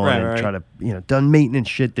worked on Right, and right. try to, done maintenance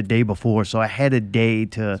shit the day before. So I had a day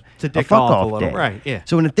to dick fuck off a off little. day. Right, yeah.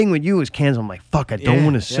 So when the thing with you was canceled, I'm like, fuck, I don't Yeah,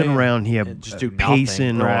 want to sit yeah, yeah. around here And just do nothing.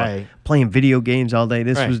 pacing Right. or playing video games all day.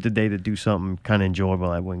 This Right. was the day to do something kind of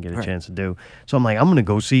enjoyable I wouldn't get a Right. chance to do. So I'm like, I'm going to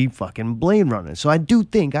go see fucking Blade Runner. So I do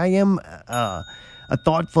think I am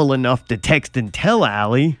thoughtful enough to text and tell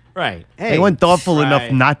Allie. Right. I wasn't thoughtful enough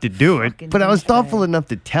Right. not to do it, but I was thoughtful enough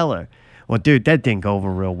to tell her. Well, dude, that didn't go over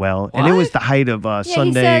real well. And it was the height of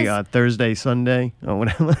Sunday, says- Thursday, Sunday, or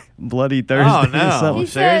whatever. Bloody Thursday Oh, or no. something. He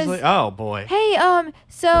Seriously? says- Oh, boy. Hey,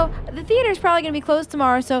 so the theater's probably gonna be closed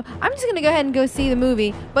tomorrow, so I'm just gonna go ahead and go see the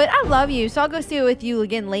movie. But I love you, so I'll go see it with you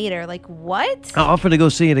again later. Like what? I offered to go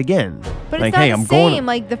see it again. But like, it's not hey, the I'm same. going.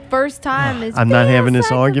 Like the first time is. I'm not having this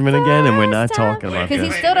argument again, and we're not talking about Because he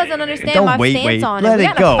this. still doesn't understand Don't my wait, stance wait. on Let it. We it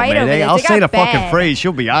got in a go, fight man. over Hey, this. I'll It say the got fucking bad. phrase.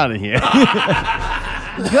 She'll be out of here.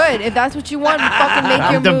 Good. If that's what you want, fucking make your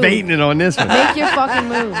I'm move. debating it on this one. Make your fucking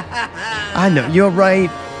move. I know. You're right.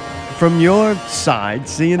 From your side,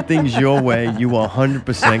 seeing things your way, you are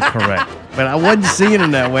 100% correct. But I wasn't seeing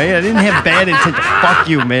them that way. I didn't have bad intent. Fuck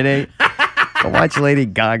you, Mayday. Go watch Lady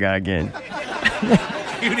Gaga again.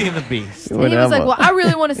 Beauty and the Beast. And he was Whatever. like, "Well, I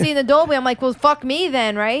really want to see in the Dolby." I'm like, "Well, fuck me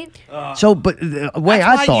then, right?" So, but the way That's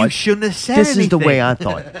I why thought, you shouldn't have said this is the way anything.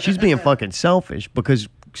 I thought. She's being fucking selfish because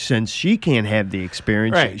since she can't have the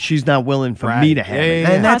experience, Right. she's not willing for me Right. to have Yeah, it, yeah,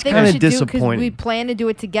 yeah. and that's I think kind we of should do because we disappointing. plan to do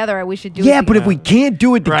it together. We should do it. Yeah, but if together. we can't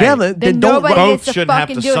do it Right. together, then don't. nobody Both gets to shouldn't have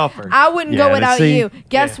fucking to do suffer. it. I wouldn't Yeah, go but without see- you.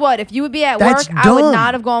 Guess what? If you would be at That's work, I would dumb.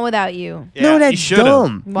 not have gone without you. No, Yeah, that's he should've.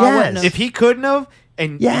 dumb. Well, I wouldn't Yes. have. If he couldn't have,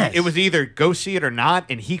 and Yes. it was either go see it or not,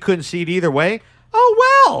 and he couldn't see it either way, oh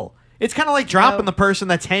well. It's kind of like dropping the person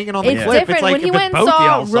that's hanging on the It's cliff. different. It's like When he if went it's and both saw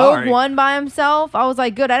y'all, Rogue sorry. One by himself, I was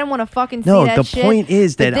like, good. I didn't want to fucking see No, that the shit. point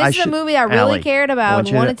is But that this I is a should- movie I really Allie, cared I about want and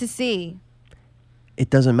you to- wanted to see. It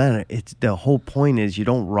doesn't matter. It's the whole point is you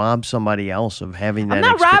don't rob somebody else of having that. I'm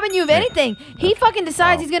not expe- robbing you of anything. He fucking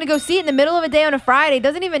decides he's going to go see it in the middle of a day on a Friday.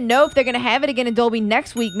 Doesn't even know if they're going to have it again in Dolby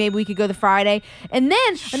next week. Maybe we could go the Friday. And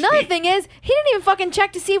then another thing is, he didn't even fucking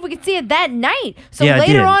check to see if we could see it that night. So Yeah, I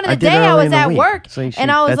later did. on in I the did day, I early was in the at week. work. So she- and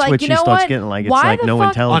I was that's like, what you she know starts what? getting like. It's Why like the no fuck?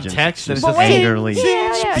 intelligence. On text, Just and it's But wait, angrily yeah.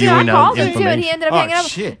 I spewing out called him too, and information. he ended up Oh, hanging up.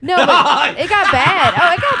 shit. No, but it got bad.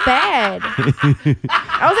 Oh, it got bad.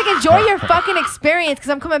 I was like, enjoy your fucking experience because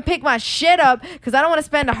I'm coming to pick my shit up because I don't want to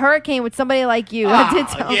spend a hurricane with somebody like you. I did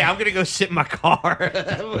tell him. Yeah, I'm gonna go sit in my car.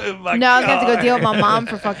 My No, I was gonna have to go car. deal with my mom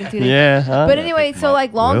for fucking 2 days. Yeah, huh? But anyway, so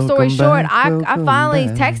like, long story Welcome short, back, I welcome finally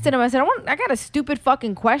back. texted him. I said, I got a stupid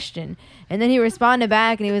fucking question, and then he responded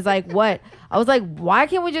back, and he was like, "What?" I was like, "Why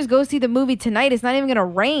can't we just go see the movie tonight? It's not even gonna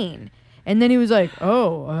rain." And then he was like,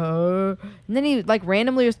 "Oh," and then he like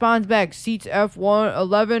randomly responds back, "Seats F1,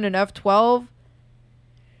 11, and F12."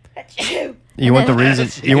 You want the reason?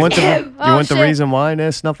 You want the Oh, shit. reason why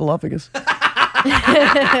there's snuffleupagus?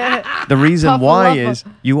 The reason why Puffaluffa. is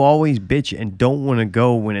you always bitch and don't want to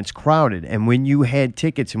go when it's crowded. And when you had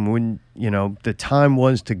tickets and when, the time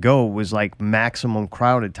was to go was like maximum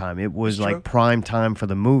crowded time. It was like prime time for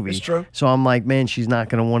the movie. It's true. So I'm like, man, she's not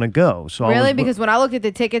going to want to go. So I Really? was, Because when I looked at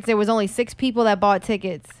the tickets, there was only 6 people that bought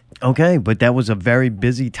tickets. okay, but that was a very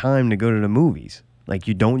busy time to go to the movies. Like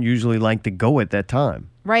you don't usually like to go at that time.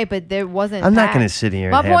 Right, but there wasn't. I'm not packed. going to sit here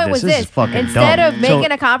and My have point this. was This this: is fucking instead dumb. of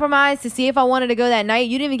making a compromise to see if I wanted to go that night,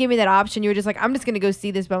 you didn't even give me that option. You were just like, "I'm just going to go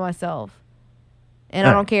see this by myself," and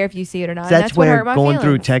I don't care if you see it or not. And That's what where hurt my going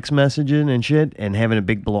through feelings. text messaging and shit and having a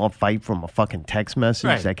big blow up fight from a fucking text message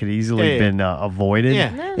Right. that could easily Yeah, been avoided.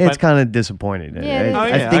 Yeah. No. It's But- kind of disappointing. Yeah, it is I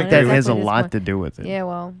disappointing. think that Yeah, has a definitely lot to do with it. Yeah,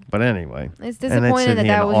 well, But anyway, it's And then disappointing sitting that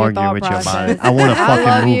here that and was your argue thought with you about process. it. I want to I fucking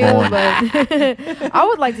love move you, on. but I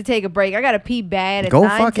would like to take a break. I got to pee bad. It's Go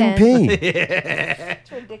 9:10. fucking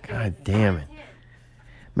pee. God damn it.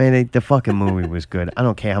 Man, the fucking movie was good. I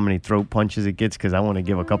don't care how many throat punches it gets because I want to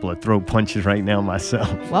give a couple of throat punches right now myself.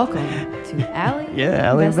 Welcome to Alley. Yeah,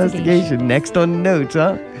 Alley Investigation. Next on the notes,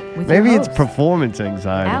 huh? With Maybe your it's host, performance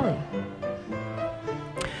anxiety. Alley.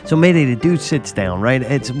 So Mayday, the dude sits down, right?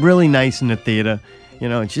 It's really nice in the theater.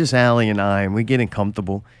 It's just Allie and I, and we're getting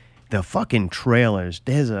comfortable. The fucking trailers,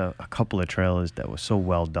 there's a couple of trailers that were so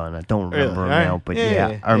well done. I don't remember Really? them now, Alright. but Yeah, yeah,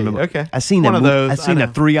 yeah, I remember. yeah, okay. I seen One that of movie. those, I seen I a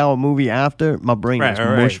know. 3-hour movie after. My brain Right, was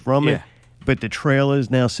right, mush right. from Yeah. it. But the trailers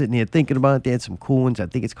now sitting here thinking about it, they had some cool ones. I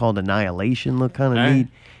think it's called Annihilation, look kind of Alright. neat.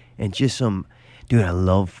 And just some, Dude, I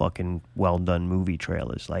love fucking well done movie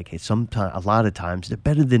trailers. Like sometimes, a lot of times, they're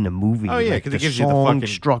better than the movie. Oh, yeah, like 'cause the it gives you the song fucking-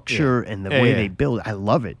 structure and the way they build. I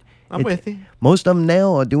love it. I'm with you. Most of them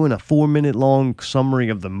now are doing a 4-minute long summary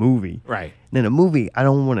of the movie. Right. Then a movie I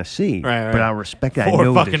don't want to see, Right, but right. I respect it. I 4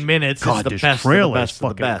 know fucking this, minutes is God, the this best of the trailer best is of the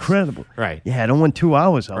fucking best. incredible. Right. Yeah, I don't want 2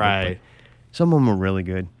 hours of it. Right. But some of them are really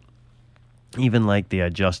good. Even like the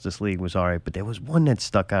Justice League was all right, but there was one that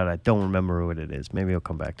stuck out. I don't remember what it is. Maybe it'll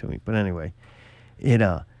come back to me. But anyway, it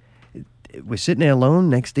we're sitting there alone.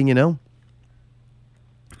 Next thing you know,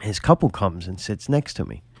 his couple comes and sits next to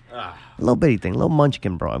me. A little bitty thing, little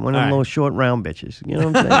munchkin broad, one of them All little right. short round bitches. You know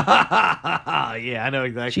what I'm saying? Yeah, I know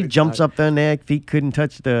exactly. She what jumps you're up on there, feet couldn't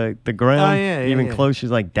touch the ground. Oh, yeah, Even yeah. close,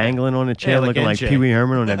 she's like dangling on a chair, like looking like NJ. Pee Wee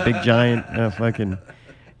Herman on that big giant fucking,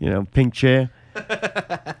 pink chair.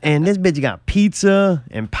 And this bitch got pizza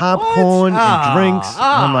and popcorn and drinks. And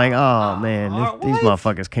I'm like, oh man, these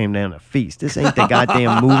motherfuckers came down to feast. This ain't the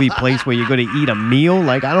goddamn movie place where you're gonna eat a meal.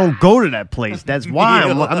 Like I don't go to that place. That's why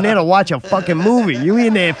I'm there to watch a fucking movie. You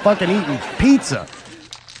in there fucking eating pizza.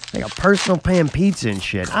 Like a personal pan pizza and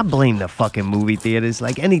shit. I blame the fucking movie theaters.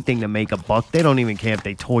 Like anything to make a buck. They don't even care if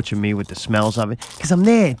they torture me with the smells of it. Because I'm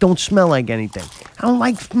there. It don't smell like anything. I don't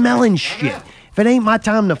like smelling shit. If it ain't my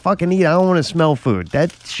time to fucking eat, I don't want to smell food.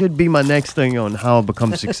 That should be my next thing on how I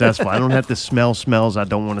become successful. I don't have to smell smells I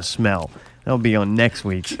don't want to smell. That'll be on next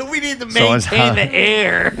week. We need to So it's maintain hot. the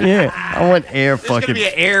air. Yeah, I want air There's gonna fucking. be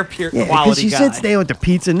an air pure Yeah, because quality she guy. sits there with the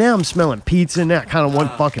pizza. Now I'm smelling pizza. Now I kind of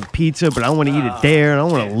want fucking pizza, but I want to eat it there, and I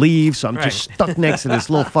want to leave. So I'm just stuck next to this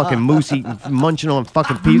little fucking moose eating, munching on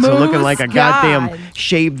fucking pizza, looking like a goddamn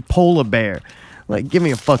shaved polar bear. Like, give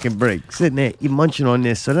me a fucking break. Sitting there, you munching on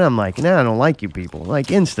this. So then I'm like, nah, I don't like you people.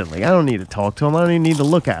 Like, instantly. I don't need to talk to them. I don't even need to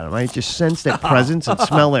look at them. I just sense their presence and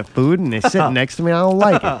smell their food, and they're sitting next to me. I don't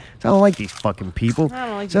like it. So I don't like these fucking people.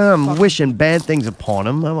 So I'm wishing bad things upon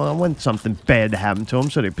them. I want something bad to happen to them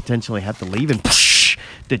so they potentially have to leave. And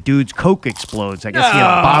the dude's Coke explodes. I guess he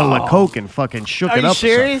had a bottle of Coke and fucking shook Are it you up. or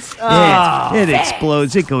something. serious? Yeah, it Oh.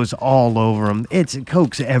 explodes. It goes all over him.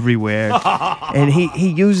 Coke's everywhere. And he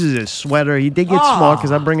uses his sweater. He did get smart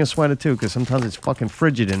because I bring a sweater too because sometimes it's fucking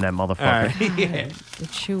frigid in that motherfucker. The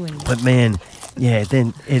chewing. But man, yeah,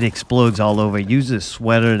 then it explodes all over. He uses his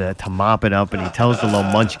sweater to mop it up, and he tells the little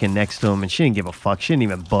munchkin next to him, and she didn't give a fuck. She didn't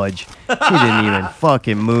even budge. She didn't even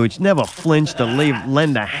fucking mooch. Never flinched to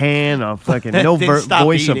lend a hand or fucking no Didn't stop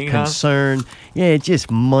voice eating, of huh? concern. Yeah, just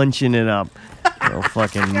munching it up. Little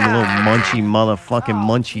fucking little munchy motherfucking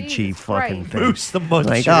munchy chief fucking thing. Moose the muncher.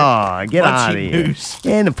 Like, oh, get out of Munchy here. moose.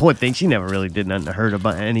 Yeah, and the poor thing, she never really did nothing to hurt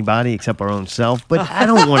about anybody except her own self. But I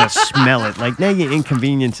don't want to smell it. Like, now you're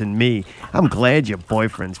inconveniencing me. I'm glad your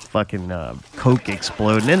boyfriend's fucking Coke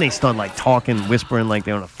exploded. And then they start, like, talking, whispering like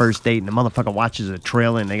they're on a first date. And the motherfucker watches a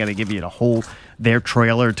trailer, and they got to give you the whole, their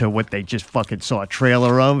trailer to what they just fucking saw a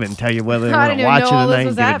trailer of and tell you whether they I want didn't to even watch know it all this tonight and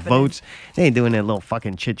was give it happening. votes. They ain't doing that little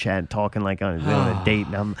fucking chit-chat talking like on a date.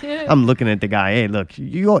 And I'm looking at the guy, hey, look,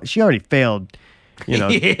 she already failed,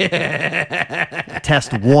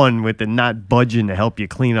 test 1 with the not budging to help you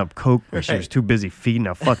clean up Coke when she was too busy feeding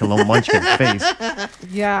a fucking little munchkin face.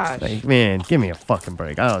 Yeah. Like, man, give me a fucking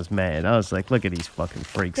break. I was mad. I was like, look at these fucking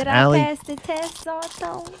freaks. Did Allie, I pass the test,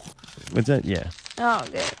 Sartone? what's that? Yeah. Oh,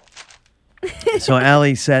 good. So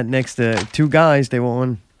Allie sat next to 2 guys. They were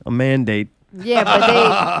on a mandate. Yeah,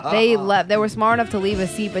 but they left. They were smart enough to leave a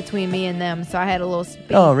seat between me and them, so I had a little space,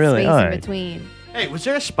 Oh, really? space All in right. between. Hey, was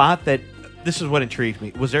there a spot that? This is what intrigued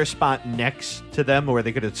me. Was there a spot next to them where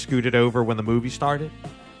they could have scooted over when the movie started?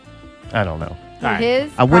 I don't know. All right.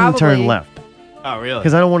 His? I wouldn't turn Probably. left Oh, really?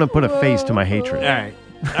 because I don't want to put a face to my hatred. All right.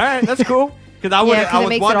 All right, that's cool. Because I, Yeah, 'cause I it was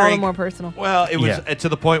makes it all the wondering. more personal. Well, it was Yeah. to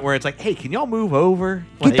the point where it's like, hey, can y'all move over?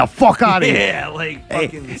 Get the fuck out of here. Yeah, like Hey,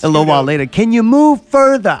 fucking. a little while later, can you move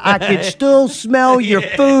further? I can still smell your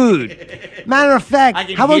food. Matter of I fact,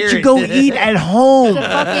 can how about hear you it. go eat at home? The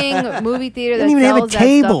fucking movie theater They that don't even have a sells that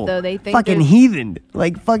table. stuff, though, they think Fucking there's- heathen.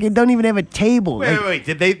 Like, fucking don't even have a table. Wait, Like, wait,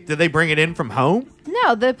 wait. Did they bring it in from home?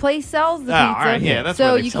 No, the place sells the Oh, pizza. all right, yeah, that's so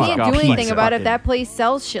where they you fuck can't off do anything pizza. about it if Fucking- that place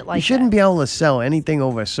sells shit like you shouldn't that. be able to sell anything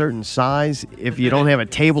over a certain size if you don't have a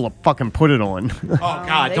table to fucking put it on. Oh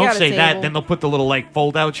God! they Don't got a say that. table. Then they'll put the little like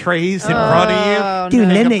fold-out trays in front of you. Oh, Dude,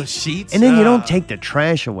 and Pick then up they, the sheets. and then you don't take the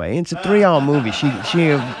trash away. It's a 3-hour movie. She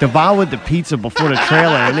devoured the pizza before the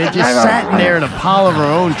trailer, and it just sat in there in a pile of her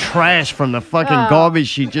own trash from the fucking garbage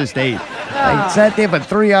she just ate. Like, sat there for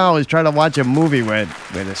 3 hours trying to watch a movie where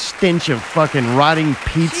the stench of fucking rotting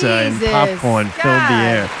pizza and Jesus, popcorn filled the God.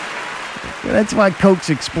 air. That's why Cokes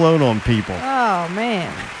explode on people. Oh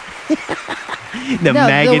man. The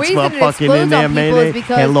maggots were reason it fucking in explodes there, on people is man.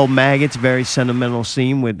 because- And little maggots, very sentimental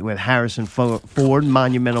scene with Harrison Ford,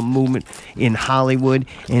 monumental movement in Hollywood.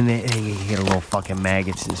 And they get a little fucking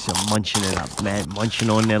maggots just munching it up, man. Munching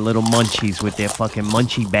on their little munchies with their fucking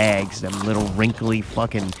munchie bags. Them little wrinkly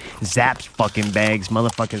fucking Zapp's fucking bags.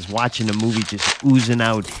 Motherfuckers watching the movie just oozing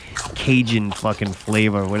out Cajun fucking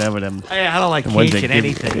flavor, whatever them. Hey, I don't like the ones that Cajun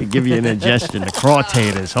anything. They give you an indigestion. The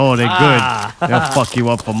crawtators, oh, they're good. They'll fuck you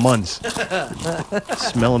up for months.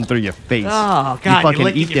 Smell them through your face. Oh, God, you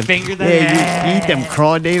licking your finger there? Yeah, you eat them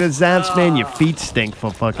crawdator zaps, man. Your feet stink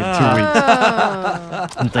for fucking 2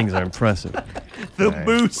 weeks. Them things are impressive. The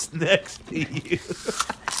moose next to you.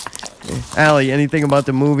 Allie, anything about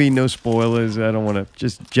the movie? No spoilers. I don't want to.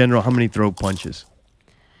 Just general. How many throat punches?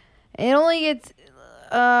 It only gets,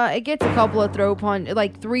 it gets a couple of throw punch,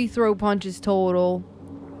 like 3 throw punches total.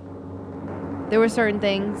 There were certain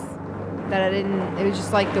things that I didn't. It was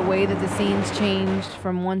just like the way that the scenes changed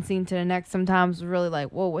from one scene to the next. Sometimes was really like,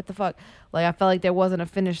 whoa, what the fuck? Like I felt like there wasn't a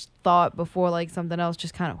finished thought before like something else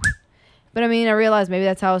just kind of. But I mean, I realized maybe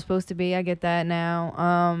that's how it's supposed to be. I get that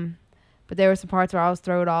now. But there were some parts where I was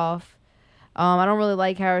thrown off. I don't really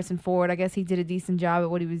like Harrison Ford. I guess he did a decent job at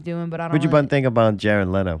what he was doing, but I don't. What'd you think about Jared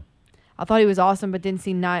Leto? I thought he was awesome, but didn't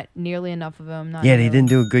see not nearly enough of him. Yeah, they didn't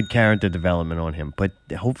do a good character development on him. But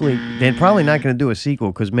hopefully, they're probably not going to do a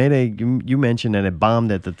sequel because Mayday, you mentioned that it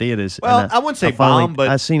bombed at the theaters. Well, and I wouldn't say finally- bomb, but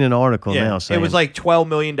I've seen an article yeah, now saying it was like $12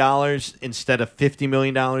 million instead of $50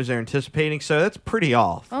 million they're anticipating. So that's pretty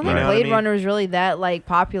off. I don't you think know what I Blade mean? Runner is really that like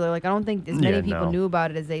popular. Like I don't think as many Yeah, people no. knew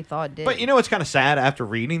about it as they thought did. But you know what's kind of sad after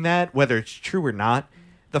reading that, whether it's true or not,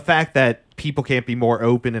 the fact that people can't be more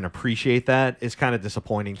open and appreciate that is kind of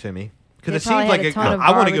disappointing to me. Because They it probably seems had like a ton of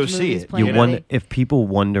I want to go garbage see movies it. playing You know? wonder if people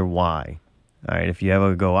wonder why. All right, if you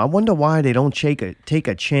ever go, I wonder why they don't take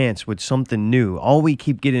a chance with something new. All we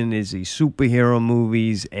keep getting is these superhero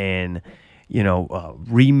movies and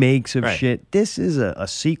remakes of Right. shit. This is a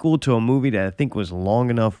sequel to a movie that I think was long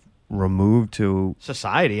enough removed to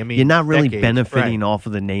Society. I mean, you're not really decades. benefiting Right. off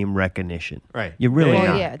of the name recognition. Right. You're really Yeah,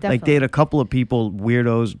 not. yeah, Like definitely. they had a couple of people,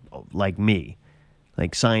 weirdos like me,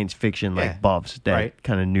 like science fiction, Yeah. like buffs that Right.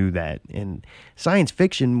 kind of knew that. And science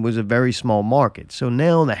fiction was a very small market. So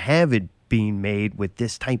now to have it being made with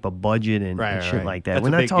this type of budget and, Right, and right, shit right. like that. That's We're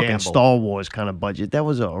a not big talking gamble. Star Wars kind of budget. That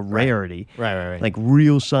was a rarity. Right. Like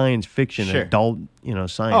real science fiction, Sure. adult,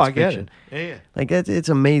 science Oh, I get fiction. it. Yeah. Like it's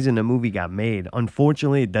amazing the movie got made.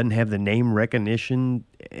 Unfortunately, it doesn't have the name recognition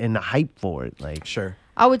and the hype for it. Like Sure.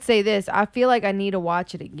 I would say this: I feel like I need to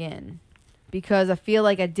watch it again because I feel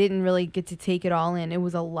like I didn't really get to take it all in. It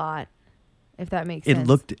was a lot, if that makes it sense.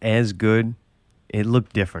 looked as good. It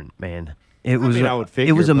looked different, man. It was. mean, I would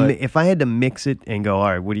it was figure, a. but- If I had to mix it and go, all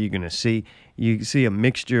right, what are you gonna see? You see a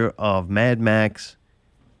mixture of Mad Max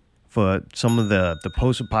for some of the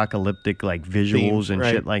post-apocalyptic like visuals Themes, and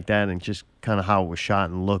right. shit like that, and just kind of how it was shot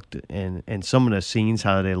and looked, and some of the scenes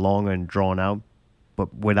how they're longer and drawn out,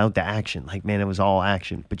 but without the action. Like man, it was all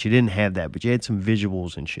action, but you didn't have that. But you had some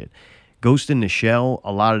visuals and shit. Ghost in the Shell,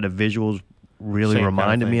 a lot of the visuals really Same kind of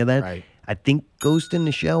reminded me thing, of that. right. I think Ghost in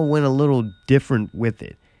the Shell went a little different with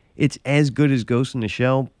it. It's as good as Ghost in the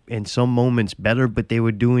Shell, in some moments better, but they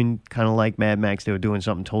were doing kind of like Mad Max. They were doing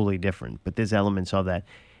something totally different, but there's elements of that.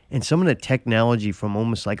 And some of the technology from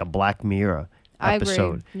almost like a Black Mirror I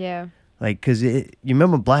episode. agree. Yeah. Like, because you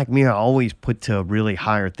remember Black Mirror always put to really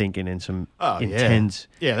higher thinking and some Oh, intense.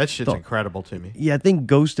 Yeah, that shit's thought. incredible to me. Yeah, I think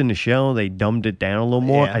Ghost in the Shell, they dumbed it down a little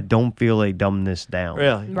more. Yeah. I don't feel they dumbed this down.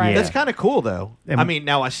 Really? Right. That's kind of cool, though. And- I mean,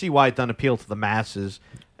 now I see why it doesn't appeal to the masses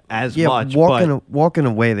as Yeah, much. walking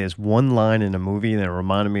away, there's one line in the movie that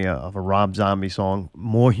reminded me of a Rob Zombie song,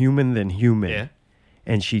 "More Human Than Human." Yeah.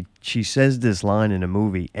 And she says this line in the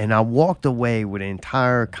movie, and I walked away with an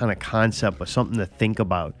entire kind of concept of something to think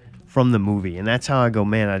about from the movie. And that's how I go,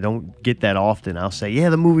 man, I don't get that often. I'll say, yeah,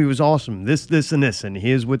 the movie was awesome, this, and this, and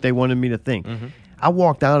here's what they wanted me to think. I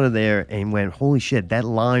walked out of there and went, holy shit, that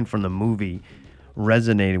line from the movie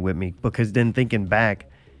resonated with me, because then thinking back,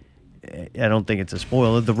 I don't think it's a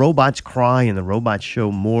spoiler. The robots cry and the robots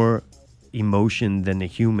show more emotion than the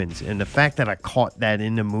humans. And the fact that I caught that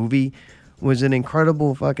in the movie was an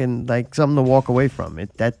incredible fucking, like, something to walk away from.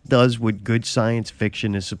 That does what good science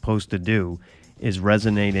fiction is supposed to do, is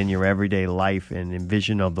resonate in your everyday life and in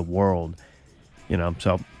vision of the world.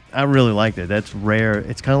 So I really liked it. That's rare.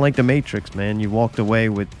 It's kind of like The Matrix, man. You walked away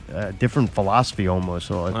with a different philosophy almost,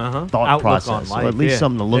 or thought Outlook process, on or life, at least yeah.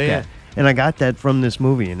 something to look Yeah, at. And I got that from this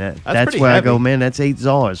movie, and that's pretty where I go, heavy. man, that's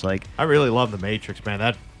 $8. Like, I really love The Matrix, man.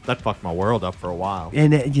 That that fucked my world up for a while.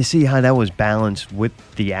 And you see how that was balanced with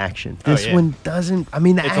the action. This yeah. one doesn't. I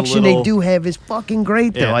mean, the It's a action little- they do have is fucking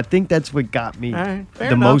great, though. Yeah. I think that's what got me All right, fair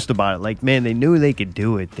the enough. most about it. Like, man, they knew they could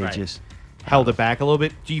do it. They Right. just Held it back a little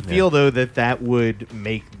bit. Do you feel though that would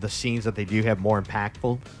make the scenes that they do have more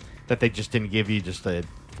impactful? That they just didn't give you just a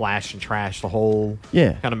flash and trash the whole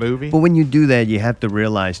yeah kind of movie? But when you do that, you have to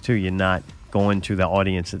realize too, you're not going to the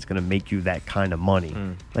audience that's going to make you that kind of money.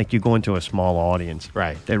 Like you're going to a small audience.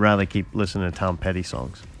 Right. They'd rather keep listening to Tom Petty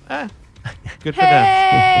songs. Good for them.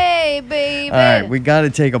 Hey, baby. All right, we got to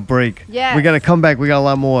take a break. Yes. We got to come back. We got a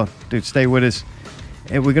lot more. Dude, stay with us.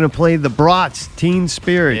 And we're going to play the Brats, Teen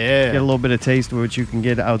Spirit. Yeah. Get a little bit of taste of what you can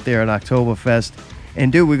get out there at Oktoberfest.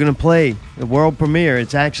 And, dude, we're going to play the world premiere.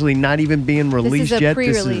 It's actually not even being released a yet.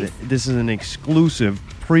 pre-release. This is an exclusive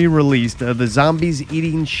pre-release of the Zombies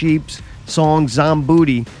Eating Sheep's song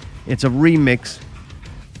Zombooty. It's a remix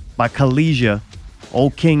by Kalesia,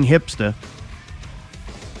 Old King Hipster.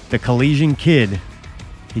 The Callejsian Kid.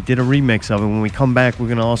 He did a remix of it. When we come back, we're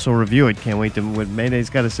going to also review it. Can't wait to what Mayday's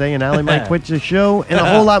got to say. And Allie might quit the show. And a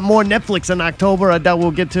whole lot more Netflix in October I doubt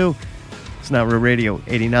we'll get to. It's Not Real Radio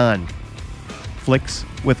 89. Flicks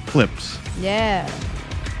with clips. Yeah.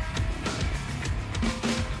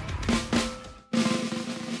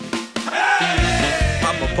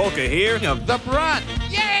 Papa Polka here of The Brat.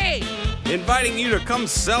 Yay! Inviting you to come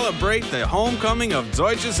celebrate the homecoming of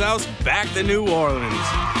Deutsches Haus back to New Orleans.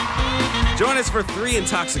 Join us for 3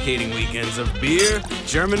 intoxicating weekends of beer,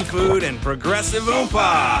 German food, and progressive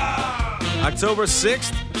oompa. October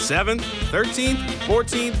 6th, 7th, 13th,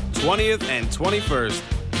 14th, 20th, and 21st.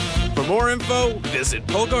 For more info, visit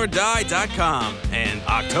polkaordie.com and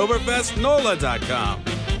oktoberfestnola.com.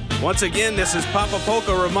 Once again, this is Papa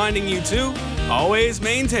Polka reminding you to always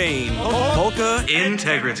maintain polka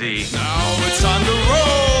integrity. Now it's time to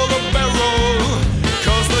roll the barrel,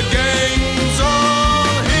 'cause the gang's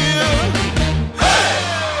all here.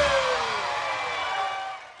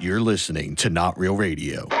 You're listening to Not Real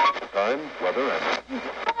Radio.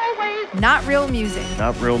 Not real music.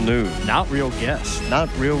 Not real news. Not real guests. Not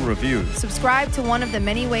real reviews. Subscribe to one of the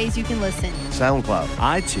many ways you can listen. SoundCloud.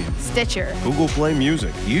 iTunes. Stitcher. Google Play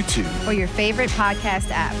Music. YouTube. Or your favorite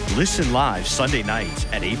podcast app. Listen live Sunday nights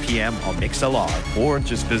at 8 p.m. on MixLR. Or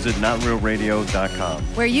just visit NotRealRadio.com.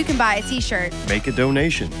 Where you can buy a t-shirt. Make a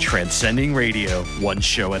donation. Transcending radio, one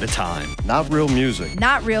show at a time. Not real music.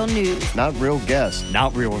 Not real news. Not real guests.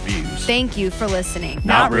 Not real reviews. Thank you for listening.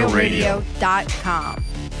 Not Real Radio. NotRealRadio.com.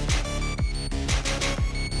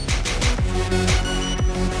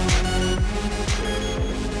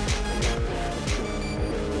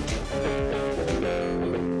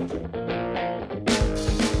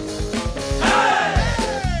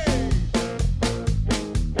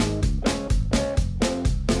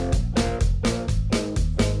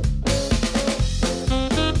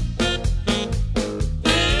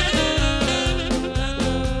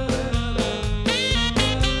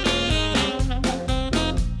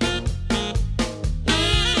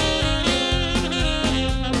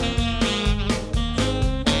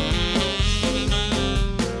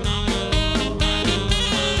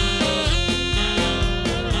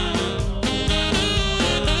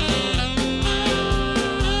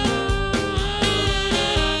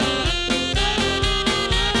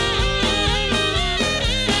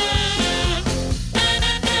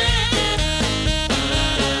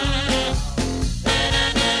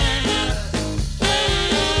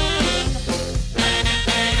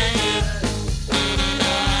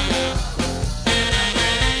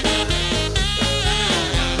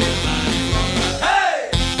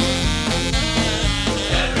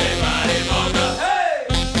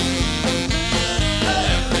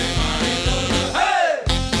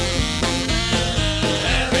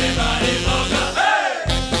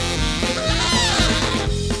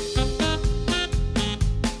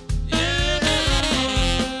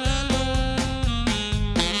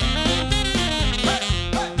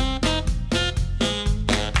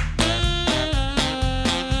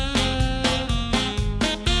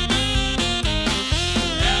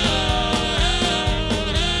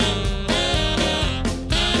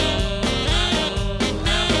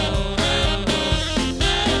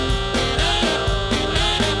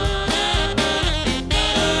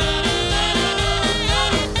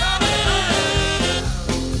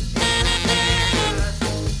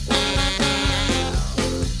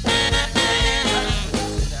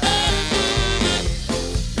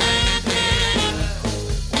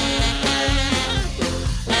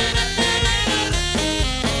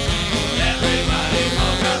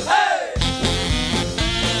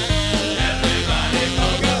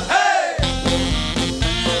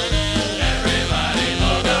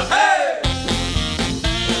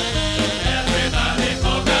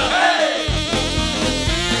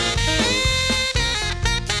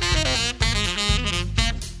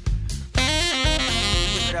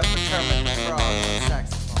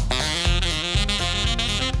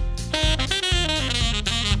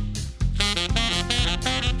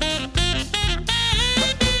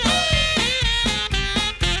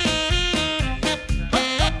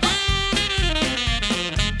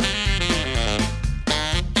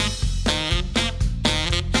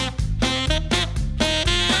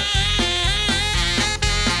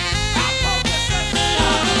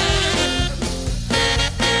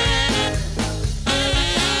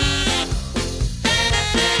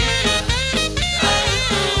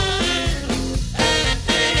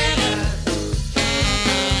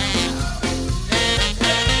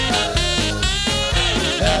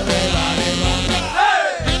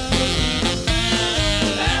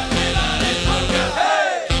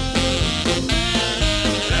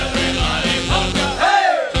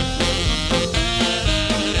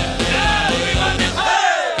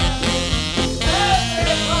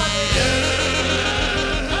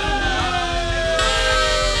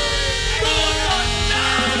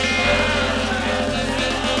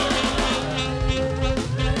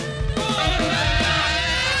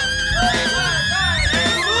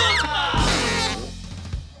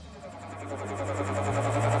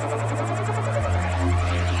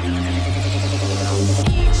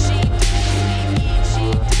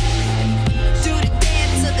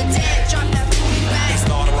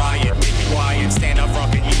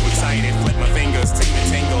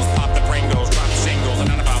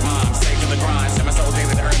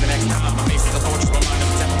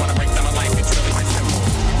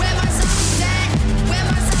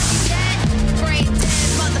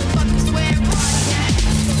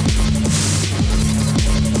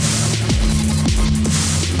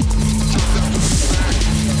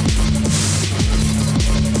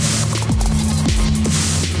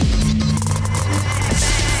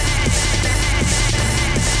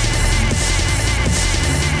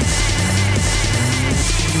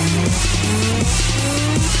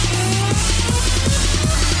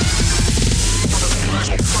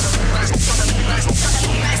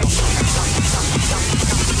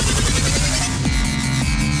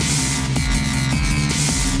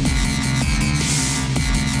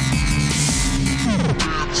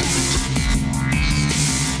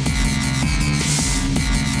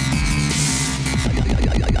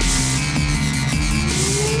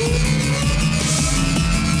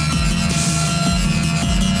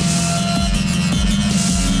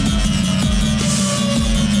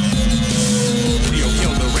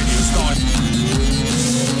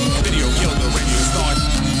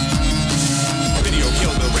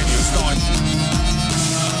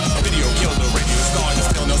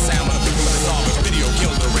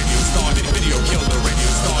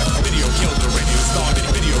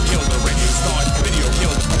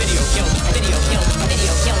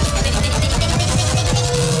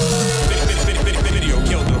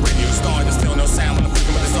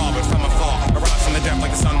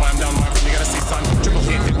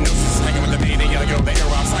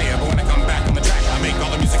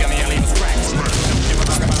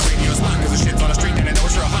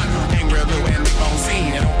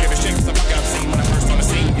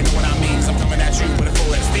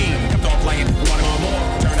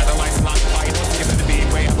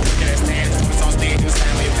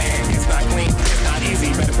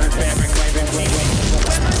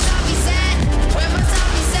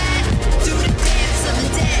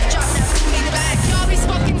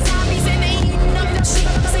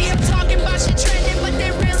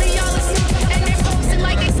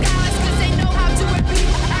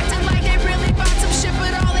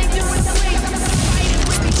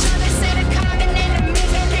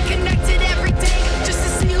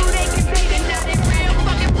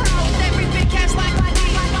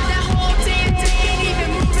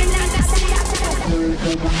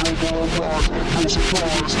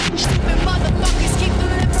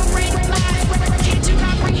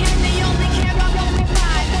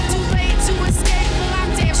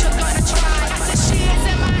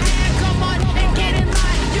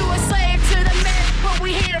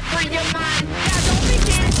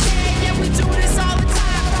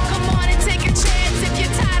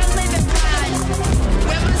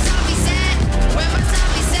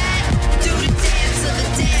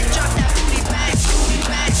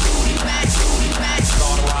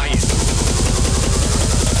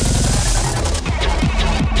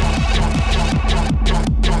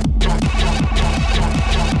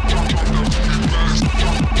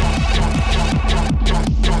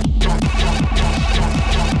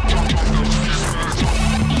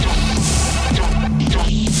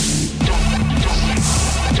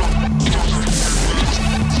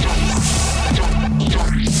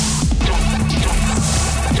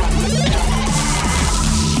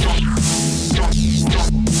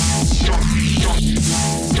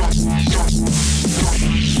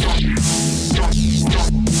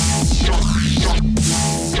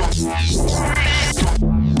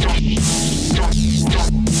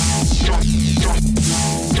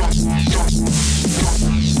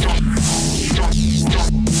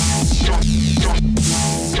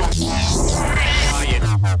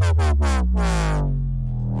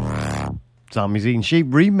 Zombies Eating Sheep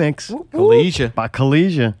remix. Kalesia. By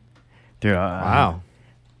Kalesia. Dude, Wow.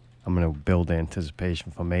 I'm going to build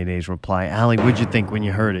anticipation for Mayday's reply. Allie, what'd you think when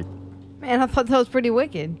you heard it? Man, I thought that was pretty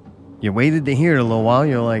wicked. You waited to hear it a little while.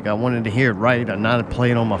 You're like, I wanted to hear it right. I'm not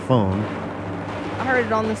play it on my phone. I heard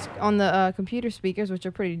it on the computer speakers, which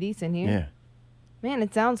are pretty decent here. Yeah. Man,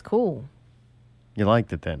 it sounds cool. You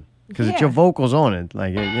liked it then? Because it's Yeah. your vocals on it.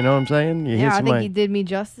 Like, you know what I'm saying? You hear Yeah, I somebody. think he did me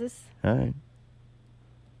justice. All right.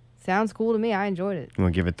 Sounds cool to me. I enjoyed it. You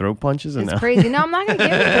want to give it throat punches or It's no? crazy. No, I'm not gonna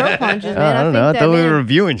give it throat punches, man. I don't think know. I that, thought we man, were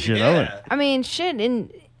reviewing shit. I mean, shit,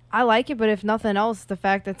 and I like it, but if nothing else, the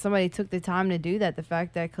fact that somebody took the time to do that, the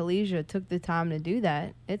fact that Kalesia took the time to do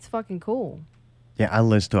that, it's fucking cool. Yeah, I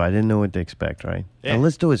listened to it. I didn't know what to expect, right? Yeah. I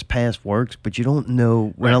listened to his past works, but you don't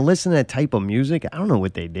know. When I Right. listen to that type of music, I don't know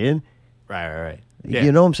what they did. Right.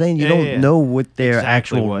 You know what I'm saying? You don't know what their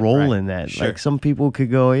Exactly actual what- role right. in that. Sure. Like some people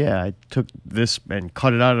could go, yeah, I took this and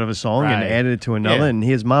cut it out of a song and Right. added it to another, Yeah. and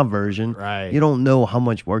here's my version. Right. You don't know how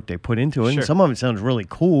much work they put into it. Sure. And some of it sounds really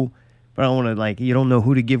cool, but I don't want to you don't know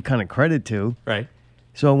who to give kind of credit to. Right.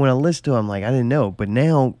 So when I listened to it, I'm like, I didn't know. But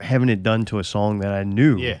now having it done to a song that I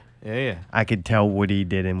knew, Yeah. I could tell what he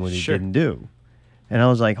did and what he Sure. didn't do. And I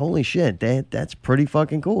was like, holy shit, that's pretty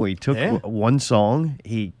fucking cool. He took Yeah. one song,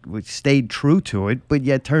 he stayed true to it, but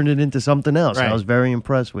yet turned it into something else. And I Right. was very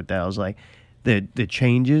impressed with that. I was like, the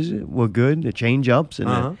changes were good, the change ups, and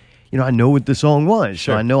Uh-huh. I know what the song was,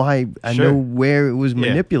 Sure. so I know I Sure. know where it was Yeah.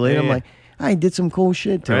 manipulated. Yeah, I'm yeah. like, I did some cool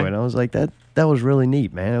shit to Right. it. I was like, that was really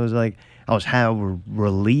neat, man. It was like I was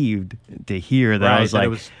relieved to hear that. I Right, was that it like,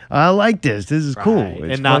 was- I like this. This is cool. Right.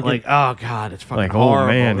 It's And not fucking- like, oh, God, it's fucking like, horrible. oh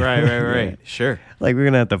man, Right. Yeah. Sure. Like we're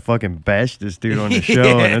gonna have to fucking bash this dude on the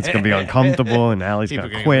show, and it's gonna be uncomfortable, and Allie's People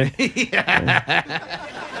gonna gonna- quit.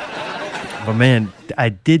 But man, I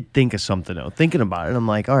did think of something though. Thinking about it, I'm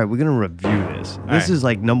like, all right, we're gonna review this. This right. is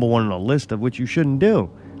like number one on the list of what you shouldn't do.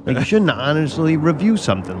 Like you shouldn't honestly review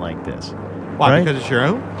something like this. Why? right? Because it's your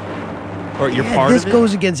own? Or you're Yeah, part this of it?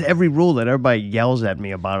 goes against every rule that everybody yells at me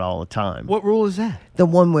about all the time. What rule is that? The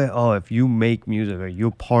one where, if you make music or you're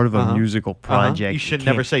part of a Uh-huh. musical project, You should can't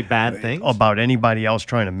never say bad things. about anybody else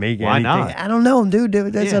trying to make Why anything. not? I don't know, dude.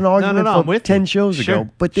 That's Yeah. an No, argument no, I'm from with 10 you. shows Sure, ago.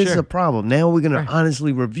 But this is sure. a problem. Now we're going to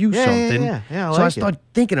honestly review Yeah, something. yeah. I So I like start it.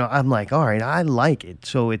 thinking, I'm like, all right, I like it.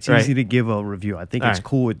 So it's Right. easy to give a review. I think All it's right.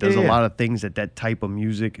 cool. It does Yeah, a yeah. lot of things that type of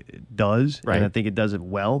music does. Right. And I think it does it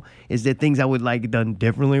well. Is there things I would like done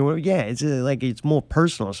differently? Well, yeah, it's it's more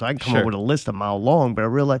personal. So I can come Sure. up with a list a mile long, but I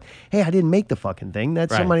realized, hey, I didn't make the fucking thing. That's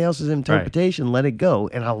Right. somebody else's interpretation. Let it go.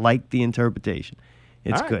 And I like the interpretation.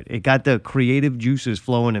 It's All right. good. It got the creative juices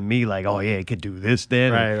flowing in me like, oh, yeah, it could do this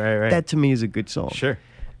then. Right. That to me is a good song. Sure.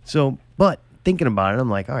 So, but thinking about it, I'm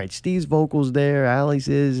like, all right, Steve's vocals there, Allie's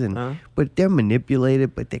is, but they're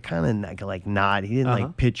manipulated, but they're kind of like not. He didn't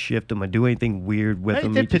like pitch shift them or do anything weird with I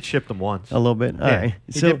them. did He pitch just- shift them once. a little bit. All Yeah. right.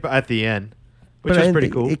 He So did at the end, which but was I pretty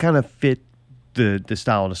think cool. It kind of fit the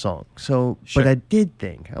style of the song. So, Sure. but I did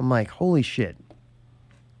think, I'm like, holy shit.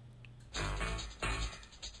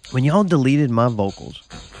 When y'all deleted my vocals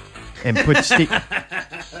and put Steve,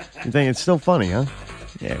 you think it's still funny, huh?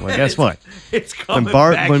 Yeah. Well, guess what? It's When, coming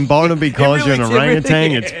back. when Barnaby It calls you really- an it really-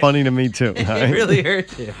 orangutan, it's funny to me too. all It right? really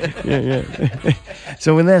hurts you. Yeah.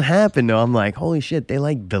 So when that happened, though, I'm like, holy shit, they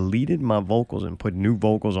like deleted my vocals and put new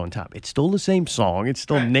vocals on top. It's still the same song. It's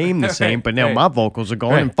still named the same, but now right. my vocals are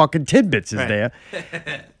gone Right. and fucking Tidbits is Right. there.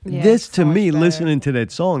 Yeah, This, it's to so much me, better. listening to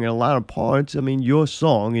that song in a lot of parts, I mean, your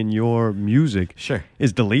song and your music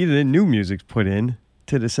is deleted and new music's put in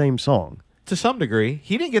to the same song. To some degree,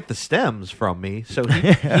 he didn't get the stems from me, so he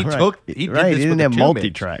Right. took he did Right, this he didn't with the have two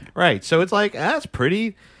multi-track. mix. Right, so it's like that's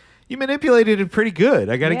pretty. You manipulated it pretty good.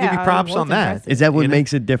 I got to give you Yeah, props it was on that. impressive. Is that what You know?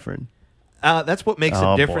 makes it different? That's what makes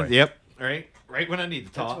Oh, it different. boy. Yep. Right when I need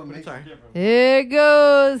to talk. But it's all right. Here it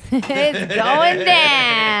goes. It's going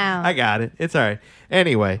down. I got it. It's all right.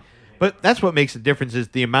 Anyway, but that's what makes the difference is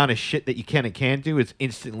the amount of shit that you can and can't do is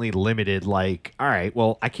instantly limited. Like, all right,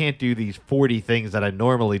 well, I can't do these 40 things that I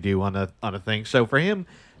normally do on a thing. So for him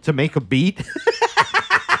to make a beat,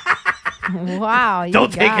 Wow. you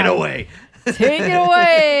don't take got it away. Take it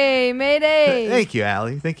away. Mayday. Thank you,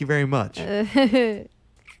 Allie. Thank you very much.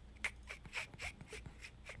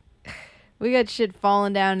 We got shit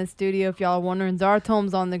falling down in the studio. If y'all are wondering,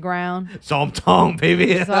 Zartom's on the ground. Zartom,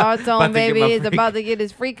 baby. About to Zartom, get baby, my is freak. about to get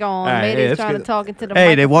his freak on. All right, Mayday's yeah, trying that's to talk into the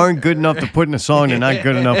Hey, they microphone. weren't good enough to put in a song. They're not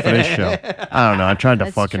good enough for this show. I don't know. I tried to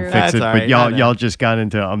That's fucking true. fix That's it, all but right, I know. y'all just got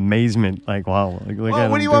into amazement. Like, wow. Like, look Well, at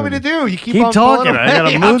what him do you want me to doing it. do? You keep Keep on talking. pulling I gotta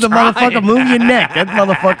away. move the I'm motherfucker. trying. Move your neck. That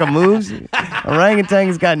motherfucker moves.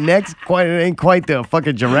 Orangutan's got necks. It ain't quite the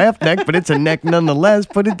fucking giraffe neck, but it's a neck nonetheless.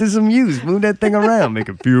 Put it to some use. Move that thing around. Make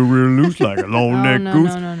it feel real loose like like a long neck no,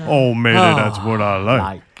 goose. no. Oh, maybe that's what I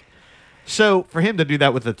like. So for him to do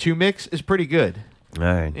that with the 2 mix is pretty good. All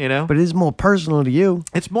right. You know? But it's more personal to you.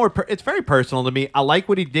 It's it's very personal to me. I like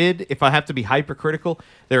what he did. If I have to be hypercritical,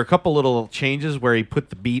 there are a couple little changes where he put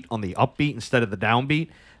the beat on the upbeat instead of the downbeat.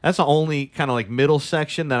 That's the only kind of like middle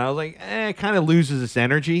section that I was like, it kind of loses its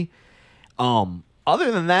energy.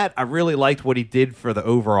 Other than that, I really liked what he did for the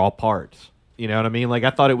overall parts. You know what I mean? Like,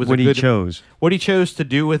 I thought it was What a he good... chose. What he chose to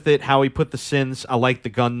do with it, how he put the synths. I like the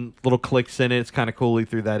gun little clicks in it. It's kind of cool he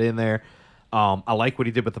threw that in there. I like what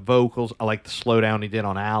he did with the vocals. I like the slowdown he did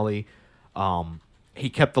on Allie. He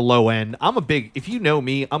kept the low end. If you know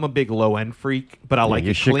me, I'm a big low end freak, but I like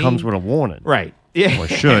your it shit clean. comes with a warning. Right. Yeah. Or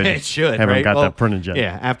should. It should. Haven't right? got that printed yet.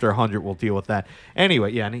 Yeah, after 100, we'll deal with that.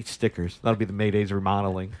 Anyway, yeah, I need stickers. That'll be the Mayday's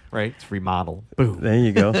remodeling, right? It's remodel. Boom. There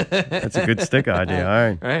you go. That's a good sticker idea.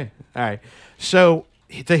 All right. All right. So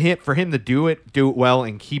for him to do it well,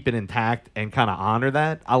 and keep it intact and kind of honor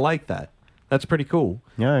that, I like that. That's pretty cool.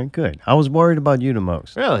 All right, good. I was worried about you the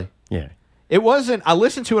most. Really? Yeah. It wasn't. I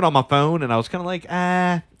listened to it on my phone, and I was kind of like,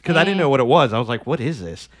 because I didn't know what it was. I was like, what is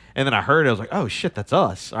this? And then I heard it. I was like, oh, shit, that's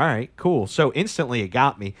us. All right, cool. So instantly it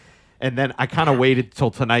got me. And then I kind of waited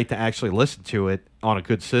till tonight to actually listen to it on a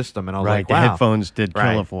good system. And I was like, the wow. headphones did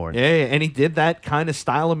kill it for it. Yeah, and he did that kind of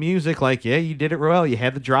style of music. Like, yeah, you did it well. You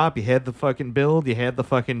had the drop. You had the fucking build. You had the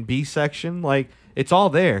fucking B section. Like, it's all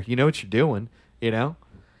there. You know what you're doing, you know?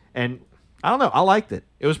 And I don't know. I liked it.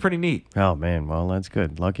 It was pretty neat. Oh, man. Well, that's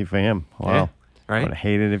good. Lucky for him. Wow. Yeah, right? Would have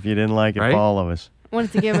hated if you didn't like it Right? for all of us.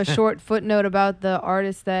 Wanted to give a short footnote about the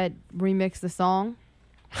artist that remixed the song.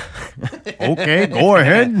 Okay, go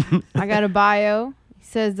ahead. I got a bio. He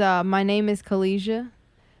says, my name is Kalesia.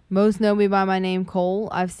 Most know me by my name Cole.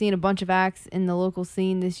 I've seen a bunch of acts in the local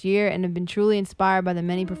scene this year and have been truly inspired by the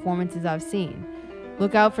many performances I've seen.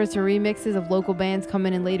 Look out for some remixes of local bands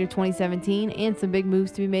coming in later 2017 and some big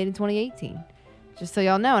moves to be made in 2018. Just so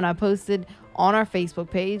y'all know. And I posted on our Facebook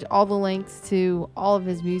page all the links to all of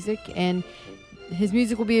his music, and his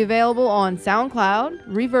music will be available on SoundCloud,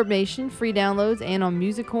 Reverb Nation, free downloads, and on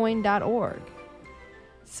musiccoin.org.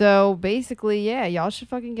 So basically, yeah, y'all should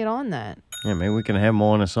fucking get on that. Yeah, maybe we can have him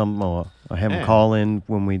on or something, or have him call in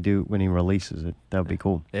when he releases it. That would be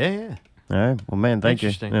cool. Yeah. All right. Well, man, thank you.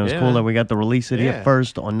 Interesting. And it was Yeah, cool man. that we got to release it here Yeah.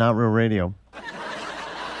 first on Not Real Radio.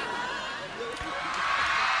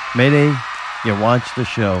 Mayday, you watched the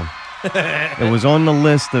show. It was on the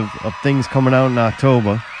list of things coming out in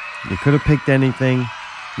October. You could have picked anything.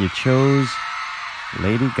 You chose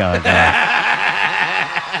Lady Gaga.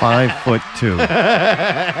 5'2".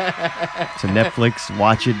 It's a Netflix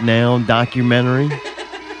Watch It Now documentary.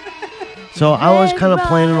 So I was kind of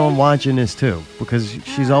planning on watching this too, because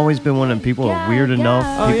she's always been one of them people who are weird enough.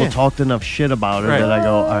 Oh, People yeah. talked enough shit about her Right. that I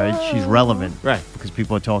go, all right, she's relevant. Right. Because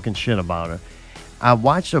people are talking shit about her. I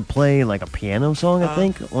watched her play like a piano song, I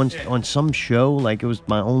think, on some show. Like it was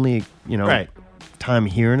my only, Right. time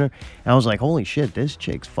hearing her. And I was like, holy shit, this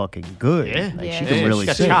chick's fucking good. Yeah. Like, Yeah, she can really she's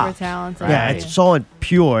got sing. chops. Super talented. Yeah, I saw it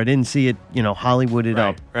pure. I didn't see it, Hollywooded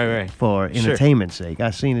up Right. for Sure. entertainment's sake.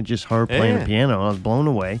 I seen it just her playing Yeah. the piano. I was blown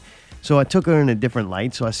away. So I took her in a different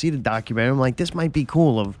light. So I see the documentary. I'm like, this might be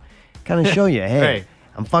cool of kind of show you, hey, Right.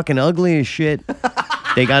 I'm fucking ugly as shit.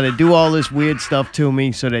 They got to do all this weird stuff to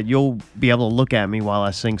me so that you'll be able to look at me while I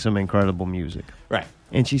sing some incredible music. Right.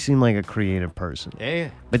 And she seemed like a creative person. Yeah.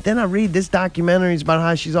 But then I read this documentary it's about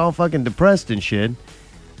how she's all fucking depressed and shit.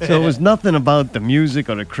 So it was nothing about the music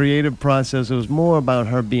or the creative process. It was more about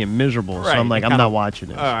her being miserable. Right. So I'm like, You I'm kinda- not watching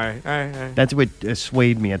this. All right. That's what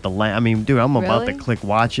swayed me at the I mean, dude, I'm about to Really? click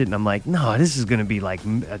watch it, and I'm like, no, this is going to be like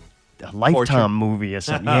a Lifetime Portrait. movie or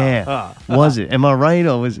something. Yeah. Was it? Am I right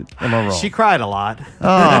or am I wrong? She cried a lot.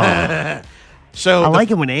 Oh. So I like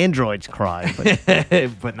it when androids cry,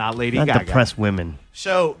 but but not Lady not Gaga. depressed women.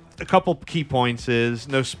 So a couple key points is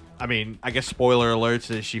I guess spoiler alerts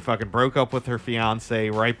is she fucking broke up with her fiance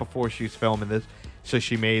right before she was filming this, so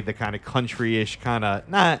she made the kind of country-ish kind of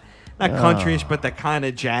not country-ish, but that kind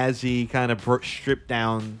of jazzy kind of stripped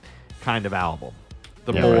down kind of album.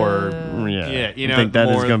 The more Yeah. you know, I think that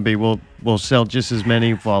is more- going to be we'll sell just as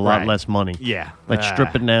many for a lot Right. less money. Yeah. Let's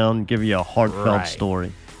strip it down, give you a heartfelt Right.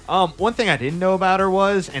 story. One thing I didn't know about her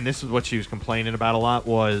was, and this is what she was complaining about a lot,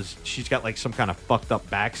 was she's got like some kind of fucked up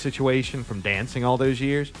back situation from dancing all those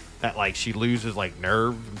years. That like she loses like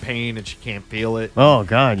nerve and pain and she can't feel it. Oh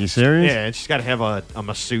God, you serious? Yeah, and she's got to have a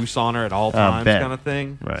masseuse on her at all I times, bet. kind of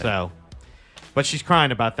thing. Right. So, but she's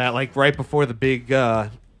crying about that, like right before the big,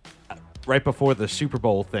 right before the Super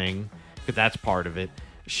Bowl thing, because that's part of it.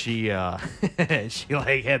 She she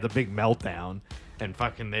like had the big meltdown and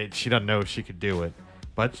fucking she doesn't know if she could do it.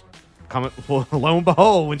 But lo and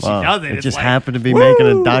behold, when she does it, it it's just like, happened to be woo! making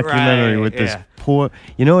a documentary Right, with this yeah. poor.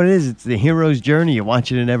 You know what it is? It's the hero's journey. You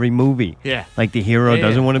watch it in every movie. Yeah. Like the hero Yeah,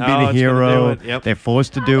 doesn't want to be oh, the it's gonna hero. do it, yep. They're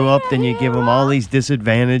forced to do up. Then you give them all these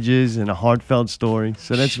disadvantages and a heartfelt story.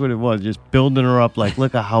 So that's what it was. Just building her up. Like,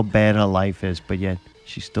 look at how bad her life is, but yet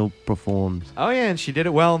she still performs. Oh yeah, and she did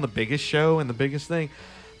it well in the biggest show and the biggest thing.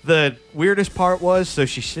 The weirdest part was, so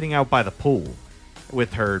she's sitting out by the pool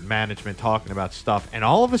with her management talking about stuff, and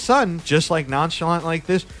all of a sudden, just like nonchalant like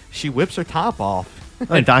this, she whips her top off.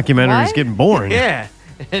 The documentary's What? getting boring. Yeah,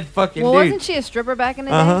 and fucking Well, dude. wasn't she a stripper back in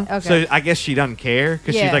the Uh-huh. day? Okay. So I guess she doesn't care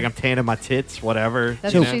because she's Yeah. like, I'm tanning my tits, whatever.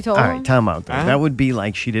 That's you what know? she told All him? right, time out. Though. Uh-huh. That would be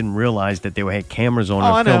like she didn't realize that they had cameras on Oh,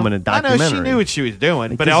 I her know. filming a I documentary. know she knew what she was doing,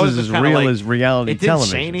 Like, but this I was is just as kind of real like, as reality it didn't say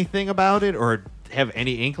television. anything about it or have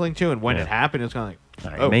any inkling to, and when Yeah. it happened, it was kind of like,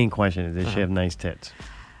 All right, oh. main question is, does she have nice tits?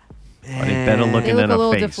 Are they Eh. better looking They look than a her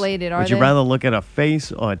little face? deflated, are Would you they? rather look at her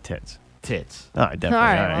face or her tits? Tits. All right, definitely.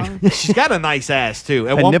 All right, All right. well. She's got a nice ass too.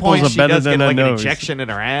 At Her one nipples point, are she better does than get her like an nose. injection in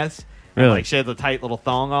her ass. And, Really? like she has a tight little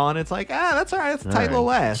thong on. It's like, that's all right. That's a All tight right.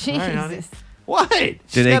 little ass. All right, honey. Jesus. What? Do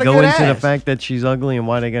She's they got a go good into the ass. fact that she's ugly and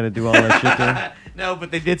why they got to do all that shit to her? No,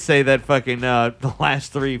 but they did say that fucking the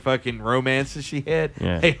last 3 fucking romances she had,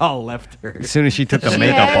 Yeah. they all left her. As soon as she took the She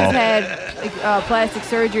makeup has off. had plastic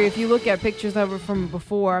surgery. If you look at pictures of her from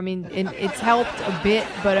before, I mean, it's helped a bit,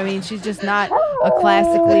 but I mean, she's just not a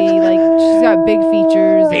classically, like, she's got big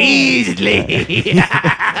features. Beasley.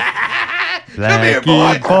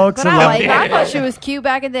 Blackie Box But I of thought she was cute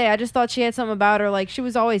back in the day. I just thought she had something about her. Like, she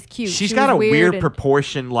was always cute. She's She got was a weird and-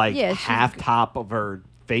 proportion, like Yeah, she's- half top of her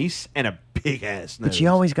face and a big ass nose. But she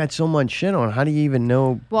always got so much shit on. How do you even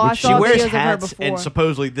know? Well, I which She saw wears videos of her hats, before. and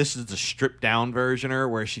supposedly this is the stripped down version of her,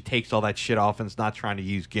 where she takes all that shit off and is not trying to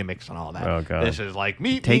use gimmicks and all that. Oh, God. This is like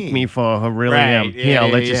me. Take me for who really Right, am. yeah, Here, I'll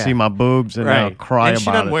yeah, let you yeah. see my boobs and I'll cry and she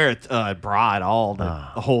about doesn't it. wear a bra at all the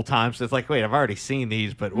whole time. So it's like, wait, I've already seen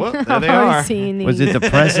these, but whoop, there I've they already are. seen these. Was it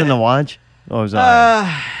depressing to watch? Or was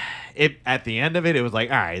that? It at the end of it, it was like,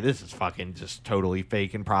 all right, this is fucking just totally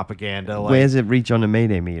fake and propaganda. Like, Where's it reach on the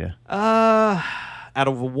Mayday meter? out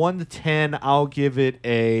of a 1 to 10, I'll give it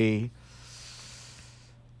a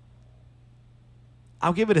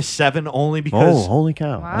 7 only because Oh, holy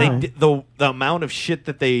cow. Wow. they All right. did, the amount of shit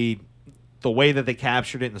that the way that they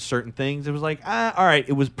captured it in certain things, it was like, all right,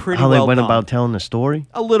 it was pretty How well they went done. about telling the story?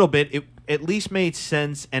 A little bit. It at least made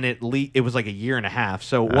sense, and it was like a year and a half,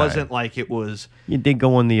 so it All wasn't right. like it was You did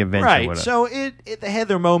go on the adventure right. with her. So they had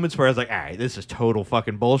their moments where I was like, all right, this is total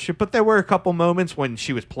fucking bullshit. But there were a couple moments when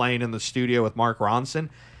she was playing in the studio with Mark Ronson.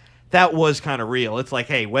 That was kind of real. It's like,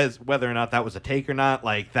 hey, whether or not that was a take or not,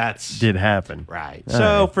 like that's Did happen. right. All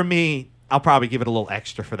So right. for me, I'll probably give it a little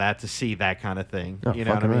extra for that to see that kind of thing. Oh, You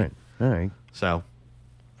know what I fucking mean? right. All right. So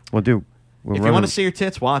Well, dude. We're if you running- want to see her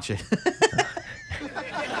tits, watch it.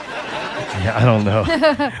 Yeah, I don't know.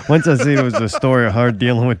 Once I see it was a story of her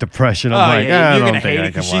dealing with depression, I'm like, yeah, I you're don't gonna think hate I it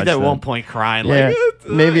can because she's watch at that. one point crying. Yeah, Like,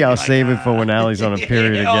 maybe I'll save it for when Allie's on a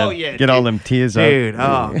period again. Oh, yeah, Get all dude. them tears Dude,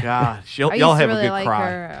 up. oh gosh, I used y'all to have really a good like cry.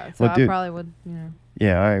 her, so Well, I dude. probably would, you know.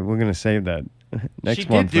 Yeah, all right, we're gonna save that next she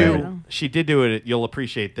month. did maybe. do. She did do it. You'll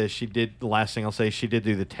appreciate this. She did. The last thing I'll say, she did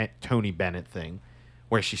do the Tony Bennett thing,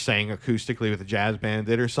 where she sang acoustically with a jazz band,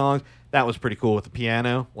 did her songs. That was pretty cool with the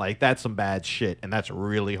piano. Like that's some bad shit, and that's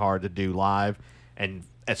really hard to do live. And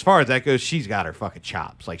as far as that goes, she's got her fucking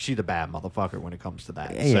chops. Like she's a bad motherfucker when it comes to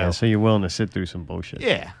that. Yeah, so you're willing to sit through some bullshit.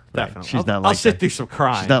 Yeah, Right. definitely. She's not I'll like sit that. through some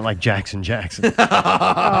crying. She's not like Jackson. You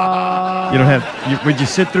don't have. Would you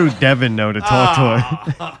sit through Devin though to talk to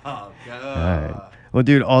her? Oh, God. All right. Well,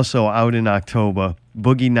 dude, also out in October,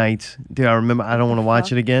 Boogie Nights. Dude, I remember. I don't want to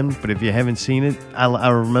watch it again, but if you haven't seen it, I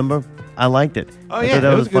remember. I liked it. Oh, I yeah, thought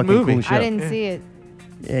that it was a good fucking movie. Cool show. I didn't see it.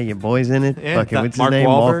 Yeah, your boy's in it. Yeah, fucking, that what's his Mark name?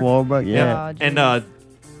 Wahlberg. Mark Wahlberg. Yeah. Oh, and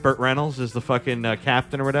Burt Reynolds is the fucking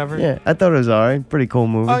captain or whatever. Yeah, I thought it was all right. Pretty cool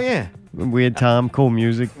movie. Oh yeah. Weird time, cool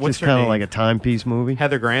music. What's Just her kind of name? like a timepiece movie.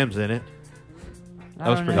 Heather Graham's in it. That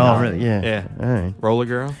was don't pretty. know. Oh, hot. really? Yeah. Yeah. All right. Roller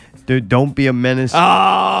Girl. Dude, don't be a menace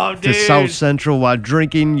Oh, to dude. South Central while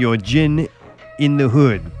drinking your gin in the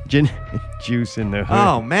hood. Gin juice in the hood.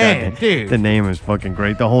 Oh, man, God, dude. The name is fucking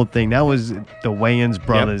great. The whole thing. That was the Wayans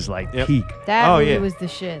brothers like Yep. peak. That Oh, movie yeah. was the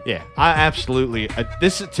shit. Yeah, I absolutely.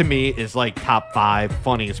 This to me is like top 5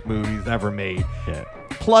 funniest movies ever made. Yeah.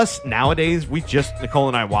 Plus, nowadays Nicole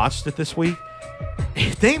and I watched it this week.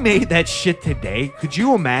 If they made that shit today, could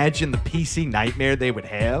you imagine the PC nightmare they would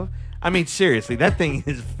have? I mean, seriously, that thing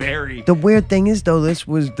is very. The weird thing is though, this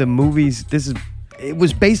was the movies. This is it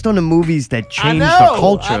was based on the movies that changed know, the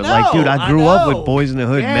culture. I Like, dude, know, I I grew up know. with Boys in the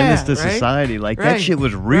Hood, Yeah, Menace to right, Society. Like right, that shit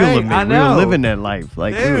was real right, to me. I We were know. living that life.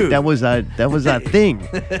 Like, Dude. that was our thing.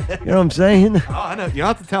 You know what I'm saying? Oh, I know. You don't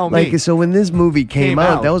have to tell Like, me. so when this movie came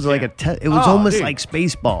out, that was like yeah. it was Oh, almost dude. like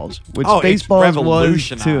Spaceballs. What Oh, it's Spaceballs was to,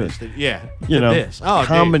 revolutionized it. Yeah, you to know, this. Oh, dude.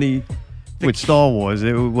 comedy with Star Wars,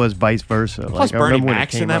 it was vice versa. Plus like, I Bernie remember when it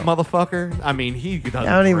Mac's came in that out. motherfucker. I mean, he does. I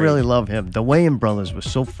don't even really love him. The Wayans brothers were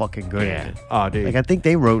so fucking good Yeah. at it. Oh, dude. Like, I think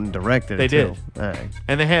they wrote and directed They it, did. too. All right.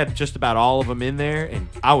 And they had just about all of them in there, and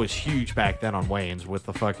I was huge back then on Wayans with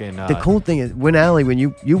the fucking. The cool thing is, when Allie, when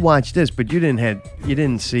you watched this, but you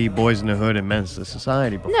didn't see Boys in the Hood and Menace to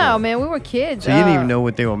Society before. No, man, we were kids. So you didn't even know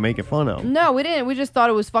what they were making fun of. No, we didn't. We just thought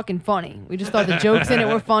it was fucking funny. We just thought the jokes in it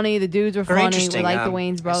were funny. The dudes were Very funny. We interesting. liked the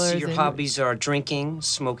Wayans brothers. I see your and- hobbies are drinking,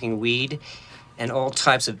 smoking weed, and all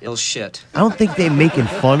types of ill shit. I don't think they're making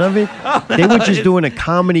fun of it. They were just doing a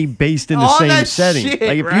comedy based in the All same that setting. shit,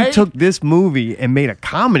 Like, if right? you took this movie and made a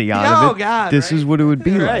comedy out Oh, of it, God, this is what it would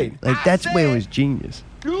be Right. like. Like, that's where it was genius.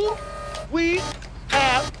 Do we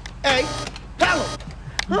have a problem?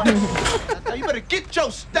 Now you better get your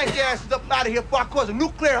stank asses up out of here before I cause a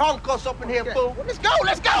nuclear holocaust up in here, fool. Let's go,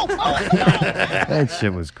 let's go. That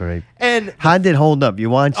shit was great. And how did it hold up? You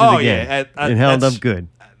watched it Oh again. yeah, It held that's- up good.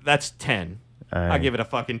 That's 10. All I right. give it a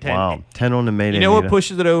fucking 10. Wow, 10 on the Mayday. You know what meter.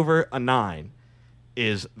 pushes it over a 9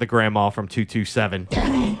 is the grandma from 227.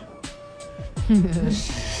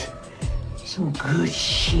 Some good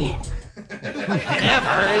shit. Have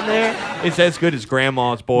her in there. It's as good as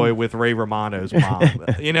Grandma's Boy with Ray Romano's mom.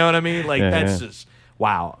 You know what I mean? Like, Yeah, that's yeah. just,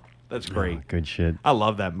 wow. That's great. Good shit. I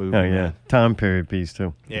love that movie. Oh yeah, man. time period piece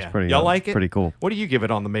too. Yeah. It's pretty. Y'all like it? Pretty cool. What do you give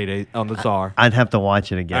it on the Mayday, on the Czar? I'd have to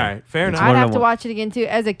watch it again. All right, fair It's enough. I'd one have of to the- watch it again too.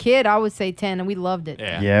 As a kid, I would say 10, and we loved it.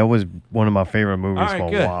 Yeah, it was one of my favorite movies All right, for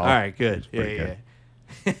a good. while. All right, good. Yeah, pretty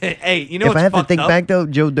yeah. Hey, you know if what's I have to fucked think up? back though,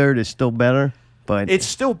 Joe Dirt is still better, but It's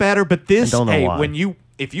still better, but this, I don't know hey, why.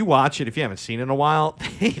 if you watch it, if you haven't seen it in a while,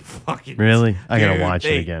 they fucking Really? I gotta dude, watch it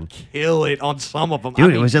they again. Kill it on some of them,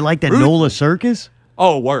 dude, was it like that Nola Circus?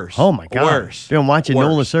 Oh, worse. Oh my god, worse. Dude, I'm watching Worse.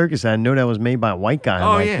 Nola Circus. I know that was made by a white guy. I'm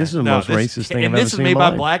Oh like, yeah, this is the No, most racist thing I've and ever this is seen made in by my a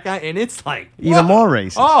life. black guy, and it's like Even what? more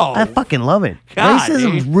racist. Oh, I fucking love it. God,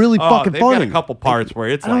 Racism is dude. really Oh, fucking they've got funny. a couple parts where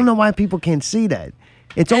it's I don't like, know why people can't see that.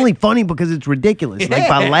 It's only funny because it's ridiculous. Like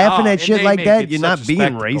by Yeah. laughing Oh, at and shit they like make that, it you're such not a being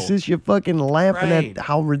spectacle. racist. You're fucking laughing Right. at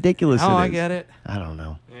how ridiculous Oh, it I is. get it. I don't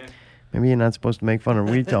know. Maybe you're not supposed to make fun of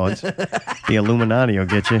retards. The Illuminati will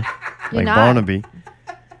get you, like not. Barnaby.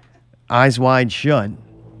 Eyes Wide Shut.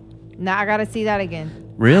 Nah, I gotta see that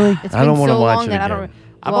again. Really? It's I don't been want to so watch long it that I again. don't.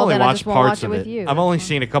 I've well, only then I watched just won't parts watch of it with it. you. I've only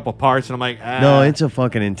seen a couple parts, and I'm like, No, it's a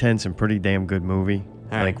fucking intense and pretty damn good movie.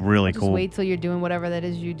 Like really Just cool. wait till you're doing whatever that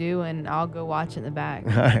is you do, and I'll go watch in the back.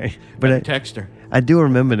 All right. But text her. I do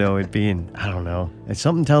remember though it being, I don't know.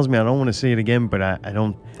 Something tells me I don't want to see it again, but I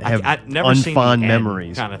don't have I've never seen the unfond end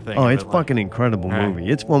memories. kinda thing Oh, of it's it, like- fucking incredible All right. movie.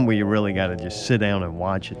 It's one where you really got to just sit down and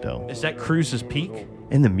watch it though. Is that Cruise's Peak?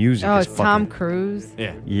 And the music Oh, is it's fucking. Tom Cruise.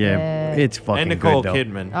 Yeah. Yeah, it's fucking And Nicole good though.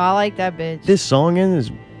 Kidman. Oh, I like that bitch. This song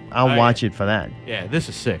is, I'll Oh, watch it for that. Yeah, this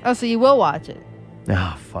is sick. Oh, so you will watch it?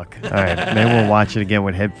 Oh fuck. All right, maybe we'll watch it again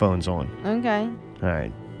with headphones on. Okay. All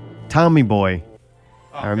right, Tommy Boy.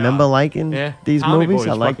 I remember liking Yeah, these Tommy movies. Boy's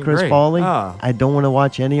I like fucking Chris great. Farley. Oh. I don't want to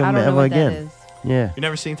watch any of I them don't know ever what that again. is. Yeah, You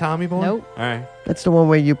never seen Tommy Boy? Nope. All right. that's the one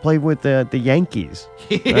where you played with the Yankees.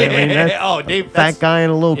 Right? I mean, that's Oh, Dave, fat that's- guy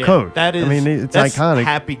in a little Yeah, coat. That is. I mean, it's that's iconic.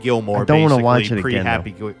 Happy Gilmore. I don't want to watch it basically, again. though.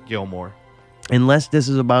 Pre-Happy Gilmore. Unless this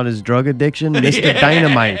is about his drug addiction, Mr.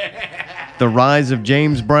 Dynamite, the rise of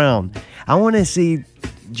James Brown. I want to see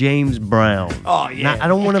James Brown. Oh, yeah. I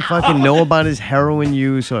don't want to fucking know about his heroin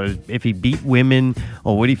use or if he beat women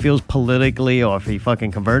or what he feels politically or if he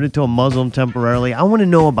fucking converted to a Muslim temporarily. I want to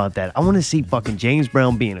know about that. I want to see fucking James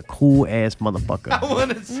Brown being a cool ass motherfucker. I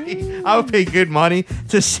want to see. I would pay good money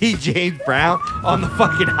to see James Brown on the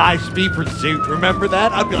fucking High Speed Pursuit. Remember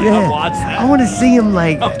that? I'd be like, I'll watch that. I want to see him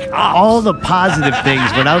like all the positive things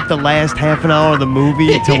without the last half an hour of the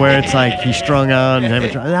movie to where it's like he's strung out and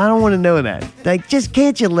having. I don't want to know that. Like, just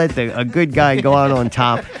can't you let a good guy go out on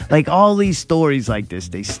top? Like all these stories like this,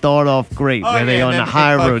 they start off great where they yeah, on and the then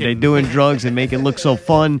high they road, fucking- they're doing drugs and make it look so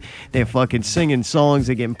fun. They're fucking singing songs,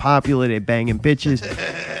 they're getting popular, they're banging bitches.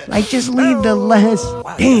 Like, just leave the last.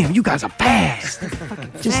 Damn, you guys are fast.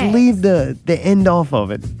 Just leave the end off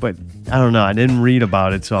of it. But I don't know. I didn't read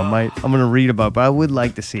about it, so I'm gonna read about it. But I would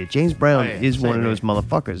like to see it. James Brown is one of those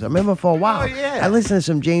motherfuckers. I remember for a while. I listened to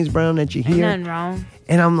some James Brown that you Ain't hear. nothing wrong.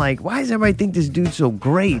 And I'm like, why does everybody think this dude's so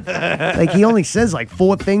great? Like, he only says like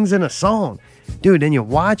 4 things in a song. Dude, then you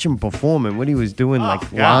watch him performing what he was doing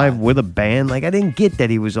live with a band. Like, I didn't get that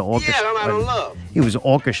he was he was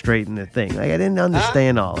orchestrating the thing. Like, I didn't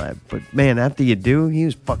understand all that. But man, after you do, he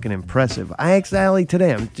was fucking impressive. I asked Allie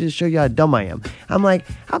today, I'm just to show you how dumb I am. I'm like,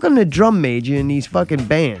 how come the drum major in these fucking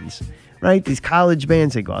bands, right? These college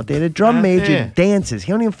bands they go out there, the drum major dances.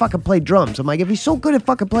 He don't even fucking play drums. I'm like, if he's so good at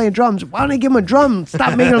fucking playing drums, why don't they give him a drum?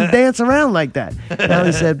 Stop making him dance around like that. Now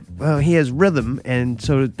he said, well, he has rhythm, and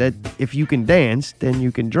so that if you can dance, then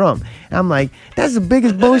you can drum. And I'm like, that's the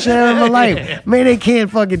biggest bullshit out of my life. Man, they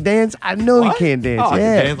can't fucking dance. I know he can't dance. Oh, I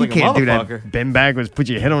can dance like you can't a do that. motherfucker. Bend backwards, put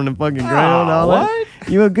your head on the fucking ground. All what? that.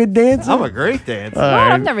 You a good dancer? I'm a great dancer. All Well,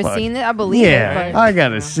 right, I've never fuck. seen it. I believe it. But I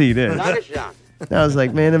gotta see this. I was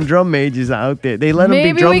like, man, them drum majors are out there. They let them be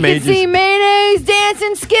maybe drum we majors. can see Mayonnaise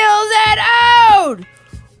dancing skills at Out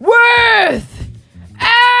with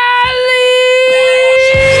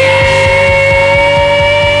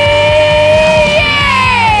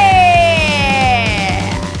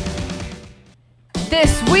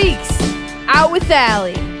This week's Out with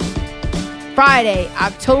Allie. Friday,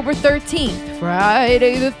 October 13th.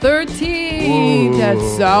 Friday the 13th at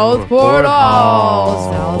Southport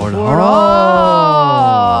Hall. Southport Hall.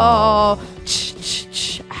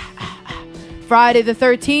 Friday the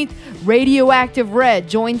 13th, Radioactive Red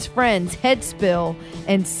joins friends, Headspill,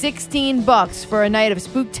 and $16 for a night of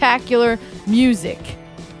spooktacular music.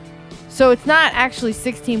 So it's not actually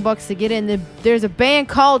 $16 to get in. There's a band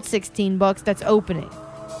called $16 that's opening.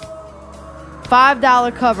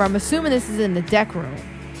 $5 cover. I'm assuming this is in the deck room.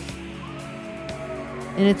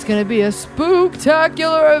 And it's going to be a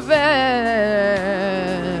spooktacular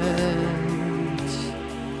event.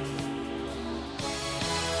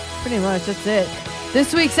 Pretty much, that's it.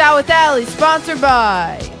 This week's Out with Allie, sponsored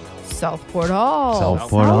by Southport Hall.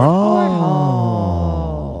 Southport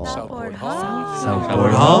Hall. Southport Hall.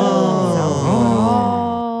 Southport Hall.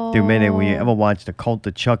 Dude, man, we ever watched The Cult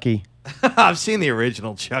of Chucky? I've seen the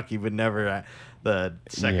original Chucky, but never the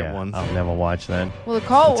second one. I'll never watch that. Well, the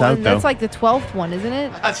call It's out, one, that's though. like the 12th one, isn't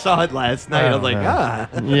it? I saw it last night. I was like, Yeah,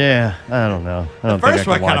 I don't know. I don't The first think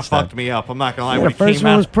I one can kind watch of that. fucked me up. I'm not gonna lie. Yeah, When the it first came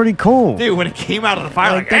one out, was pretty cool. dude, when it came out of the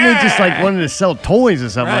fire, Like, then they just like wanted to sell toys or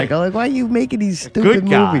something. Right. Like, why are you making these stupid Good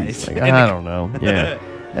movies? guys. Like, I don't know. Yeah.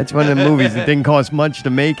 That's one of the movies that didn't cost much to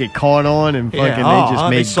make. It caught on and Yeah. fucking Oh, they just they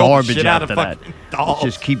made sold the garbage shit out of after that. fucking dolls.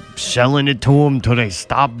 Just keep selling it to them till they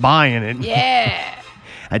stop buying it. Yeah.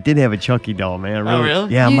 I did have a Chucky doll, man. I Oh,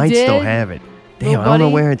 really? Yeah, I You might still did? have it. Damn, Little I don't know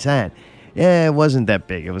buddy? where it's at. Yeah, it wasn't that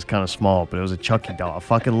big. It was kind of small, but it was a Chucky doll. I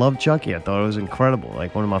fucking love Chucky. I thought it was incredible.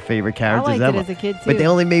 Like one of my favorite characters liked it ever. as a kid, But they too.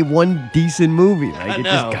 only made one decent movie. Like it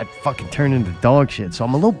just know. got fucking turned into dog shit. So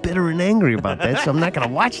I'm a little bitter and angry about that. So I'm not gonna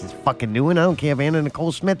watch this fucking new one. I don't care if Anna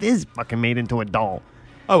Nicole Smith is fucking made into a doll.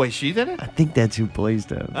 Oh wait, she did it. I think that's who plays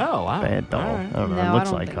the Oh wow, bad doll. All right. I don't know. No, it I looks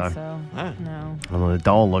don't like think her. so. Ah. No. I don't know, the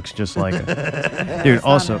doll looks just like her. Dude, It's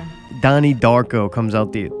also, not Donnie Darko comes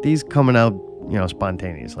out. These coming out,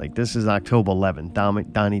 spontaneous. Like, this is October 11th,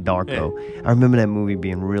 Donnie Darko. I remember that movie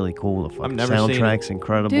being really cool. The fucking never seen it. soundtrack's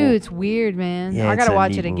incredible. Dude, it's weird, man. Yeah, I it's gotta a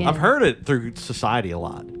watch neat it movie. again. I've heard it through Society a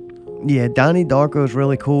lot. Yeah, Donnie Darko is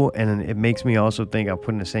really cool, and it makes me also think I'll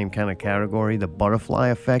put in the same kind of category. The Butterfly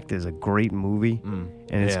Effect is a great movie, and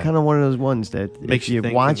it's yeah. kind of one of those ones that Makes if you you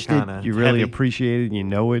think watched and it, kinda you really heavy. appreciate it, and you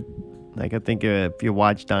know it. Like, I think if you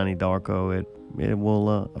watch Donnie Darko, it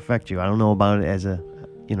will affect you. I don't know about it as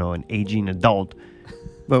an aging adult,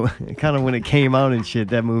 but kind of when it came out and shit,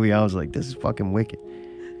 that movie, I was like, this is fucking wicked.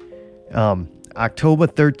 October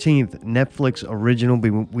 13th, Netflix original.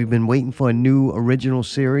 We've been waiting for a new original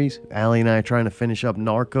series. Allie and I are trying to finish up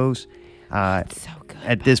Narcos. so good.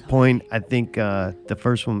 At this point, I think the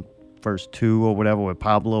first two or whatever with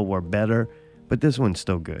Pablo were better, but this one's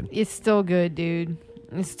still good. It's still good, dude.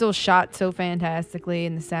 It's still shot so fantastically,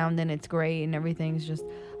 and the sound in it's great, and everything's just.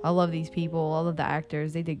 I love these people. I love the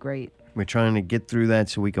actors. They did great. We're trying to get through that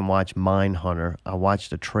so we can watch Mindhunter. I watched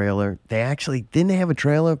the trailer. They actually didn't have a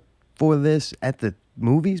trailer for this at the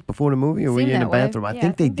movies before the movie, or were you Seemed in the that way. bathroom? I Yeah,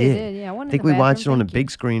 think they did. Yeah, I went in think the we watched it bathroom. on the Thank you.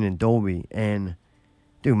 big screen in Dolby, and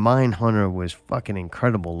dude, Mindhunter was fucking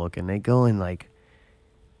incredible looking. They go and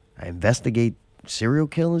investigate serial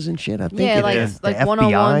killers and shit. I think Yeah, it like- is. like the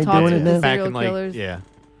one-on-one FBI talks doing it with the now. Back serial in killers.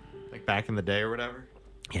 like back in the day or whatever.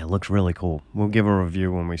 Yeah, it looks really cool. We'll give a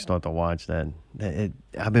review when we start to watch that.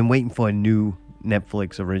 I've been waiting for a new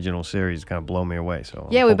Netflix original series to kind of blow me away. So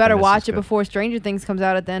I'm Yeah, we hoping better this watch is it good. before Stranger Things comes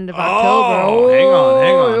out at the end of Oh, October. hang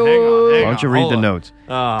on. Why don't you read the notes?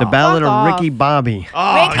 The Ballad Fuck of Ricky off. Bobby.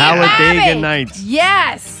 Oh, Talladega Bobby! Nights.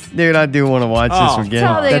 Yes. Dude, I do want to watch Oh. this again.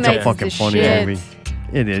 Talladega That's a Nights is fucking the funny shit. movie.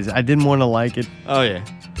 It is. I didn't want to like it. Oh yeah,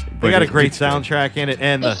 But they got a it- great it's good. soundtrack in it,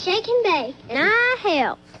 and It's Shake and Bake, and I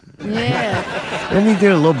help. Yeah. Then he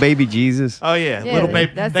did a little baby Jesus. oh yeah, Yeah, little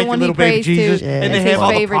baby, that's the thank you, one he little baby prays to. Jesus, Yeah. and That's they his have all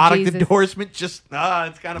the favorite product Jesus. endorsement. Just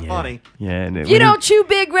it's kind of funny. Yeah, and If you don't chew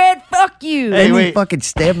Big Red, fuck you. Then he wait. fucking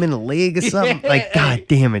stabbed him in the leg or something. Like, god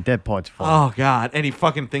damn it, that part's funny. Oh god, and he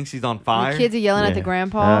fucking thinks he's on fire. The kids are yelling at the Yeah.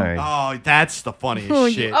 grandpa. All right. Oh, that's the funniest Oh,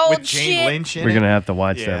 you shit old with Jane shit. Lynch in We're it. gonna have to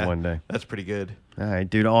watch Yeah, that one day. That's pretty good. All right,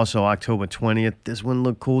 dude. Also, October 20th. This one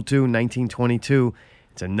looked cool too. 1922.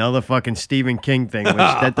 It's another fucking Stephen King thing, which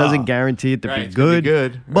that doesn't guarantee it to Right, be it's gonna be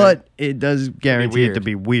good, good, but it does guarantee it to weird.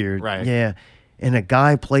 be weird. Right. Yeah. And a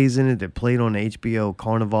guy plays in it that played on HBO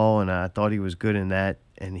Carnival, and I thought he was good in that,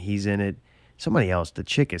 and he's in it. Somebody else. The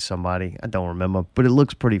chick is somebody. I don't remember, but it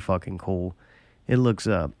looks pretty fucking cool. It looks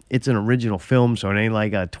it's an original film, so it ain't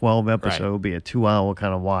like a 12 episode. It'll be a 2-hour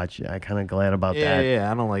kind of watch. I kind of glad about Yeah, that.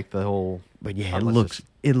 yeah. I don't like the whole. But yeah, Unless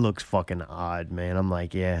it looks fucking odd, man. I'm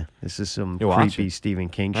like, yeah, this is some You watch creepy it. Stephen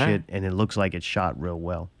King All shit, right. and it looks like it's shot real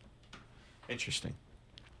well. Interesting.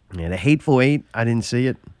 Yeah, The Hateful Eight, I didn't see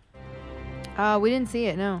it. We didn't see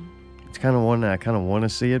it, no. It's kind of one that I kind of want to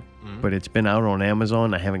see it, Mm-hmm. but it's been out on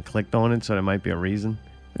Amazon. I haven't clicked on it, so there might be a reason.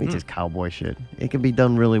 Maybe Mm. just cowboy shit. It can be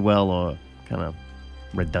done really well or kind of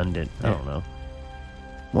redundant. I Yeah. don't know.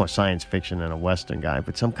 More science fiction than a Western guy,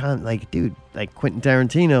 but some kind like, dude, like Quentin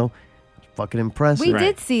Tarantino, fucking impressive. We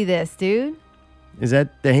did see this, dude. Is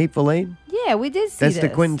that The Hateful Eight? Yeah, we did see That's this. the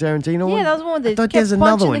Quentin Tarantino one? Yeah, that was the one that I thought kept there's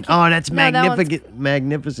another punching one. the kid. Oh, that's No, that one's-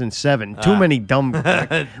 Magnificent Seven. Too many dumb. What is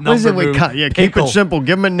it? Number We move. yeah, keep Pickle. it simple.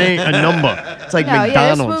 Give him a name, a number. It's like No, yeah, this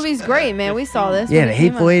McDonald's. movie's great, man. We saw this. Yeah, when The it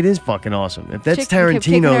came Hateful out. Eight is fucking awesome. If that's Chick kept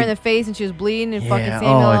kicking her in Tarantino, the face and she was bleeding and fucking Yeah,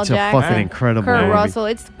 Samuel oh, L. it's a Jackson. fucking incredible Kurt movie. Russell.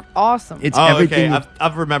 It's awesome. it's Oh, everything. okay.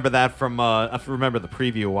 I've remember that from. I remember the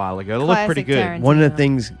preview a while ago. It looked pretty Classic good. Tarantino. One of the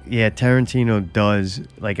things, Tarantino does,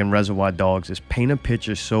 like in Reservoir Dogs, is paint a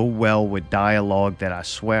picture so well with dialogue that I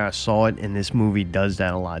swear I saw it, and this movie does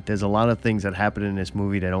that a lot. There's a lot of things that happen in this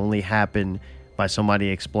movie that only happen by somebody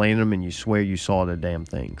explaining them, and you swear you saw the damn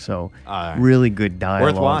thing. So, All right. really good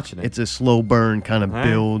dialogue. watching it. It's a slow burn, kind of All right.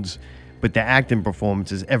 builds, but the acting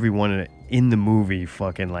performances, everyone in the movie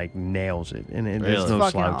fucking like nails it, and there's Really? no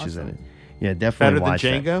Fucking slouches awesome. in it. Yeah, definitely Better than watch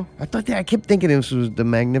that. Django? I thought I kept thinking this was the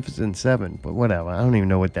Magnificent Seven, but whatever. I don't even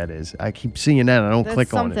know what that is. I keep seeing that. I don't That's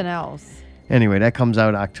click on something it. else. Anyway, that comes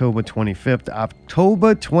out October 25th.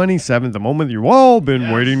 October 27th, the moment you've all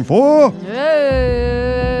been waiting for.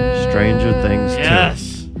 Stranger Things 2.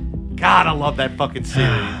 Yes. God, I love that fucking series.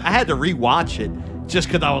 I had to rewatch it just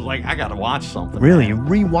because I was like, I gotta watch something. Really? You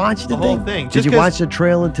rewatched The the whole thing? thing, Did just you 'cause- watch the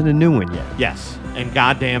trailer to the new one yet? Yes. And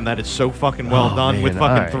goddamn, that is so fucking well Oh, done with man,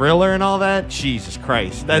 fucking alright. Thriller and all that. Jesus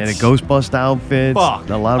Christ. And That's the Ghostbuster outfits. fuck.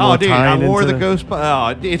 A lot oh, more dude, I tying wore into the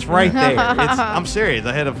Ghostbuster. Oh, it's right there. I'm serious.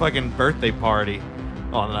 I had a fucking birthday party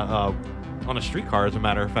on a streetcar, as a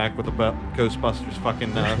matter of fact, with a Ghostbusters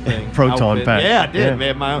fucking thing. Proton outfit. pack. Yeah, I did, Yeah.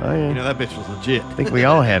 man. My, Oh, yeah. You know, that bitch was legit. I think we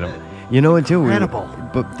all had them. You know it too. Incredible.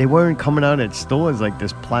 But they weren't coming out at stores like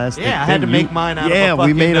this plastic. Yeah, I had thing. to make mine out of a Yeah, we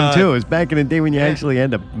fucking, made them too. It was back in the day when you actually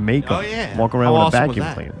had to make them. Oh, yeah. Walk around How with a awesome was vacuum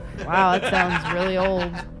that? cleaner. Wow, that sounds really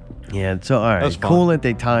old. Yeah, so all right, was fun. cool that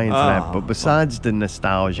they tie into that. Oh, But besides the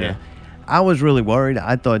nostalgia, Yeah. I was really worried.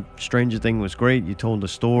 I thought Stranger Things was great. You told the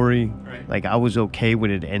story. Right. Like I was okay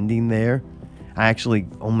with it ending there. I actually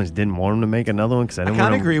almost didn't want them to make another one because I didn't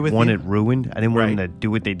kinda want, agree with want you. it ruined. I didn't want them Right. to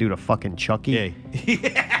do what they do to fucking Chucky.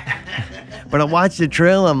 Yeah. But I watched the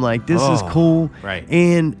trailer. I'm like, this is Oh, cool. right.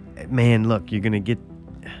 And man, look, you're gonna get.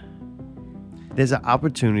 There's an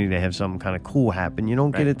opportunity to have something kind of cool happen. You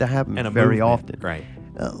don't get Right. it to happen And a very movement. often. Right.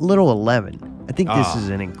 Little 11. I think this Ah. is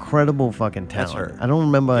an incredible fucking That's talent. her. I don't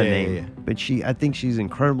remember her Yeah, name, yeah. but I think she's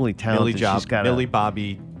incredibly talented. She's got Millie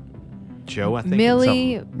Bobby Joe, I think.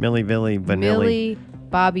 Millie, Millie Vanilli. Millie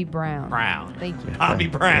Bobby Brown. Brown. Thank you. Bobby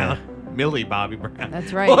Brown. Millie Bobby Brown.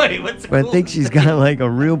 That's right. Boy, what's But I think she's got like a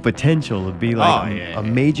real potential to be like Oh, yeah, a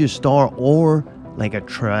major star or like a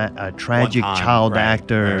tragic One time, child right,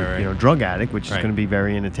 actor, right. drug addict, which is Right. going to be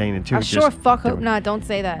very entertaining too. I Just sure fuck hope doing- not. Don't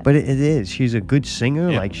say that. But it is. She's a good singer.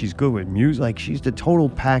 Yeah. Like she's good with music. Like she's the total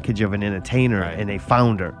package of an entertainer, Right. and they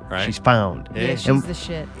found her. Right. She's found. Yeah, yeah, And she's the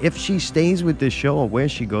shit. If she stays with this show or where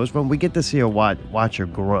she goes from, we get to see her watch her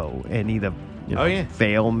grow and either Oh, yeah.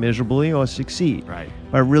 fail miserably or succeed. Right.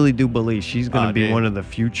 But I really do believe she's going to Oh, be dude. one of the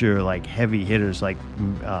future like heavy hitters, like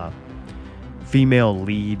female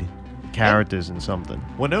lead characters in something.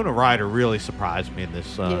 Winona Ryder really surprised me in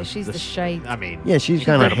this. Yeah, she's the this, shite. I mean, Yeah, she's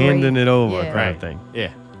kind of incredible. handing it over Yeah. kind of thing. yeah.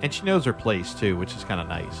 And she knows her place too, which is kind of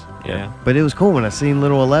nice. Yeah. But it was cool when I seen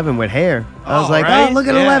Little 11 with hair. I was Oh, like, right? oh, look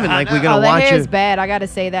at Yeah, 11. I Like, we're know. going Oh, to that watch hair is it. bad. I gotta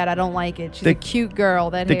say that. I don't like it. She's a cute girl.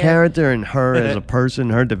 That The hair. character and her as a person,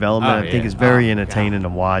 her development, Oh, I think yeah. is very Oh, entertaining to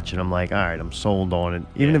watch. And I'm like, all right, I'm sold on it.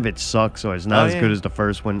 Even if it sucks or it's not Oh, as yeah. good as the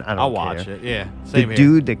first one, I don't I'll care. watch it, yeah. Same The here.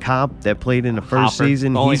 dude, the cop that played in the first Hopper.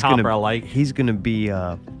 season, The only he's gonna Hopper I like. he's gonna be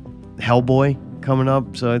Hellboy coming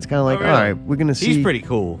up. So it's kind of like, really? all right, we're gonna see. He's pretty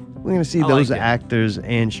cool. We're gonna see I those like it. actors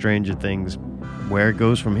and Stranger Things where it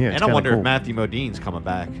goes from here. It's And I kinda wonder cool. if Matthew Modine's coming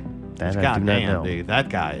back. That I do not Goddamn, know. dude. That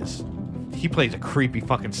guy is. He plays a creepy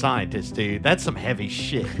fucking scientist, dude. That's some heavy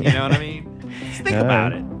shit. You know what I mean? Just think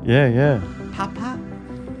about it. Yeah, yeah. Pop, pop.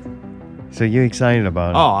 So you excited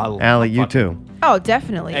about it? Oh, Allie, you too. Oh,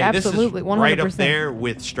 definitely. Hey, Absolutely. This is 100%. right up there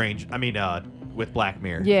with with Black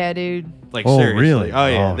Mirror. Yeah, dude. Like, Oh, seriously. really? Oh,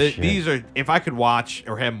 yeah. Oh, Th- shit. these are, if I could watch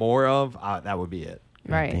or have more of, that would be it.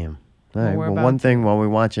 Right. Damn. All right. we're Well, about one thing while we're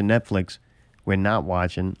watching Netflix, we're not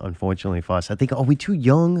watching, unfortunately for us. I think, are we too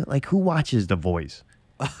young? Like, who watches The Voice?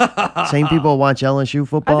 Same people watch LSU I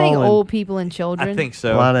football. think and old people and children. I think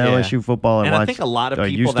so. A lot of yeah. LSU football And watch, I think a lot of or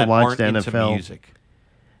people used to that watch aren't the into NFL. music.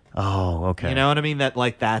 Oh, okay. You know what I mean? That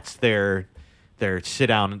like that's their sit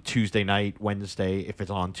down on Tuesday night, Wednesday. If it's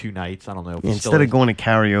on 2 nights, I don't know. If Yeah, it still instead of is. going to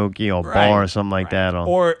karaoke or Right, bar or something like that,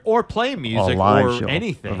 or playing music live or show.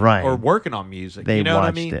 anything, Right. or working on music. they you know watch what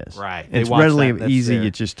I mean? this. Right. They It's watch readily that, that's easy. their You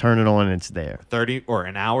just turn it on and it's there. 30 or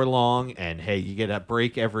an hour long, and hey, you get a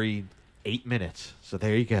break every 8 minutes. So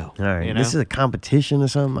there you go. All right. You know? This is a competition or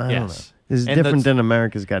something? I don't know. Yes. This is And different that's- than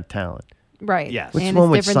America's Got Talent. Right. Yes. What's and wrong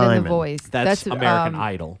with it's different than Simon? The Voice. That's American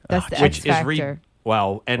Idol. That's the which X is Factor.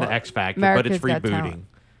 and X Factor, but America's it's Got rebooting. Talent.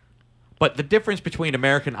 But the difference between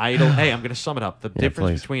American Idol, hey, I'm going to sum it up. The Yeah, difference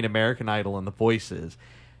please. between American Idol and The Voice is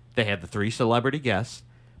they have the 3 celebrity guests,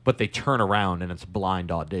 but they turn around and it's a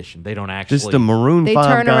blind audition. They don't actually. Just the Maroon They 5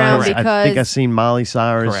 turn around guys. I think I've because- seen Molly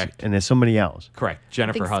Cyrus, Correct. and there's somebody else. Correct. I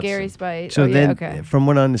Jennifer think Hudson. Scary Spice. So oh, then, yeah, okay. from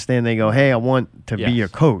what I understand, they go, "Hey, I want to be Yes. your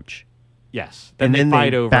coach," Yes. and then they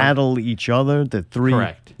fight they over. battle each other. The 3,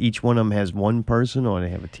 Correct. each one of them has one person, or they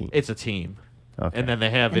have a team. It's a team. Okay. And then they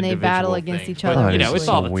have And they individual battle against things. each But, other, you know, obviously. it's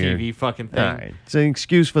all So the weird. TV fucking thing. All right, it's an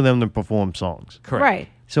excuse for them to perform songs. Correct. Right.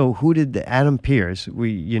 So who did Adam Pearce?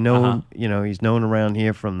 He's known around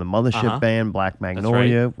here from the Mothership Uh-huh. band, Black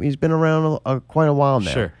Magnolia. He's been around quite a while now.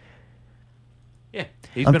 Sure. Yeah.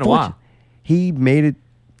 He's been a while. He made it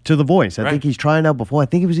to The Voice. I think he's trying out before. I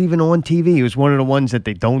think he was even on TV. He was one of the ones that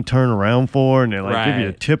they don't turn around for, and they like give you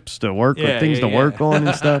Right. tips to work Yeah, or things yeah, to yeah. work on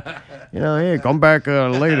and stuff. Hey, come back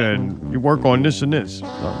later and you work on this and this.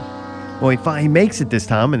 Well, he makes it this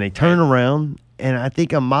time, and they turn around, and I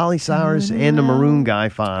think Molly Cyrus and the Maroon guy,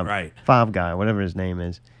 Five guy, whatever his name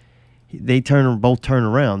is, they both turn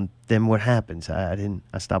around. Then what happens? I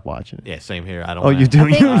stopped watching it. Yeah, same here. I don't Oh, you do?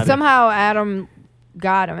 I think somehow Adam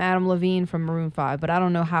got him, Adam Levine from Maroon 5, but I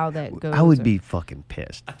don't know how that goes. I would be fucking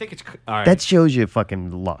pissed. I think it's all right. That shows you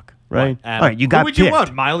fucking luck, right? Adam, All right, you got who would you picked.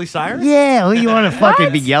 want? Miley Cyrus? Yeah, who you want to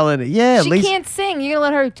fucking be yelling at? Yeah, at She least. can't sing. You're gonna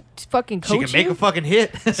let her fucking coach She can make you? a fucking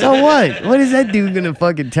hit. So what? What is that dude gonna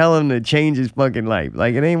fucking tell him to change his fucking life?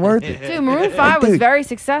 Like it ain't worth it. Dude, Maroon 5 was Dude, very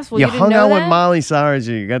successful. You You didn't hung know out that? with Molly Cyrus,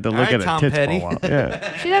 and you got to look right, at her Tom tits Petty. for a while.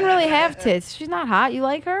 Yeah. She doesn't really have tits. She's not hot. You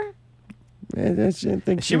like her? I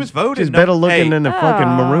think She was voted. She's better looking Hey, than the fucking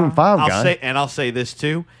Maroon 5 I'll guy. I'll say this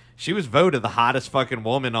too. She was voted the hottest fucking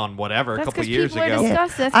woman on whatever That's a couple 'cause years people are ago.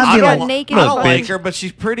 disgusting. That's I 'cause she feel got like- naked. I in don't public. like her, but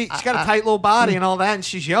she's pretty. She's got a tight little body and all that, and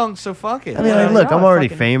she's young, so fuck it. I mean, like, look, I'm already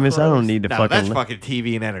famous. I don't need to No, fucking. that's fucking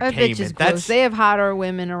TV and That bitch is entertainment. gross. That's They have hotter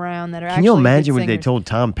women around that are Can actually you imagine good what they singers. told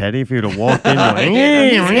Tom Petty if he would have walked in?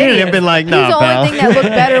 He's They'd been like, He's nah, the pal. only thing that looked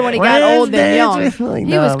better when he got Where's old than young. this? Like,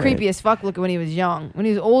 He nah, was man. creepy as fuck looking when he was young. When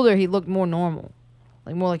he was older, he looked more normal,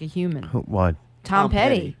 like more like a human. What? Tom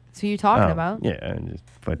Petty. So you talking Oh, about? Yeah, just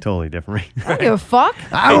for totally different reason. I don't give a fuck.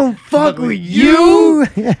 I don't fuck with you.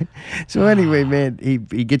 So anyway, man, he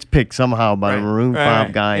gets picked somehow by the Maroon right, 5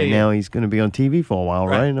 right. guy, Yeah, and yeah. now he's going to be on TV for a while,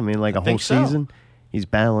 Right. right? I mean, like a whole think so. season. He's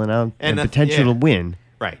battling out and And, potential yeah. to win.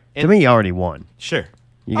 Right. To me, he already won. Sure.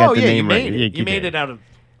 You got oh the yeah, name you made right. it. Yeah, You made did. it out of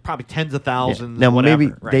probably tens of Yeah. thousands. Now, whatever.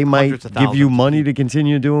 maybe Right. they might Hundreds of give you thousands. money to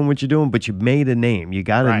continue doing what you're doing, but you made a name. You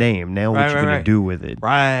got a Right. name. Now, what Right, you right, going right. to do with it?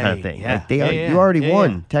 Right. Kind of thing. Yeah. Like they Yeah, are, yeah. you already Yeah,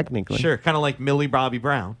 won, yeah. technically. Sure. Kind of like Millie Bobby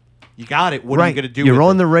Brown. You got it. What are Right. you going to do? You're with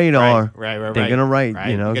on it? the radar. Right. They're right. gonna write, Right.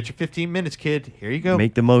 you know. You got your 15 minutes, kid. Here you go.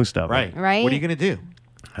 Make the most of Right. it. Right. What are you going to do?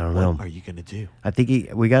 I don't know. What are you going to do? I think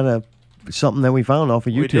we got something that we found off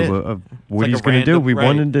of We YouTube did. of what like he's a going to do. random- We right.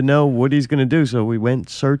 wanted to know what he's going to do, so we went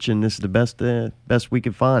searching. This is the best we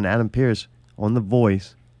could find. Adam Pearce on The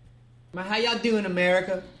Voice. How y'all doing,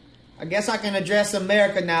 America? I guess I can address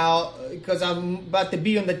America now because I'm about to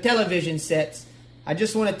be on the television sets. I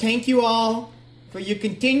just want to thank you all for your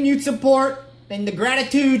continued support and the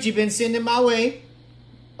gratitude you've been sending my way.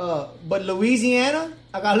 But Louisiana,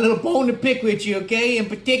 I got a little bone to pick with you, okay? In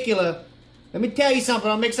particular, let me tell you something.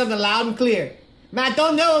 I'll make something loud and clear. Man, I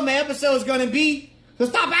don't know what my episode's going to be, so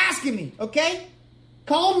stop asking me, okay?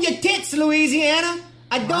 Comb your tits, Louisiana.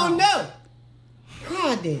 I don't know.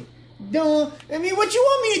 God, don't. I mean, what you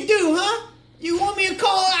want me to do, huh? You want me to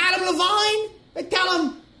call Adam Levine and tell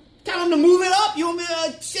him to move it up? You want me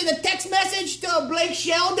to send a text message to Blake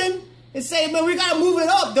Sheldon and say, man, we gotta move it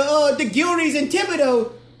up? The Gilreys and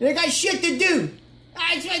Thibodeau, they got shit to do.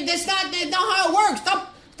 That's not how it works.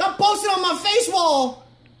 Stop posting on my face wall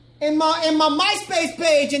in my MySpace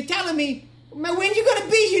page and telling me, man, when you gonna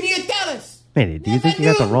be? You need to tell us. Man, do you think you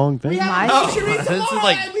got the wrong thing? We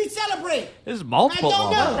celebrate. This is multiple.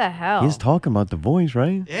 What the hell? He's talking about The Voice,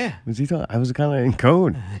 right? Yeah. Was he talking? I was kind of in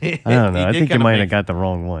code. I don't know. I think you might have got the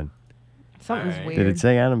wrong one. Something's weird. Did it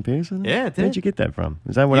say Adam Pearson? Yeah, it did. Where'd you get that from?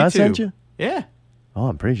 Is that what I sent you? Yeah. Oh,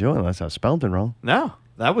 I'm pretty sure unless I spelled it wrong. No,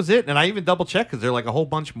 that was it. And I even double checked because there's like a whole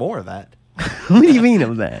bunch more of that. What do you mean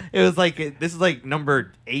of that? It was like this is like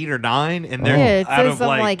number 8 or 9, and they're Yeah, it out says of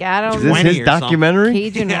something like Adam. Is this his or something. documentary?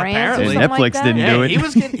 Cajun Yeah, Rants or apparently. something Netflix like that? didn't do it.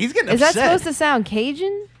 He's getting Is upset. that supposed to sound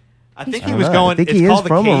Cajun? I think I he don't was know. going. I think it's he is called the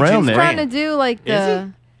from Cajun around He's there. trying to do like Is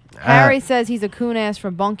the. Harry says he's a coon ass for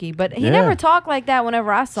Bunky, but he Yeah. never talked like that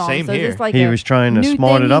whenever I saw him. Same So here. just like He a was trying to new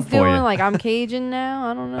smart thing it up he's for doing, you. Like I'm Cajun now.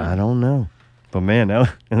 I don't know. I don't know. But man, that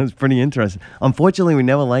was pretty interesting. Unfortunately, we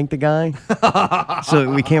never liked the guy, so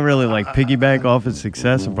we can't really like piggyback off his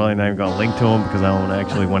success. I'm probably not even gonna link to him because I don't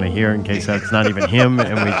actually want to hear it in case that's not even him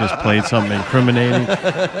and we just played something incriminating.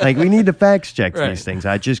 Like we need to fact check these things.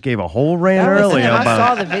 I just gave a whole rant That was earlier him. I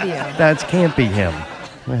about saw the video. that can't be him.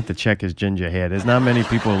 I have to check his ginger hair. There's not many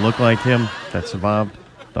people who look like him that survived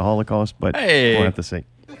the Holocaust, but we'll have to see.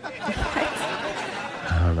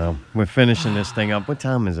 I don't know. We're finishing this thing up. What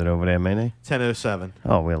time is it over there, man? 10:07.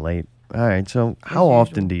 Oh, we're late. All right. So, how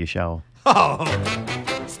often do you shower? Oh.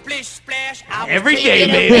 Every day,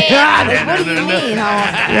 baby. What do you mean?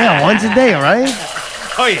 Yeah, once a day, all right?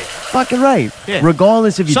 Oh yeah. Fucking right. Yeah.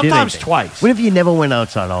 Regardless if you did Sometimes anything. twice. What if you never went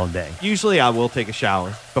outside all day? Usually, I will take a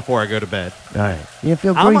shower before I go to bed. All right. You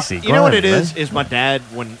feel I'm a- greasy. you know what it Grimy, is? Is my dad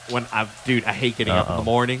when I hate getting up in the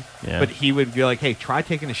morning, Yeah. but he would be like, "Hey, try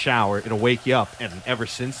taking a shower. It'll wake you up." And ever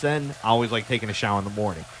since then, I always like taking a shower in the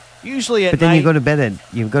morning. Usually at But then night,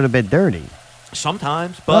 you go to bed dirty.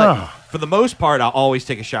 sometimes, but Oh. for the most part, I'll always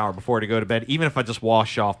take a shower before to go to bed, even if I just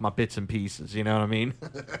wash off my bits and pieces. You know what I mean?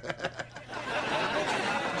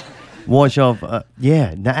 Wash off.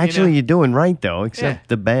 Yeah. Now, actually, know? you're doing right though, except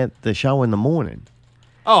the shower in the morning.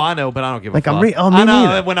 Oh, I know, but I don't give Like, a I'm fuck. me I know.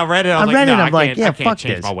 neither. When I read it, I I was read like, it, no, I'm like, I yeah, can't fuck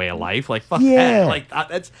change this. my way of life. Like, fuck Yeah. that. Like,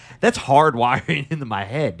 that's hardwiring into my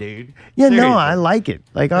head, dude. Yeah, no, Seriously. I like it.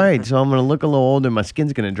 Like, all right, so I'm gonna look a little older. My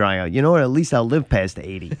skin's gonna dry out. You know what? At least I'll live past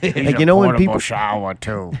 80. Like, you know when people shower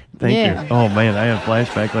too. Thank Yeah. you. Oh man, I had a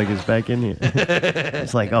flashback like he's back in here.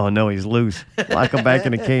 It's like, oh no, he's loose. Lock him back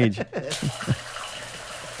in a cage.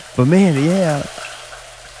 But man, yeah,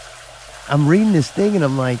 I'm reading this thing and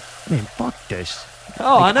I'm like, man, fuck this.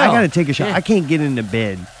 Oh, Like, I know. I gotta take a shower. Yeah. I can't get into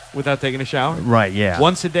bed. Without taking a shower? Right, yeah.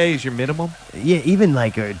 Once a day is your minimum? Yeah, even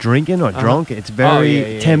like drinking or drunk, it's very Oh,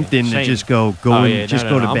 yeah, tempting to Same. just go Oh, and yeah, just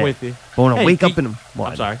no, go no, to I'm bed. with you. But when I Hey, wake up you- in the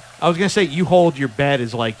I'm sorry. I was gonna say you hold your bed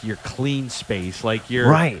as like your clean space, like you're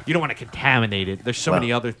Right. You don't want to contaminate it. There's so Well,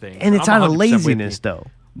 many other things, And it's I'm out of 100% with laziness, you. though.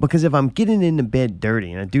 Because if I'm getting into bed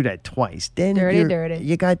dirty, and I do that twice, then Dirty.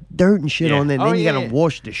 you got dirt and shit Yeah. on there. Oh, Then you yeah, got to yeah.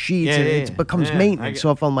 wash the sheets, Yeah, and yeah, it yeah. becomes Yeah, I maintenance. get-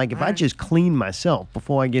 So if I'm like, if I just clean myself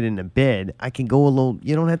before I get into bed, I can go a little.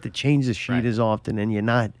 You don't have to change the sheet as often, and you're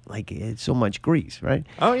not like it's so much grease, right?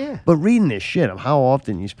 Oh yeah. But reading this shit, how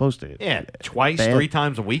often you supposed to? Yeah, twice, Bath? 3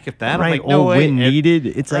 times a week, if that. Right, I'm like, no or way. when needed.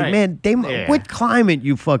 It's like, Right. man, Yeah. what climate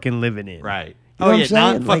you fucking living in? Right. You know Oh what yeah, I'm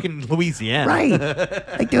saying? not Like- fucking Louisiana. Right.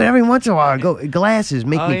 Like, dude, every once in a while, glasses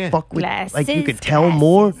make Oh, me yeah. fuck with, like, you Glasses, could tell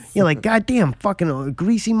more. You're like, goddamn, fucking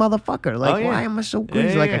greasy motherfucker. Like, Oh, yeah. why am I so Yeah,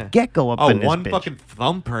 greasy? Like yeah. a gecko up Oh, in this one bitch. fucking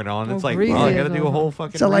thumbprint on. It's Oh, like, greasy well, I got is to do a whole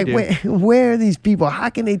fucking. So, like, redo. where are these people? How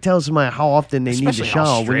can they tell somebody how often they Especially need to shower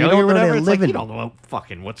when you Australia don't or know whatever. they're It's like, living? you don't know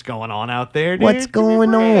fucking what's going on out there, dude. What's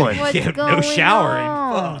going on? What's Yeah, no going showering.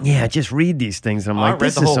 on? Fuck. Yeah, just read these things. And I'm Oh, I like, read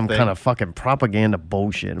this the is whole some thing. kind of fucking propaganda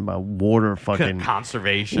bullshit about water fucking.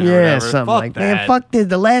 Conservation. or Yeah, whatever. something Fuck like that. man, fuck this.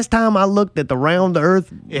 The last time I looked at the round Earth,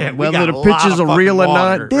 Yeah, we whether got the a lot pictures of are real or fucking not,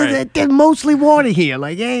 water, there's, right. there's mostly water here.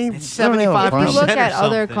 Like, hey, It's I don't have a 75% If you problem. look or at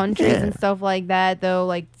other something. countries Yeah. and stuff like that, though,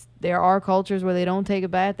 like there are cultures where they don't take a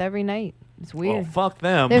bath every night. It's weird. Well, fuck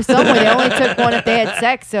them. There's someone they only took one if they had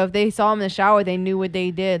sex. So if they saw him in the shower, they knew what they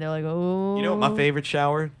did. They're like, oh. You know what my favorite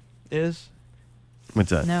shower is? What's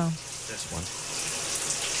that? No. This one.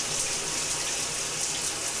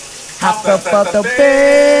 Hop up the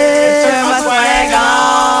bitch, turn my swag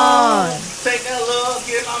on. Take a look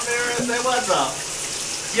in my mirror and say, what's up?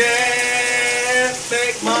 Yeah,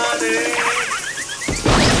 make money.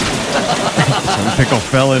 Some pickle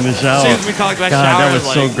fell in the shower. As soon as we talked about God, that was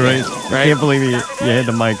showers, so like, great. right? I can't believe you had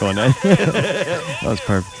the mic on that. That was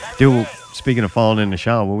perfect. Dude, speaking of falling in the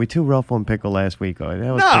shower, were we too rough on Pickle last week? That was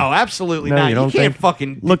No, pretty- absolutely No, not. you don't can't think?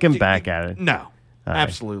 fucking... Looking back at it. No, All right.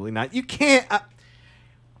 absolutely not. You can't...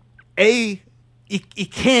 you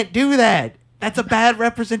can't do that. That's a bad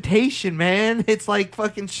representation, man. It's like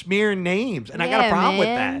fucking smearing names. And I got a Yeah, problem with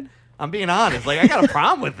man. that. I'm being honest. Like, I got a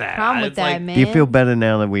problem with that. Problem with It's that, like- man. Do you feel better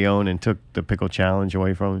now that we own and took the Pickle Challenge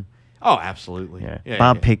away from him? Oh, absolutely. Yeah.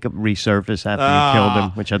 Bob Pickup resurfaced after you killed him,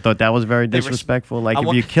 which I thought that was very They res- disrespectful. Like, I if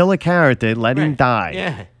wa- you kill a character, let him die.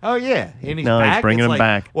 Yeah. Oh, yeah. And he's No, he's back. bringing It's him like,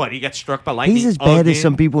 back. What, he got struck by lightning He's as bad again? as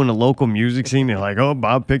some people in the local music scene. They're like, oh,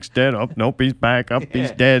 Bob Pick's dead. Up, nope, he's back. Up, he's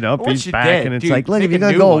dead. Up, Once he's you're back. dead, And it's dude, like, look, if make you're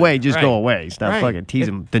a going to new go one. away, just go Right. away. Stop Right. fucking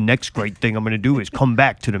teasing. The next great thing I'm going to do is come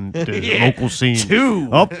back to the Yeah. local scene. Two.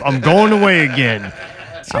 Up, I'm going away again.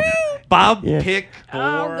 Bob Yeah. Pick.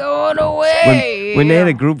 I'm going away. When they had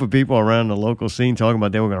a group of people around the local scene talking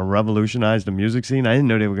about they were going to revolutionize the music scene, I didn't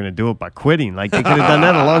know they were going to do it by quitting. Like, they could have done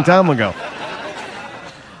that a long time ago.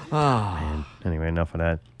 Man. Anyway, enough of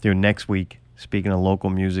that. Dude, next week, speaking of local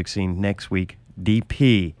music scene, next week,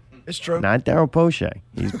 DP. It's true. Not Daryl Poche.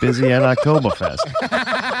 He's busy at Oktoberfest.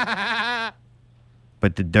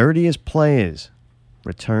 But the dirtiest players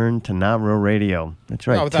return to Not Real Radio. That's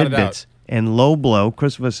right, Oh, without a doubt. Tidbits. And Low Blow,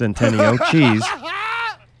 Christopher Centennial, Cheese,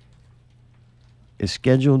 is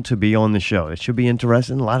scheduled to be on the show. It should be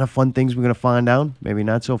interesting. A lot of fun things we're going to find out. Maybe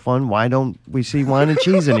not so fun. Why don't we see Wine and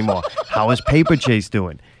Cheese anymore? How is Paper Chase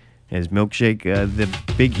doing? Is Milkshake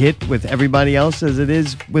the big hit with everybody else as it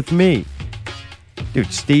is with me?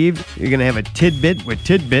 Dude, Steve, you're going to have a tidbit with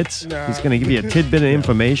Tidbits. No. He's going to give you a tidbit of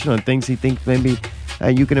information on things he thinks maybe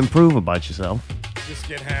you can improve about yourself. Just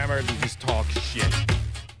get hammered and just talk shit.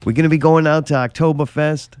 We're going to be going out to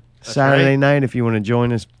Oktoberfest Saturday right. night. If you want to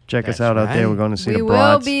join us, check us out out there. We're going to see We the will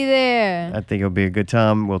Brats. be there. I think it'll be a good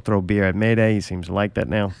time. We'll throw beer at Mayday. He seems to like that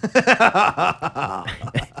now.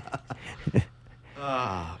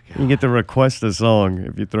 You get to request a song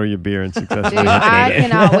if you throw your beer and successfully Dude, hit I Mayday.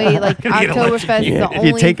 cannot wait. Like, Oktoberfest is the If only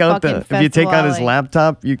you take out fucking if you take festival out I his like.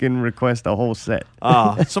 laptop, you can request a whole set.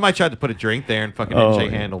 Somebody tried to put a drink there and fucking Oh,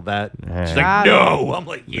 NJ yeah. handled that. Yeah. She's like, no. I'm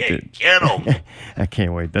like, yeah, get him. I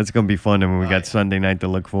can't wait. That's going to be fun. And we got Sunday night to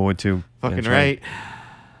look forward to. Fucking That's right.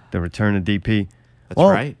 The return of DP. That's Well,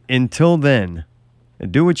 right. Until then,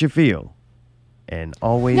 do what you feel. And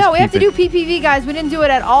always No, we have to keep do PPV, guys. We didn't do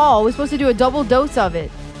it at all. We're supposed to do a double dose of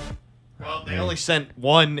it. Well, they only sent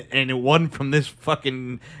one, and it won from this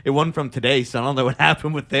fucking. It won from today, so I don't know what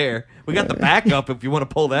happened with there. We got the backup if you want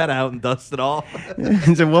to pull that out and dust it off.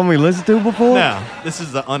 Is it one we listened to before? No, this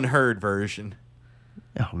is the unheard version.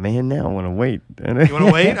 Oh, man, now I want to wait. You want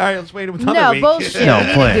to wait? All right, let's wait another No, week. bullshit. No, We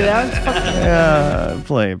need play to do it. that. Was fucking- Yeah,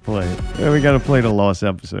 play it. Yeah, we got to play the lost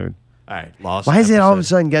episode. All right, lost. Why is it all of a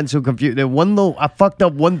sudden getting so confused? That one little, I fucked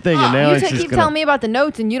up one thing, and now You it's just keep gonna. telling me about the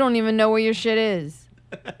notes, and you don't even know where your shit is.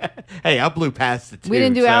 Hey, I blew past it too. We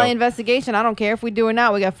didn't do so. alley investigation. I don't care if we do or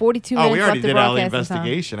not. We got 42 Oh, minutes we already left did of alley broadcasting time.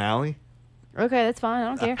 investigation, Allie. Okay, that's fine. I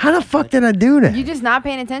don't care. How the fuck did I do that? You just not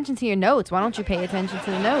paying attention to your notes. Why don't you pay attention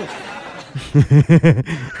to the notes?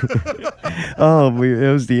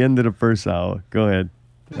 It was the end of the first hour. Go ahead.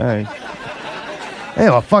 All right. Hey,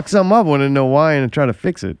 I fucked something up. I want to know why and try to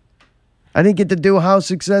fix it. I didn't get to do how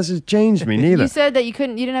success has changed me, neither. You said that you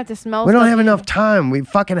couldn't. You didn't have to smell. We don't stuff have either. enough time. We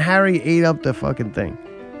fucking Harry ate up the fucking thing.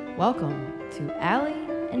 Welcome to Alley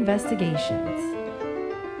Investigations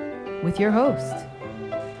with your host,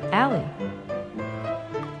 Allie.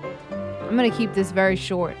 I'm gonna keep this very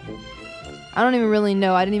short. I don't even really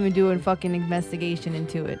know. I didn't even do a fucking investigation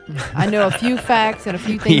into it. I know a few facts and a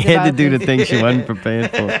few things You had about to do the this. things you wasn't prepared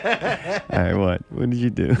for. All right, what? What did you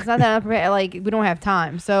do? It's not that I'm prepared. Like, we don't have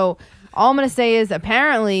time. So all I'm gonna say is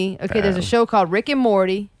apparently, okay, there's a show called Rick and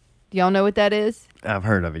Morty. Do y'all know what that is? I've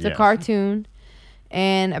heard of it, It's a yes. cartoon.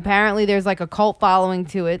 And apparently there's like a cult following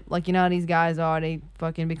to it. Like, you know how these guys are. They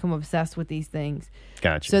fucking become obsessed with these things.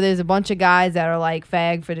 Gotcha. So there's a bunch of guys that are like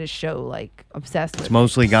fag for this show, like obsessed with It's it.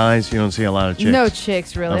 mostly guys. You don't see a lot of chicks. No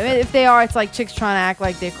chicks, really. Okay. I mean, if they are, it's like chicks trying to act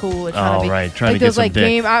like they're cool. Or trying Oh, to be, right, trying like to get those, some like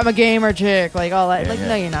dick. I'm a gamer chick, like all that. Yeah, like, yeah.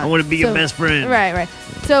 no, you're not. I wanna be your best friend. Right, right.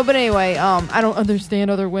 So, but anyway, I don't understand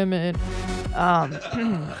other women.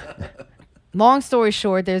 long story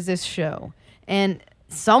short, there's this show, and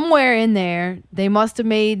somewhere in there, they must have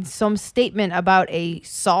made some statement about a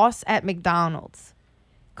sauce at McDonald's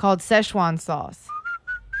called Szechuan sauce.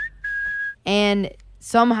 And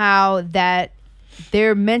somehow that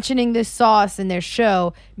they're mentioning this sauce in their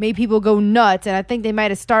show made people go nuts. And I think they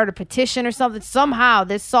might have started a petition or something. Somehow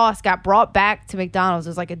this sauce got brought back to McDonald's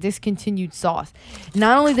as like a discontinued sauce.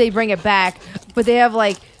 Not only they bring it back, but they have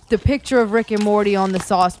like the picture of Rick and Morty on the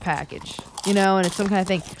sauce package. You know, and it's some kind of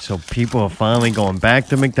thing. So people are finally going back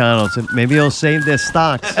to McDonald's, and maybe they'll save their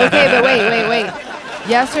stocks. Okay, but wait.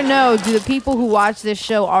 Yes or no, do the people who watch this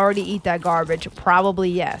show already eat that garbage? Probably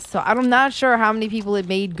yes. So I'm not sure how many people it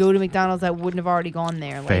made go to McDonald's that wouldn't have already gone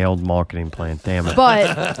there. Like, Failed marketing plan, damn it.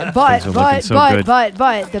 but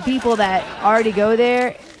the people that already go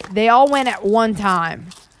there, they all went at one time.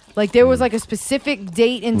 Like there was like a specific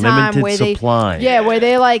date and time Limited where they, supply. where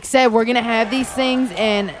they like said we're gonna have these things,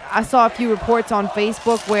 and I saw a few reports on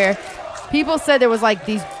Facebook where people said there was like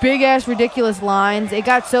these big ass ridiculous lines. It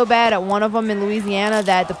got so bad at one of them in Louisiana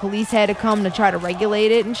that the police had to come to try to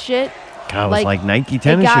regulate it and shit. God, it was like Nike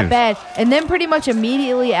tennis shoes. It got shoes. bad, and then pretty much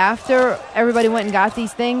immediately after everybody went and got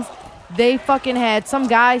these things, they fucking had some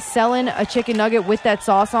guy selling a chicken nugget with that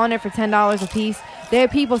sauce on it for $10 a piece. There are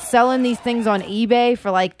people selling these things on eBay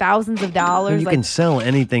for like thousands of dollars. You can sell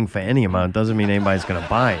anything for any amount. Doesn't mean anybody's going to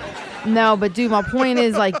buy it. No, but dude, my point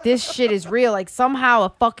is like this shit is real. Like somehow a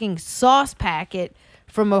fucking sauce packet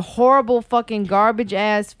from a horrible fucking garbage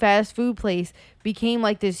ass fast food place became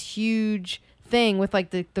like this huge thing with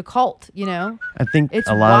like the cult, you know? I think it's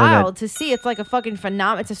a lot wild of that, to see. It's like a fucking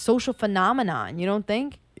it's a social phenomenon, you don't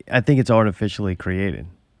think? I think it's artificially created.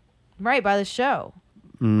 Right, by the show.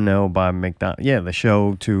 No, by McDonald's. Yeah, the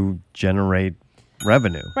show to generate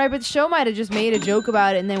revenue. Right, but the show might have just made a joke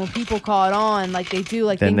about it, and then when people caught on, like they do,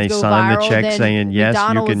 like Then things they go sign the viral, check then saying, yes, you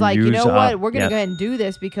McDonald's can was like, you use know what, we're gonna yeah. go ahead and do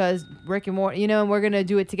this because Rick and Morty, you know, and we're gonna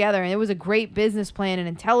do it together. And it was a great business plan, an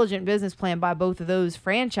intelligent business plan by both of those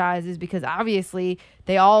franchises because obviously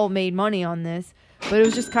they all made money on this. But it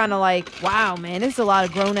was just kind of like, wow, man, this is a lot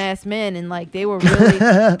of grown ass men, and like they were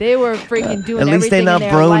really, they were freaking doing At least everything they're not in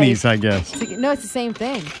their bronies, life I guess. No, it's the same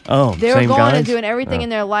thing. Oh, they were same going guys? and doing everything Oh. in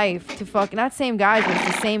their life to fuck, not same guys, but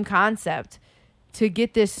it's the same concept to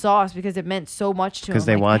get this sauce because it meant so much to them. 'Cause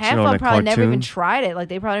they watch half it of on them a probably never even cartoon? tried it. Like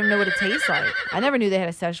they probably don't even know what it tastes like. I never knew they had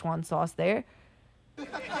a Szechuan sauce there.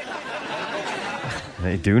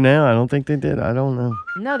 They do now? I don't think they did. I don't know.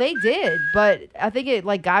 No, they did, but I think it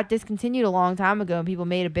like got discontinued a long time ago, and people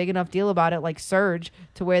made a big enough deal about it, like Surge,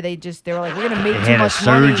 to where they were like, we're gonna make It too had a much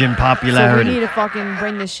surge money, in popularity. so we need to fucking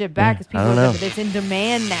bring this shit back because I don't people, know. it's in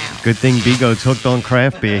demand now. Good thing Bigo's hooked on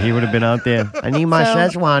craft beer. He would have been out there. I need my So,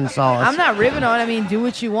 Szechuan sauce. I'm not ribbing on. I mean, do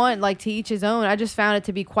what you want. Like to each his own. I just found it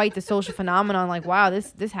to be quite the social phenomenon. Like, wow,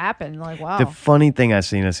 this happened. Like, wow. The funny thing I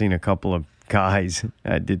seen a couple of guys.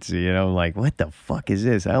 I did see it. I'm like, what the fuck is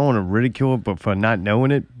this? I don't want to ridicule it, but for not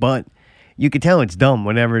knowing it, but you could tell it's dumb,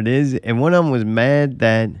 whatever it is. And one of them was mad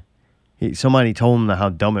that somebody told him how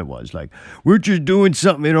dumb it was. Like, we're just doing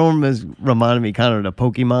something. It almost reminded me kind of the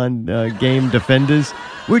Pokemon game Defenders.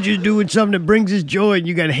 We're just doing something that brings us joy, and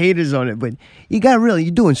you got haters on it. But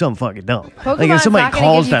you're doing something fucking dumb. Like, Pokemon's if somebody not gonna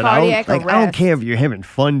calls give you that out, cardiac like, I don't arrest. care if you're having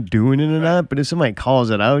fun doing it or not, but if somebody calls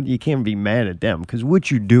it out, you can't be mad at them. Because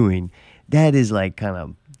what you're doing, that is like kind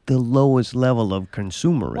of the lowest level of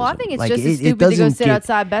consumerism. Well, I think it's like, just as stupid to go doesn't sit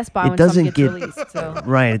outside Best Buy it when something doesn't gets get- released. So.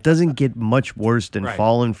 Right. It doesn't get much worse than Right.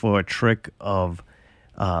 falling for a trick of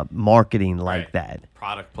marketing like that.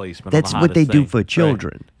 Product placement. That's on the what they hottest do thing. for Right.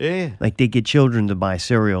 children. Yeah. Like they get children to buy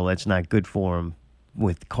cereal that's not good for them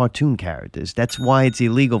with cartoon characters. That's why it's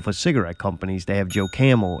illegal for cigarette companies to have Joe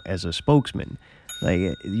Camel as a spokesman. Like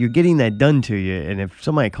you're getting that done to you, and if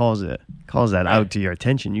somebody calls that out to your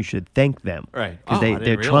attention, you should thank them. Right. Because Oh, I didn't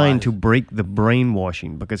they're trying realize. to break the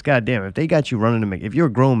brainwashing. Because goddamn, if they got you running to if you're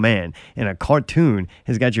a grown man and a cartoon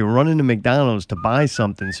has got you running to McDonald's to buy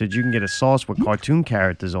something so that you can get a sauce with cartoon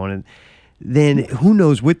characters on it, then who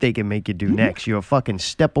knows what they can make you do next? You're a fucking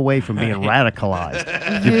step away from being radicalized.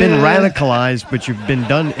 You've been radicalized, but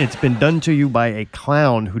it's been done to you by a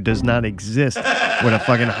clown who does not exist with a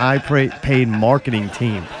fucking high-paid marketing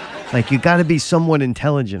team. Like, you got to be somewhat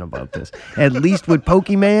intelligent about this. At least with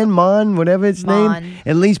Pokemon, whatever its name,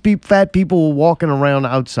 at least fat people were walking around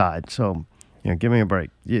outside. So, give me a break.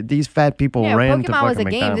 These fat people Yeah, ran to Pokemon was fucking a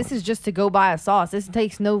game. McDonald's. This is just to go buy a sauce. This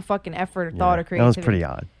takes no fucking effort or thought or That creativity. was pretty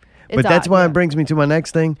odd. It's But that's odd, why yeah. it brings me to my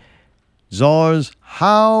next thing. Czars,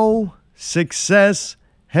 how success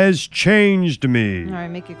has changed me. All right,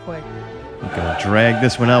 make it quick. I'm going to drag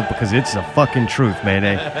this one out because it's the fucking truth, man.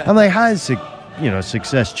 I'm like, how has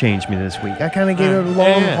success changed me this week? I kind of gave it a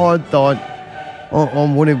long, hard thought.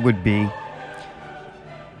 on what it would be.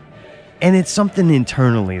 And it's something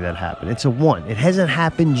internally that happened. It's a 1. It hasn't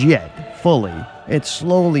happened yet fully. It's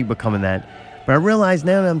slowly becoming that. But I realize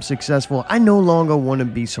now that I'm successful, I no longer want to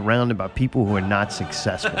be surrounded by people who are not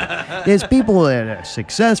successful. There's people that are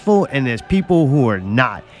successful and there's people who are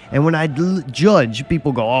not. And when I judge,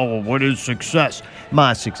 people go, oh, well, what is success?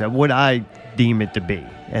 My success, what I deem it to be.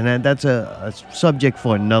 And that's a subject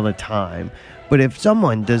for another time. But if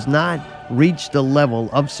someone does not reach the level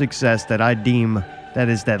of success that I deem that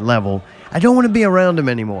is that level, I don't want to be around them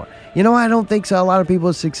anymore. You know why I don't think so? A lot of people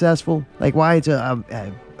are successful. Like why it's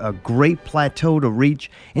a great plateau to reach.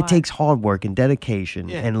 It takes hard work and dedication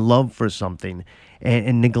and love for something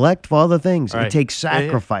and neglect for other things. Right. It takes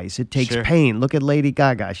sacrifice. It takes pain. Look at Lady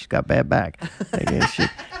Gaga. She's got bad back. It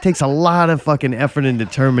takes a lot of fucking effort and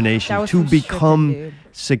determination to become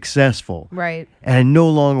successful. Right. And I no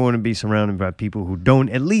longer want to be surrounded by people who don't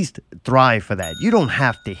at least thrive for that. You don't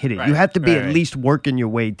have to hit it. You have to be at least working your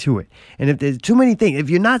way to it. And if there's too many things, if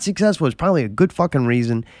you're not successful, it's probably a good fucking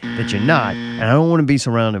reason that you're not. And I don't want to be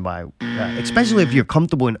surrounded by, especially if you're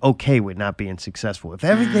comfortable and okay with not being successful. If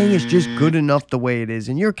everything is just good enough the way it is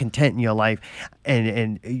and you're content in your life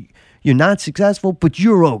and you're not successful, but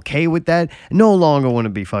you're okay with that, I no longer want to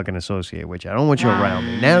be fucking associated with you. I don't want you around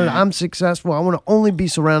me. Now that I'm successful, I want to only be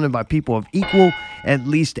surrounded by people of equal, at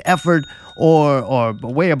least effort, or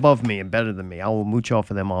way above me and better than me. I will mooch off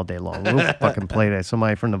of them all day long. We'll fucking play that.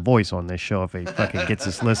 Somebody from The Voice on this show, if he fucking gets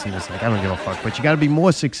this listen, it's like, I don't give a fuck. But you got to be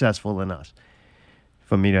more successful than us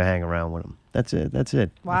for me to hang around with them. That's it.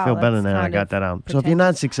 Wow, I feel better that's now I kind got of that out. So if you're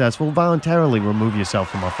not successful, voluntarily remove yourself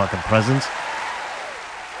from my fucking presence.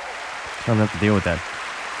 I don't have to deal with that.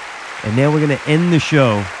 And now we're going to end the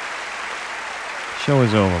show. Show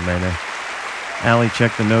is over, man. Allie,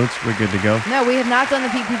 check the notes. We're good to go. No, we have not done the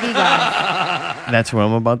PPV, guys. That's what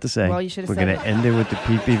I'm about to say. Well, you should have We're said going to end it with the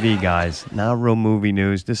PPV, guys. Not real movie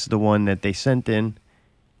news. This is the one that they sent in,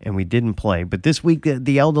 and we didn't play. But this week,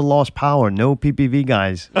 the Elder lost power. No PPV,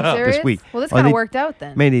 guys. Serious? This week. Well, this kind of worked out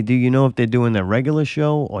then. Matey, do you know if they're doing the regular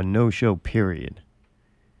show or no show, period?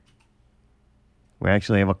 We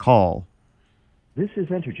actually have a call. This is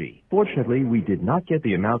Entergy. Fortunately, we did not get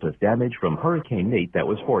the amount of damage from Hurricane Nate that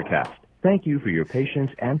was forecast. Thank you for your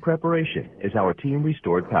patience and preparation as our team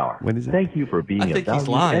restored power. What is it? Thank you for being a valued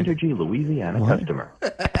Entergy Louisiana customer.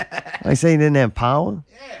 I say he didn't have power,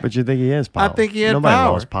 but you think he has power. I think he had Nobody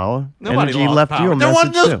power. lost power. Nobody Energy lost left power. you a No one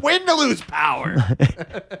message, knows too. when to lose power.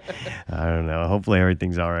 I don't know. Hopefully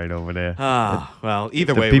everything's all right over there. Well,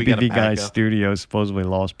 either the way, PPV we got to guy's studio supposedly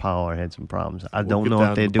lost power, had some problems. I don't get know down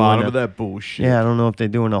if to they're the doing bottom of that bullshit. Yeah, I don't know if they're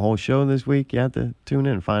doing a whole show this week. You have to tune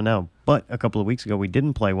in and find out. But a couple of weeks ago, we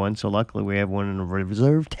didn't play one, so luckily we have one in a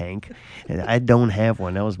reserve tank. And I don't have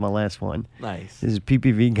one. That was my last one. Nice. This is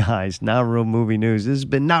PPV guys, Not Real Movie News. This has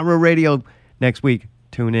been Not Real Radio. Next week,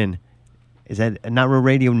 tune in. Is that Not Real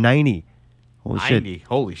Radio 90? Holy 90. shit.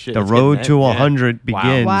 Holy shit. The It's road getting to that- 100 yeah.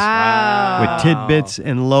 begins Wow. with tidbits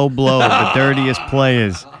and low blow, the dirtiest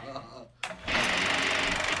players.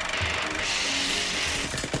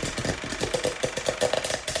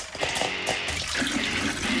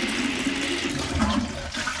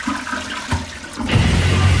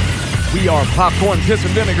 We are Popcorn, Piss,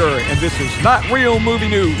 and Vinegar, and this is Not Real Movie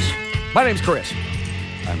News. My name's Chris.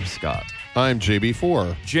 I'm Scott. I'm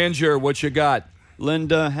JB4. Ginger, what you got?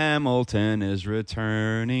 Linda Hamilton is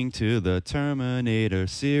returning to the Terminator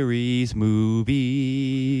series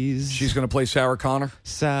movies. She's going to play Sarah Connor?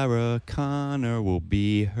 Sarah Connor will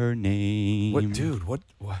be her name. What, dude, what?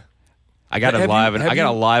 I got to Have you- liven. have I got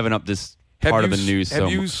to you- liven up this part of the news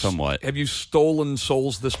somewhat. Have you stolen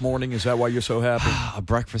souls this morning? Is that why you're so happy? A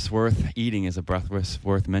breakfast worth eating is a breakfast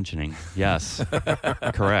worth mentioning. Yes,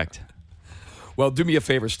 correct. Well, do me a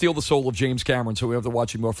favor. Steal the soul of James Cameron so we have to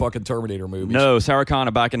watch more fucking Terminator movies. No, Sarah Connor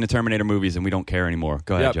back in the Terminator movies, and we don't care anymore.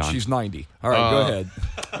 Go ahead, Yeah, John. she's 90. All right, go ahead.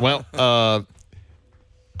 Well,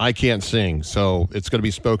 I can't sing, so it's going to be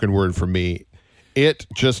spoken word from me. It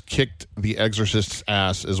just kicked The Exorcist's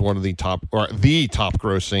ass as one of the top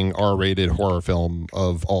grossing R-rated horror film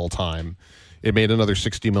of all time. It made another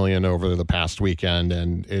 $60 million over the past weekend,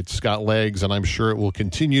 and it's got legs, and I'm sure it will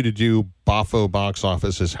continue to do boffo box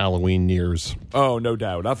office as Halloween nears. Oh, no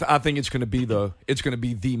doubt. I think it's going to be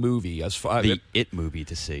the movie as far the It movie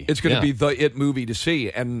to see. It's going to be the It movie to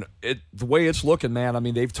see, and the way it's looking, man. I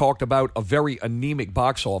mean, they've talked about a very anemic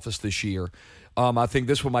box office this year. I think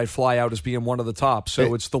this one might fly out as being one of the top.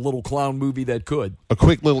 So it's the little clown movie that could. A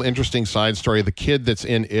quick little interesting side story. The kid that's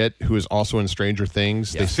in it, who is also in Stranger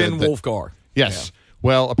Things. Yeah, they said Finn that, Wolfgar. Yes. Yeah.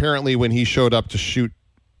 Well, apparently when he showed up to shoot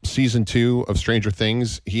season 2 of Stranger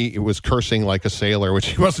Things, he was cursing like a sailor, which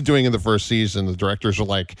he wasn't doing in the first season. The directors were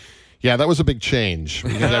like, yeah, that was a big change.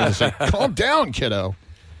 Because I was like, calm down, kiddo.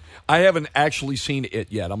 I haven't actually seen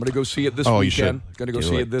it yet. I'm going to go see it this Oh, you weekend. should. Going to go Do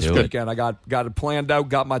see it. it this Do it. weekend. I got it planned out,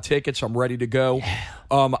 got my tickets. I'm ready to go.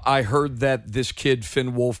 I heard that this kid,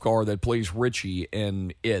 Finn Wolfhard, that plays Richie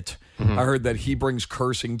in it, Mhm. I heard that he brings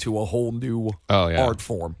cursing to a whole new art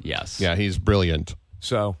form. Yes. Yeah, he's brilliant.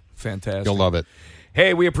 So, fantastic. You'll love it.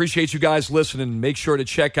 Hey, we appreciate you guys listening. Make sure to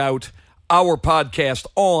check out our podcast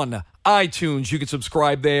on iTunes. You can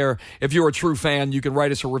subscribe there. If you're a true fan, you can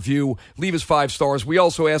write us a review. Leave us 5 stars. We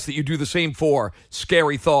also ask that you do the same for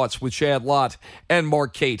Scary Thoughts with Chad Lott and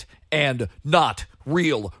Mark Kate and Not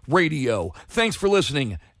Real Radio. Thanks for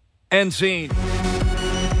listening. End scene.